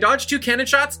 I dodged 2 cannon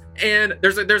shots, and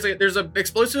there's a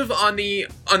explosive on the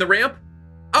ramp.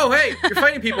 Oh, hey, you're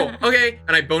fighting people. Okay,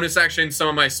 and I bonus action some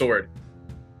of my sword.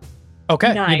 Okay,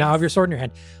 you Nice. now have your sword in your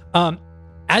hand.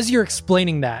 As you're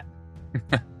explaining that,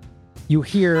 you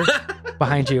hear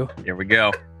behind you Here we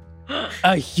go.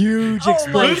 a huge Oh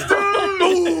explosion. my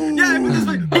Yeah, I put this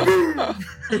way.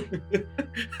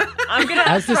 I'm gonna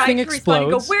As this try thing to respond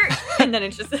and go, explodes- where? And then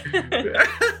it's just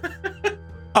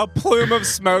A plume of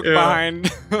smoke Yeah. behind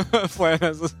Flynn.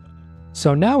 As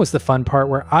So now is the fun part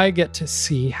where I get to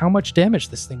see how much damage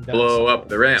this thing does. Blow up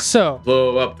the ramp. So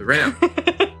Blow up the ramp.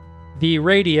 the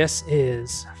radius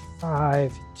is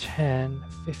 5, 10,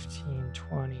 15,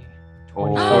 20.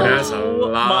 Oh, Oh that's a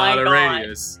lot my of God.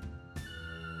 radius.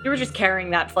 you were just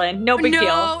carrying that, Flynn. No big no,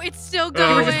 deal. it's still Oh,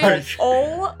 going. okay.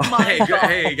 Oh my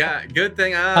Hey, god. good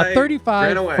thing I A 35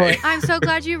 ran away. foot I'm so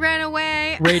glad you ran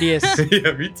away. radius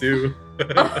Yeah, me too.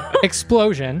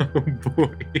 explosion Oh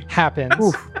boy.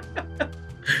 happens.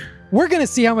 We're going to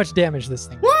see how much damage this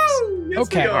thing does. Woo! Yes,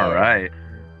 Okay. we are. All right.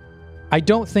 I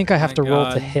don't think I have My to roll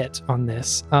God. to hit on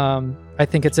this. I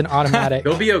think it's an automatic.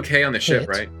 They'll be okay on the ship, Hit.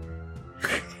 right?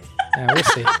 Yeah, we'll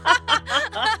see.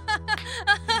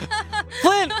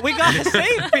 Flynn, we gotta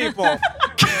save people.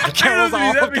 Kills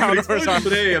all That'd be an counters explosion on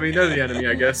today. I mean, they're the enemy,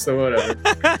 I guess. So whatever.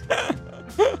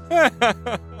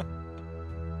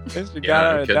 Guess we Yeah, got no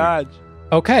out of kidding. dodge.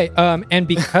 Okay, and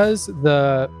because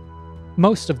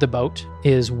most of the boat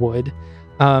is wood,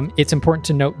 it's important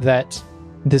to note that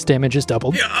this damage is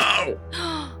doubled. Yo!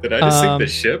 Did I just sink Um, the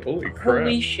ship? Holy crap!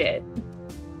 Holy shit.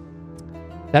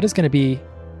 That is going to be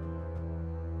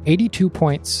 82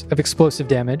 points of explosive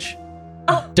damage,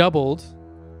 doubled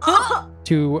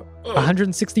to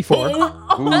 164.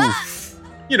 Oof.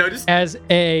 Just As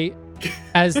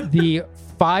the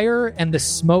fire and the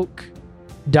smoke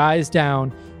dies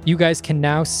down, you guys can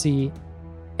now see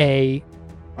a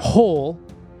hole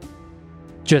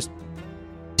just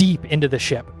deep into the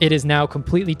ship. It is now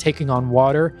completely taking on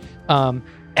water.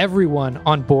 Everyone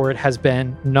on board has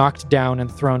been knocked down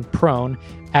and thrown prone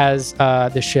as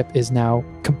the ship is now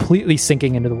completely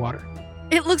sinking into the water.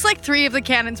 It looks like 3 of the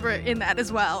cannons were in that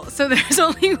as well. So there's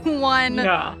only one.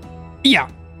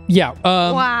 Yeah.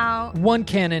 Wow. One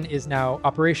cannon is now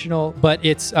operational, but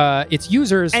its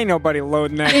users Ain't nobody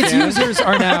loading that. its cannon. users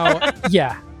are now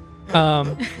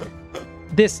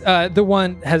the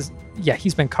one has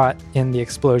he's been caught in the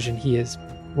explosion. He is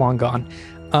long gone.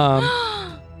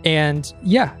 And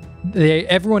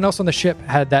everyone else on the ship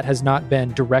that has not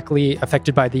been directly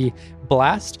affected by the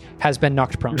blast has been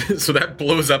knocked prone. So that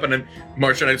blows up, and then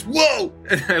Marshall and I just, whoa!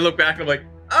 And I look back, and I'm like,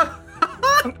 oh,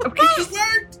 Okay, it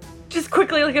worked! just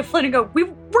quickly look at Flynn and go,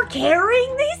 we're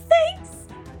carrying these things?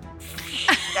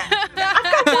 I've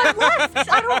got one left.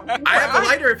 I have a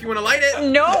lighter if you want to light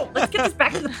it. No, let's get this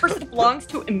back to the person it belongs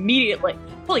to immediately.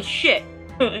 Holy shit.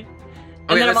 And then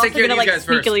I'm let's also take care of gonna these guys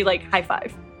first. sneakily high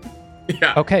five.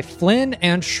 Yeah. Okay, Flynn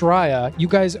and Shreya, you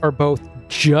guys are both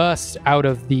just out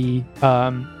of the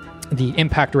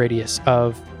impact radius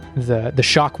of the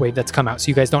shockwave that's come out, so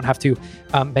you guys don't have to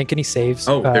make any saves.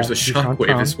 Oh, there's a to be thrown shockwave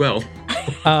prone. as well.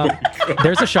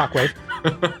 There's a shockwave.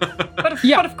 But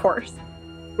of course.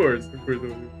 Of course.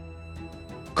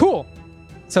 Cool.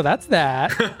 So that's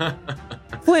that.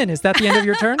 Flynn, is that the end of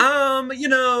your turn?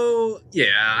 Yeah,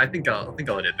 I think I'll end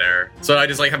it there. So I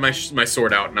just have my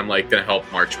sword out, and I'm gonna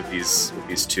help march with these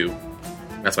two.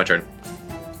 That's my turn.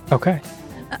 Okay.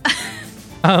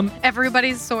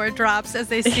 Everybody's sword drops as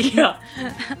they see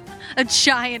a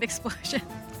giant explosion.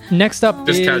 Next up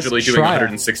Just is casually doing Shreya.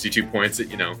 162 points at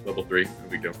level 3. No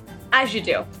big deal. As you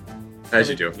do. As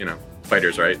you do,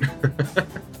 fighters, right?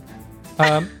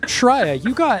 Shreya,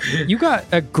 you got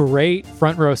a great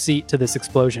front row seat to this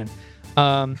explosion.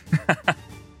 What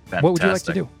would you like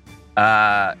to do?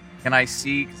 Can I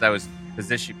see, because I was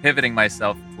pivoting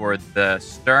myself toward the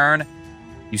stern,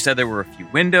 you said there were a few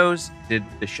windows. Did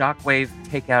the shockwave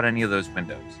take out any of those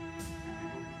windows?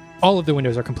 All of the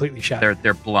windows are completely shattered.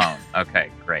 They're blown. Okay,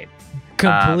 great.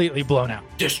 Completely blown out.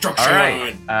 Destruction! All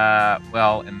right.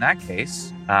 Well, in that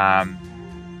case, I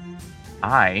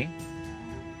am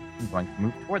going to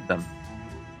move toward them.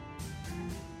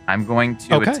 I'm going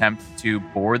to Okay. attempt to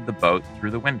board the boat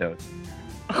through the windows.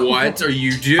 What are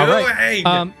you doing? All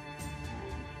right.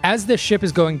 As the ship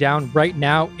is going down right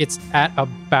now, it's at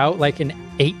about like an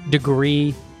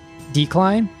 8-degree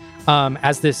decline.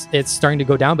 As it's starting to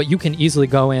go down, but you can easily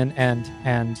go in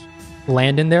and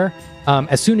land in there.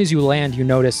 As soon as you land, you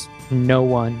notice no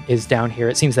one is down here.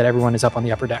 It seems that everyone is up on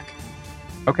the upper deck.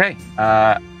 Okay.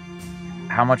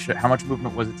 How much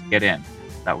movement was it to get in?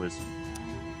 That was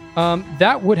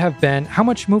That would have been, how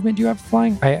much movement do you have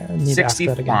flying? I need to ask 60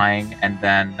 that again. flying, and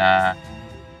then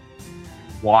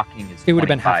walking is It would have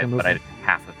been half your 25, but I movement. did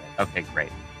half of it. Okay,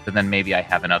 great. So then maybe I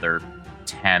have another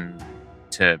 10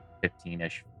 to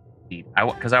 15-ish feet.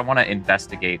 Because I want to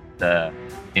investigate the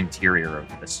interior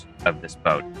of this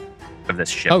boat, of this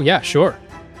ship. Oh, yeah, sure.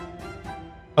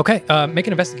 Okay, make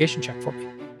an investigation check for me.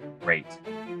 Great.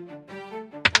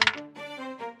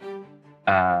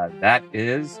 That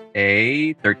is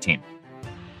a 13.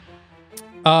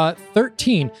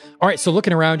 13. All right, so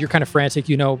looking around, you're kind of frantic.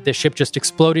 The ship just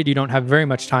exploded. You don't have very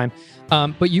much time.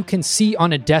 But you can see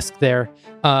on a desk there,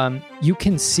 you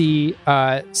can see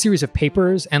a series of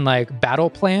papers and like battle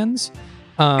plans.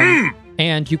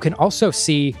 And you can also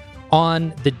see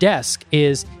on the desk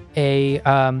is a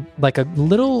like a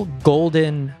little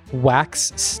golden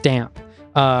wax stamp,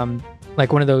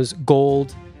 like one of those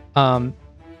gold.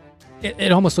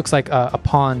 It almost looks like a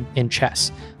pawn in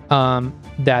chess.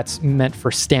 That's meant for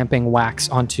stamping wax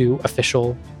onto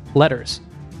official letters.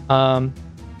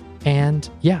 And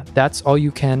yeah, that's all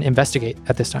you can investigate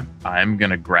at this time. I'm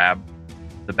going to grab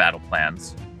the battle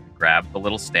plans, grab the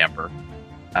little stamper,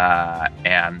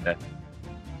 and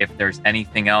if there's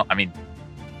anything else,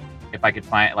 if I could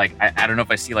find, I don't know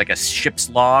if I see like a ship's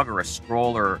log or a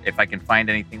scroll, or if I can find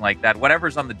anything like that.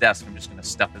 Whatever's on the desk, I'm just going to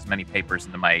stuff as many papers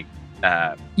into my...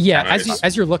 Yeah, Nice.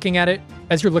 as you're looking at it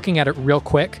real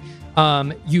quick,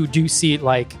 you do see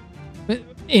like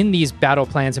in these battle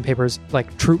plans and papers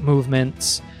like troop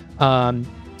movements,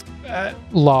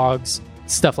 logs,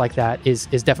 stuff like that is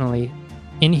definitely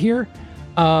in here.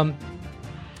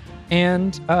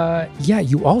 And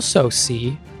you also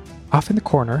see off in the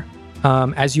corner,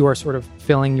 as you are sort of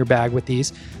filling your bag with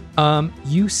these,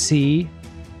 you see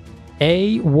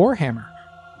a warhammer,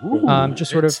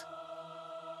 just sort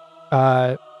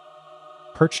of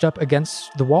perched up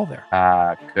against the wall there.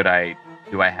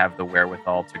 Do I have the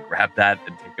wherewithal to grab that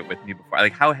and take it with me before?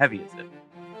 Like, how heavy is it?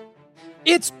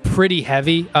 It's pretty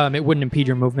heavy. It wouldn't impede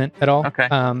your movement at all. Okay.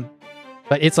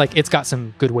 But it's got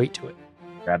some good weight to it.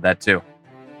 Grab that too.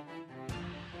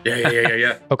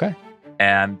 Yeah. Okay.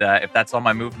 And if that's all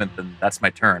my movement, then that's my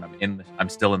turn. I'm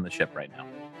still in the ship right now.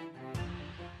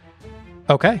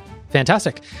 Okay.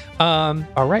 Fantastic. All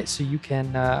right. So you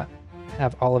can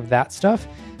have all of that stuff.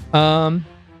 All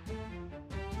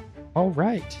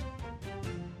right.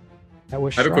 That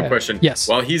was I have a Shreya. quick question. Yes.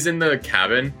 While he's in the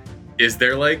cabin, is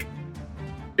it like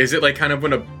kind of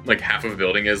when half of a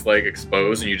building is like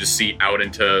exposed and you just see out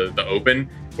into the open,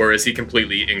 or is he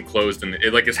completely enclosed and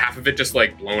is half of it just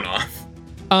like blown off?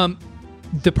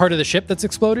 The part of the ship that's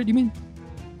exploded, you mean?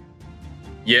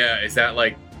 Yeah, is that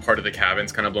like part of the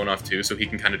cabin's kind of blown off too, so he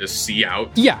can kind of just see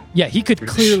out? Yeah, he could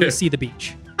clearly Shit. see the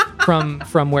beach from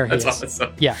where he That's is.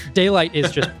 awesome. Yeah, daylight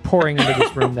is just pouring into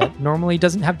this room that normally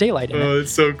doesn't have daylight in it. Oh,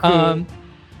 it's so cool.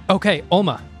 Okay,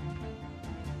 Olma.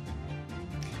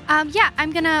 I'm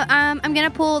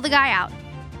gonna pull the guy out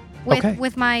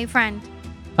with my friend.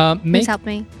 Who's helped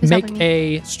me. Make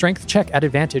a strength check at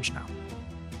advantage now.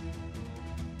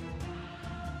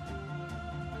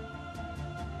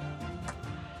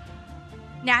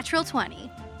 Natural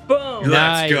 20. Boom.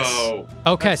 Nice. Let's go.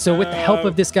 Okay, so with the help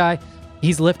of this guy,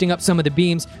 he's lifting up some of the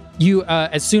beams. You,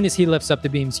 as soon as he lifts up the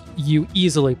beams, you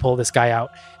easily pull this guy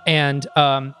out, and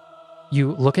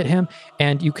you look at him,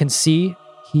 and you can see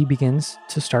he begins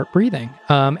to start breathing.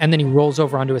 And then he rolls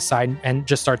over onto his side and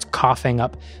just starts coughing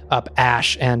up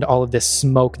ash and all of this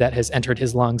smoke that has entered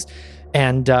his lungs.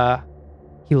 And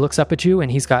he looks up at you, and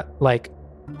he's got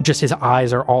just his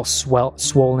eyes are all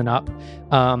swollen up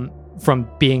from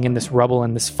being in this rubble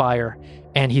and this fire.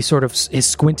 And he sort of is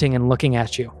squinting and looking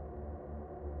at you.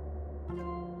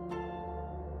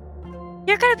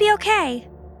 You're gonna be okay.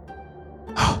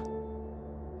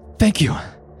 Thank you. I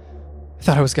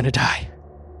thought I was going to die.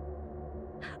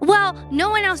 Well, no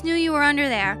one else knew you were under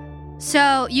there,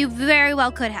 so you very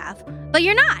well could have. But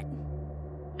you're not.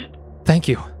 Thank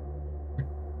you.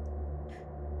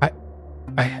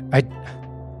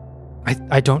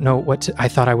 I don't know what to, I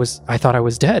thought I was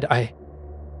dead. I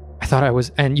thought I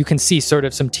was, and you can see sort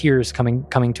of some tears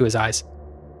coming to his eyes.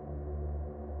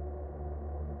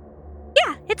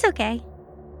 Yeah, it's okay.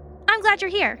 I'm glad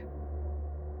you're here.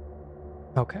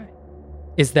 Okay.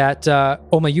 Is that,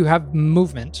 Oma, you have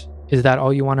movement. Is that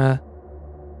all you want to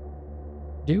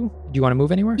do? Do you want to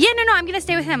move anywhere? Yeah, no, I'm gonna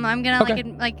stay with him. I'm gonna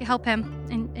Okay. help him.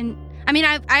 And I mean,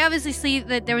 I obviously see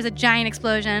that there was a giant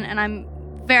explosion, and I'm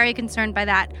very concerned by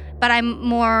that. But I'm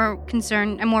more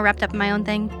wrapped up in my own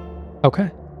thing. Okay.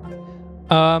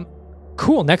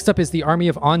 Cool. Next up is the Army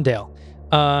of Ondale.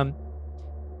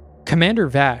 Commander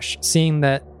Vash, seeing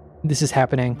that this is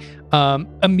happening,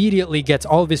 immediately gets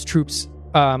all of his troops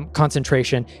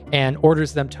concentration and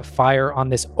orders them to fire on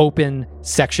this open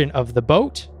section of the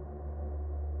boat.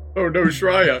 Oh no,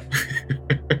 Shreya.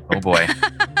 Oh boy.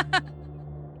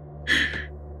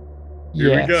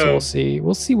 Here we go. So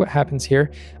we'll see what happens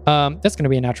here. That's going to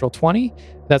be a natural 20.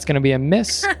 That's going to be a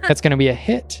miss. That's going to be a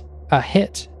hit,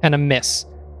 and a miss.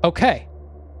 Okay.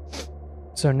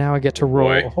 So now I get to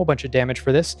roll a whole bunch of damage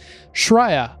for this.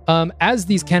 Shreya, as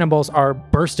these cannonballs are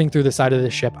bursting through the side of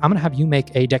the ship, I'm going to have you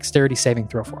make a dexterity saving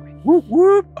throw for me. Whoop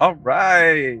whoop. All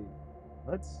right.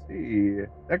 Let's see.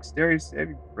 Dexterity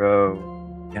saving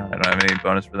throw. Yeah, I don't have any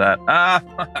bonus for that.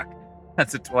 Fuck.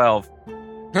 That's a 12.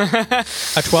 A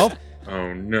 12?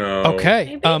 Oh no.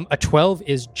 Okay. A 12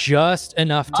 is just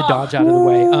enough to dodge out of the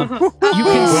way. You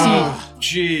can see,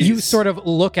 Jeez. you sort of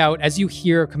look out as you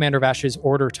hear Commander Vash's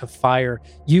order to fire.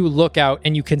 You look out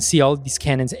and you can see all of these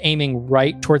cannons aiming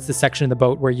right towards the section of the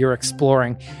boat where you're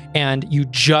exploring. And you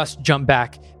just jump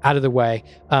back out of the way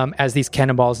as these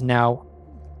cannonballs now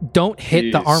don't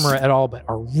hit the armor at all, but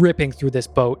are ripping through this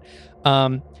boat.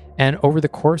 And over the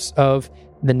course of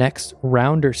the next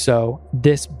round or so,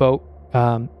 this boat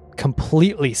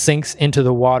completely sinks into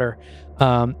the water,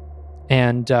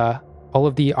 and all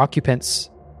of the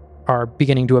occupants are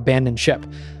beginning to abandon ship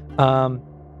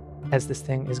as this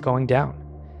thing is going down.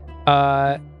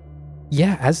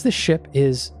 As the ship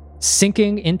is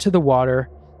sinking into the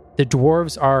water, the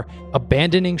dwarves are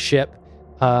abandoning ship.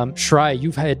 Shreya,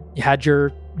 you've had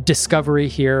your discovery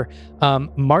here.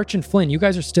 March and Flynn, you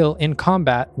guys are still in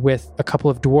combat with a couple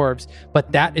of dwarves,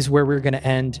 but that is where we're going to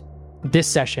end this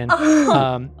session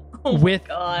Oh my with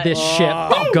God. this ship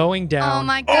going down. Oh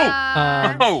my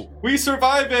god. Oh, We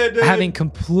survived it. Having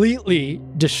completely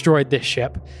destroyed this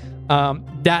ship.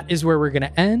 That is where we're going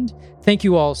to end. Thank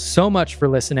you all so much for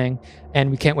listening,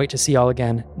 and we can't wait to see y'all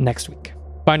again next week.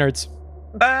 Bye, nerds.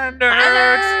 Bye, nerds.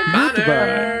 Bye,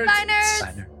 nerds. Bye,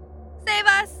 nerds. Save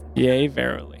us. Yay,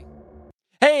 verily.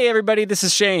 Hey, everybody, this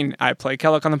is Shane. I play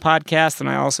Kellic on the podcast, and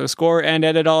I also score and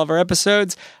edit all of our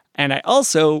episodes. And I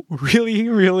also really,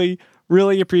 really,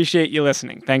 really appreciate you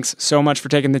listening. Thanks so much for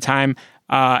taking the time.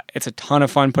 It's a ton of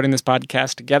fun putting this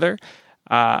podcast together,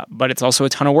 but it's also a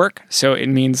ton of work. So it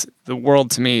means the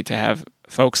world to me to have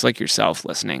folks like yourself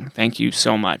listening. Thank you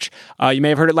so much. You may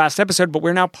have heard it last episode, but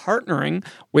we're now partnering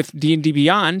with D&D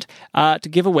Beyond to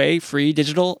give away free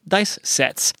digital dice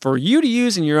sets for you to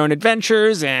use in your own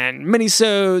adventures and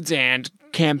minisodes and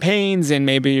campaigns, and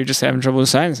maybe you're just having trouble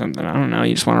deciding something. I don't know.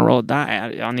 You just want to roll a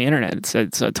die on the internet.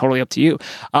 It's totally up to you.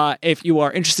 If you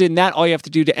are interested in that, all you have to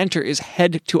do to enter is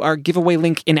head to our giveaway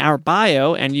link in our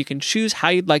bio, and you can choose how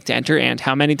you'd like to enter and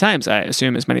how many times. I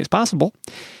assume as many as possible,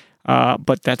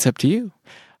 but that's up to you.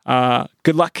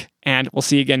 Good luck, and we'll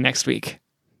see you again next week.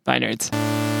 Bye, nerds.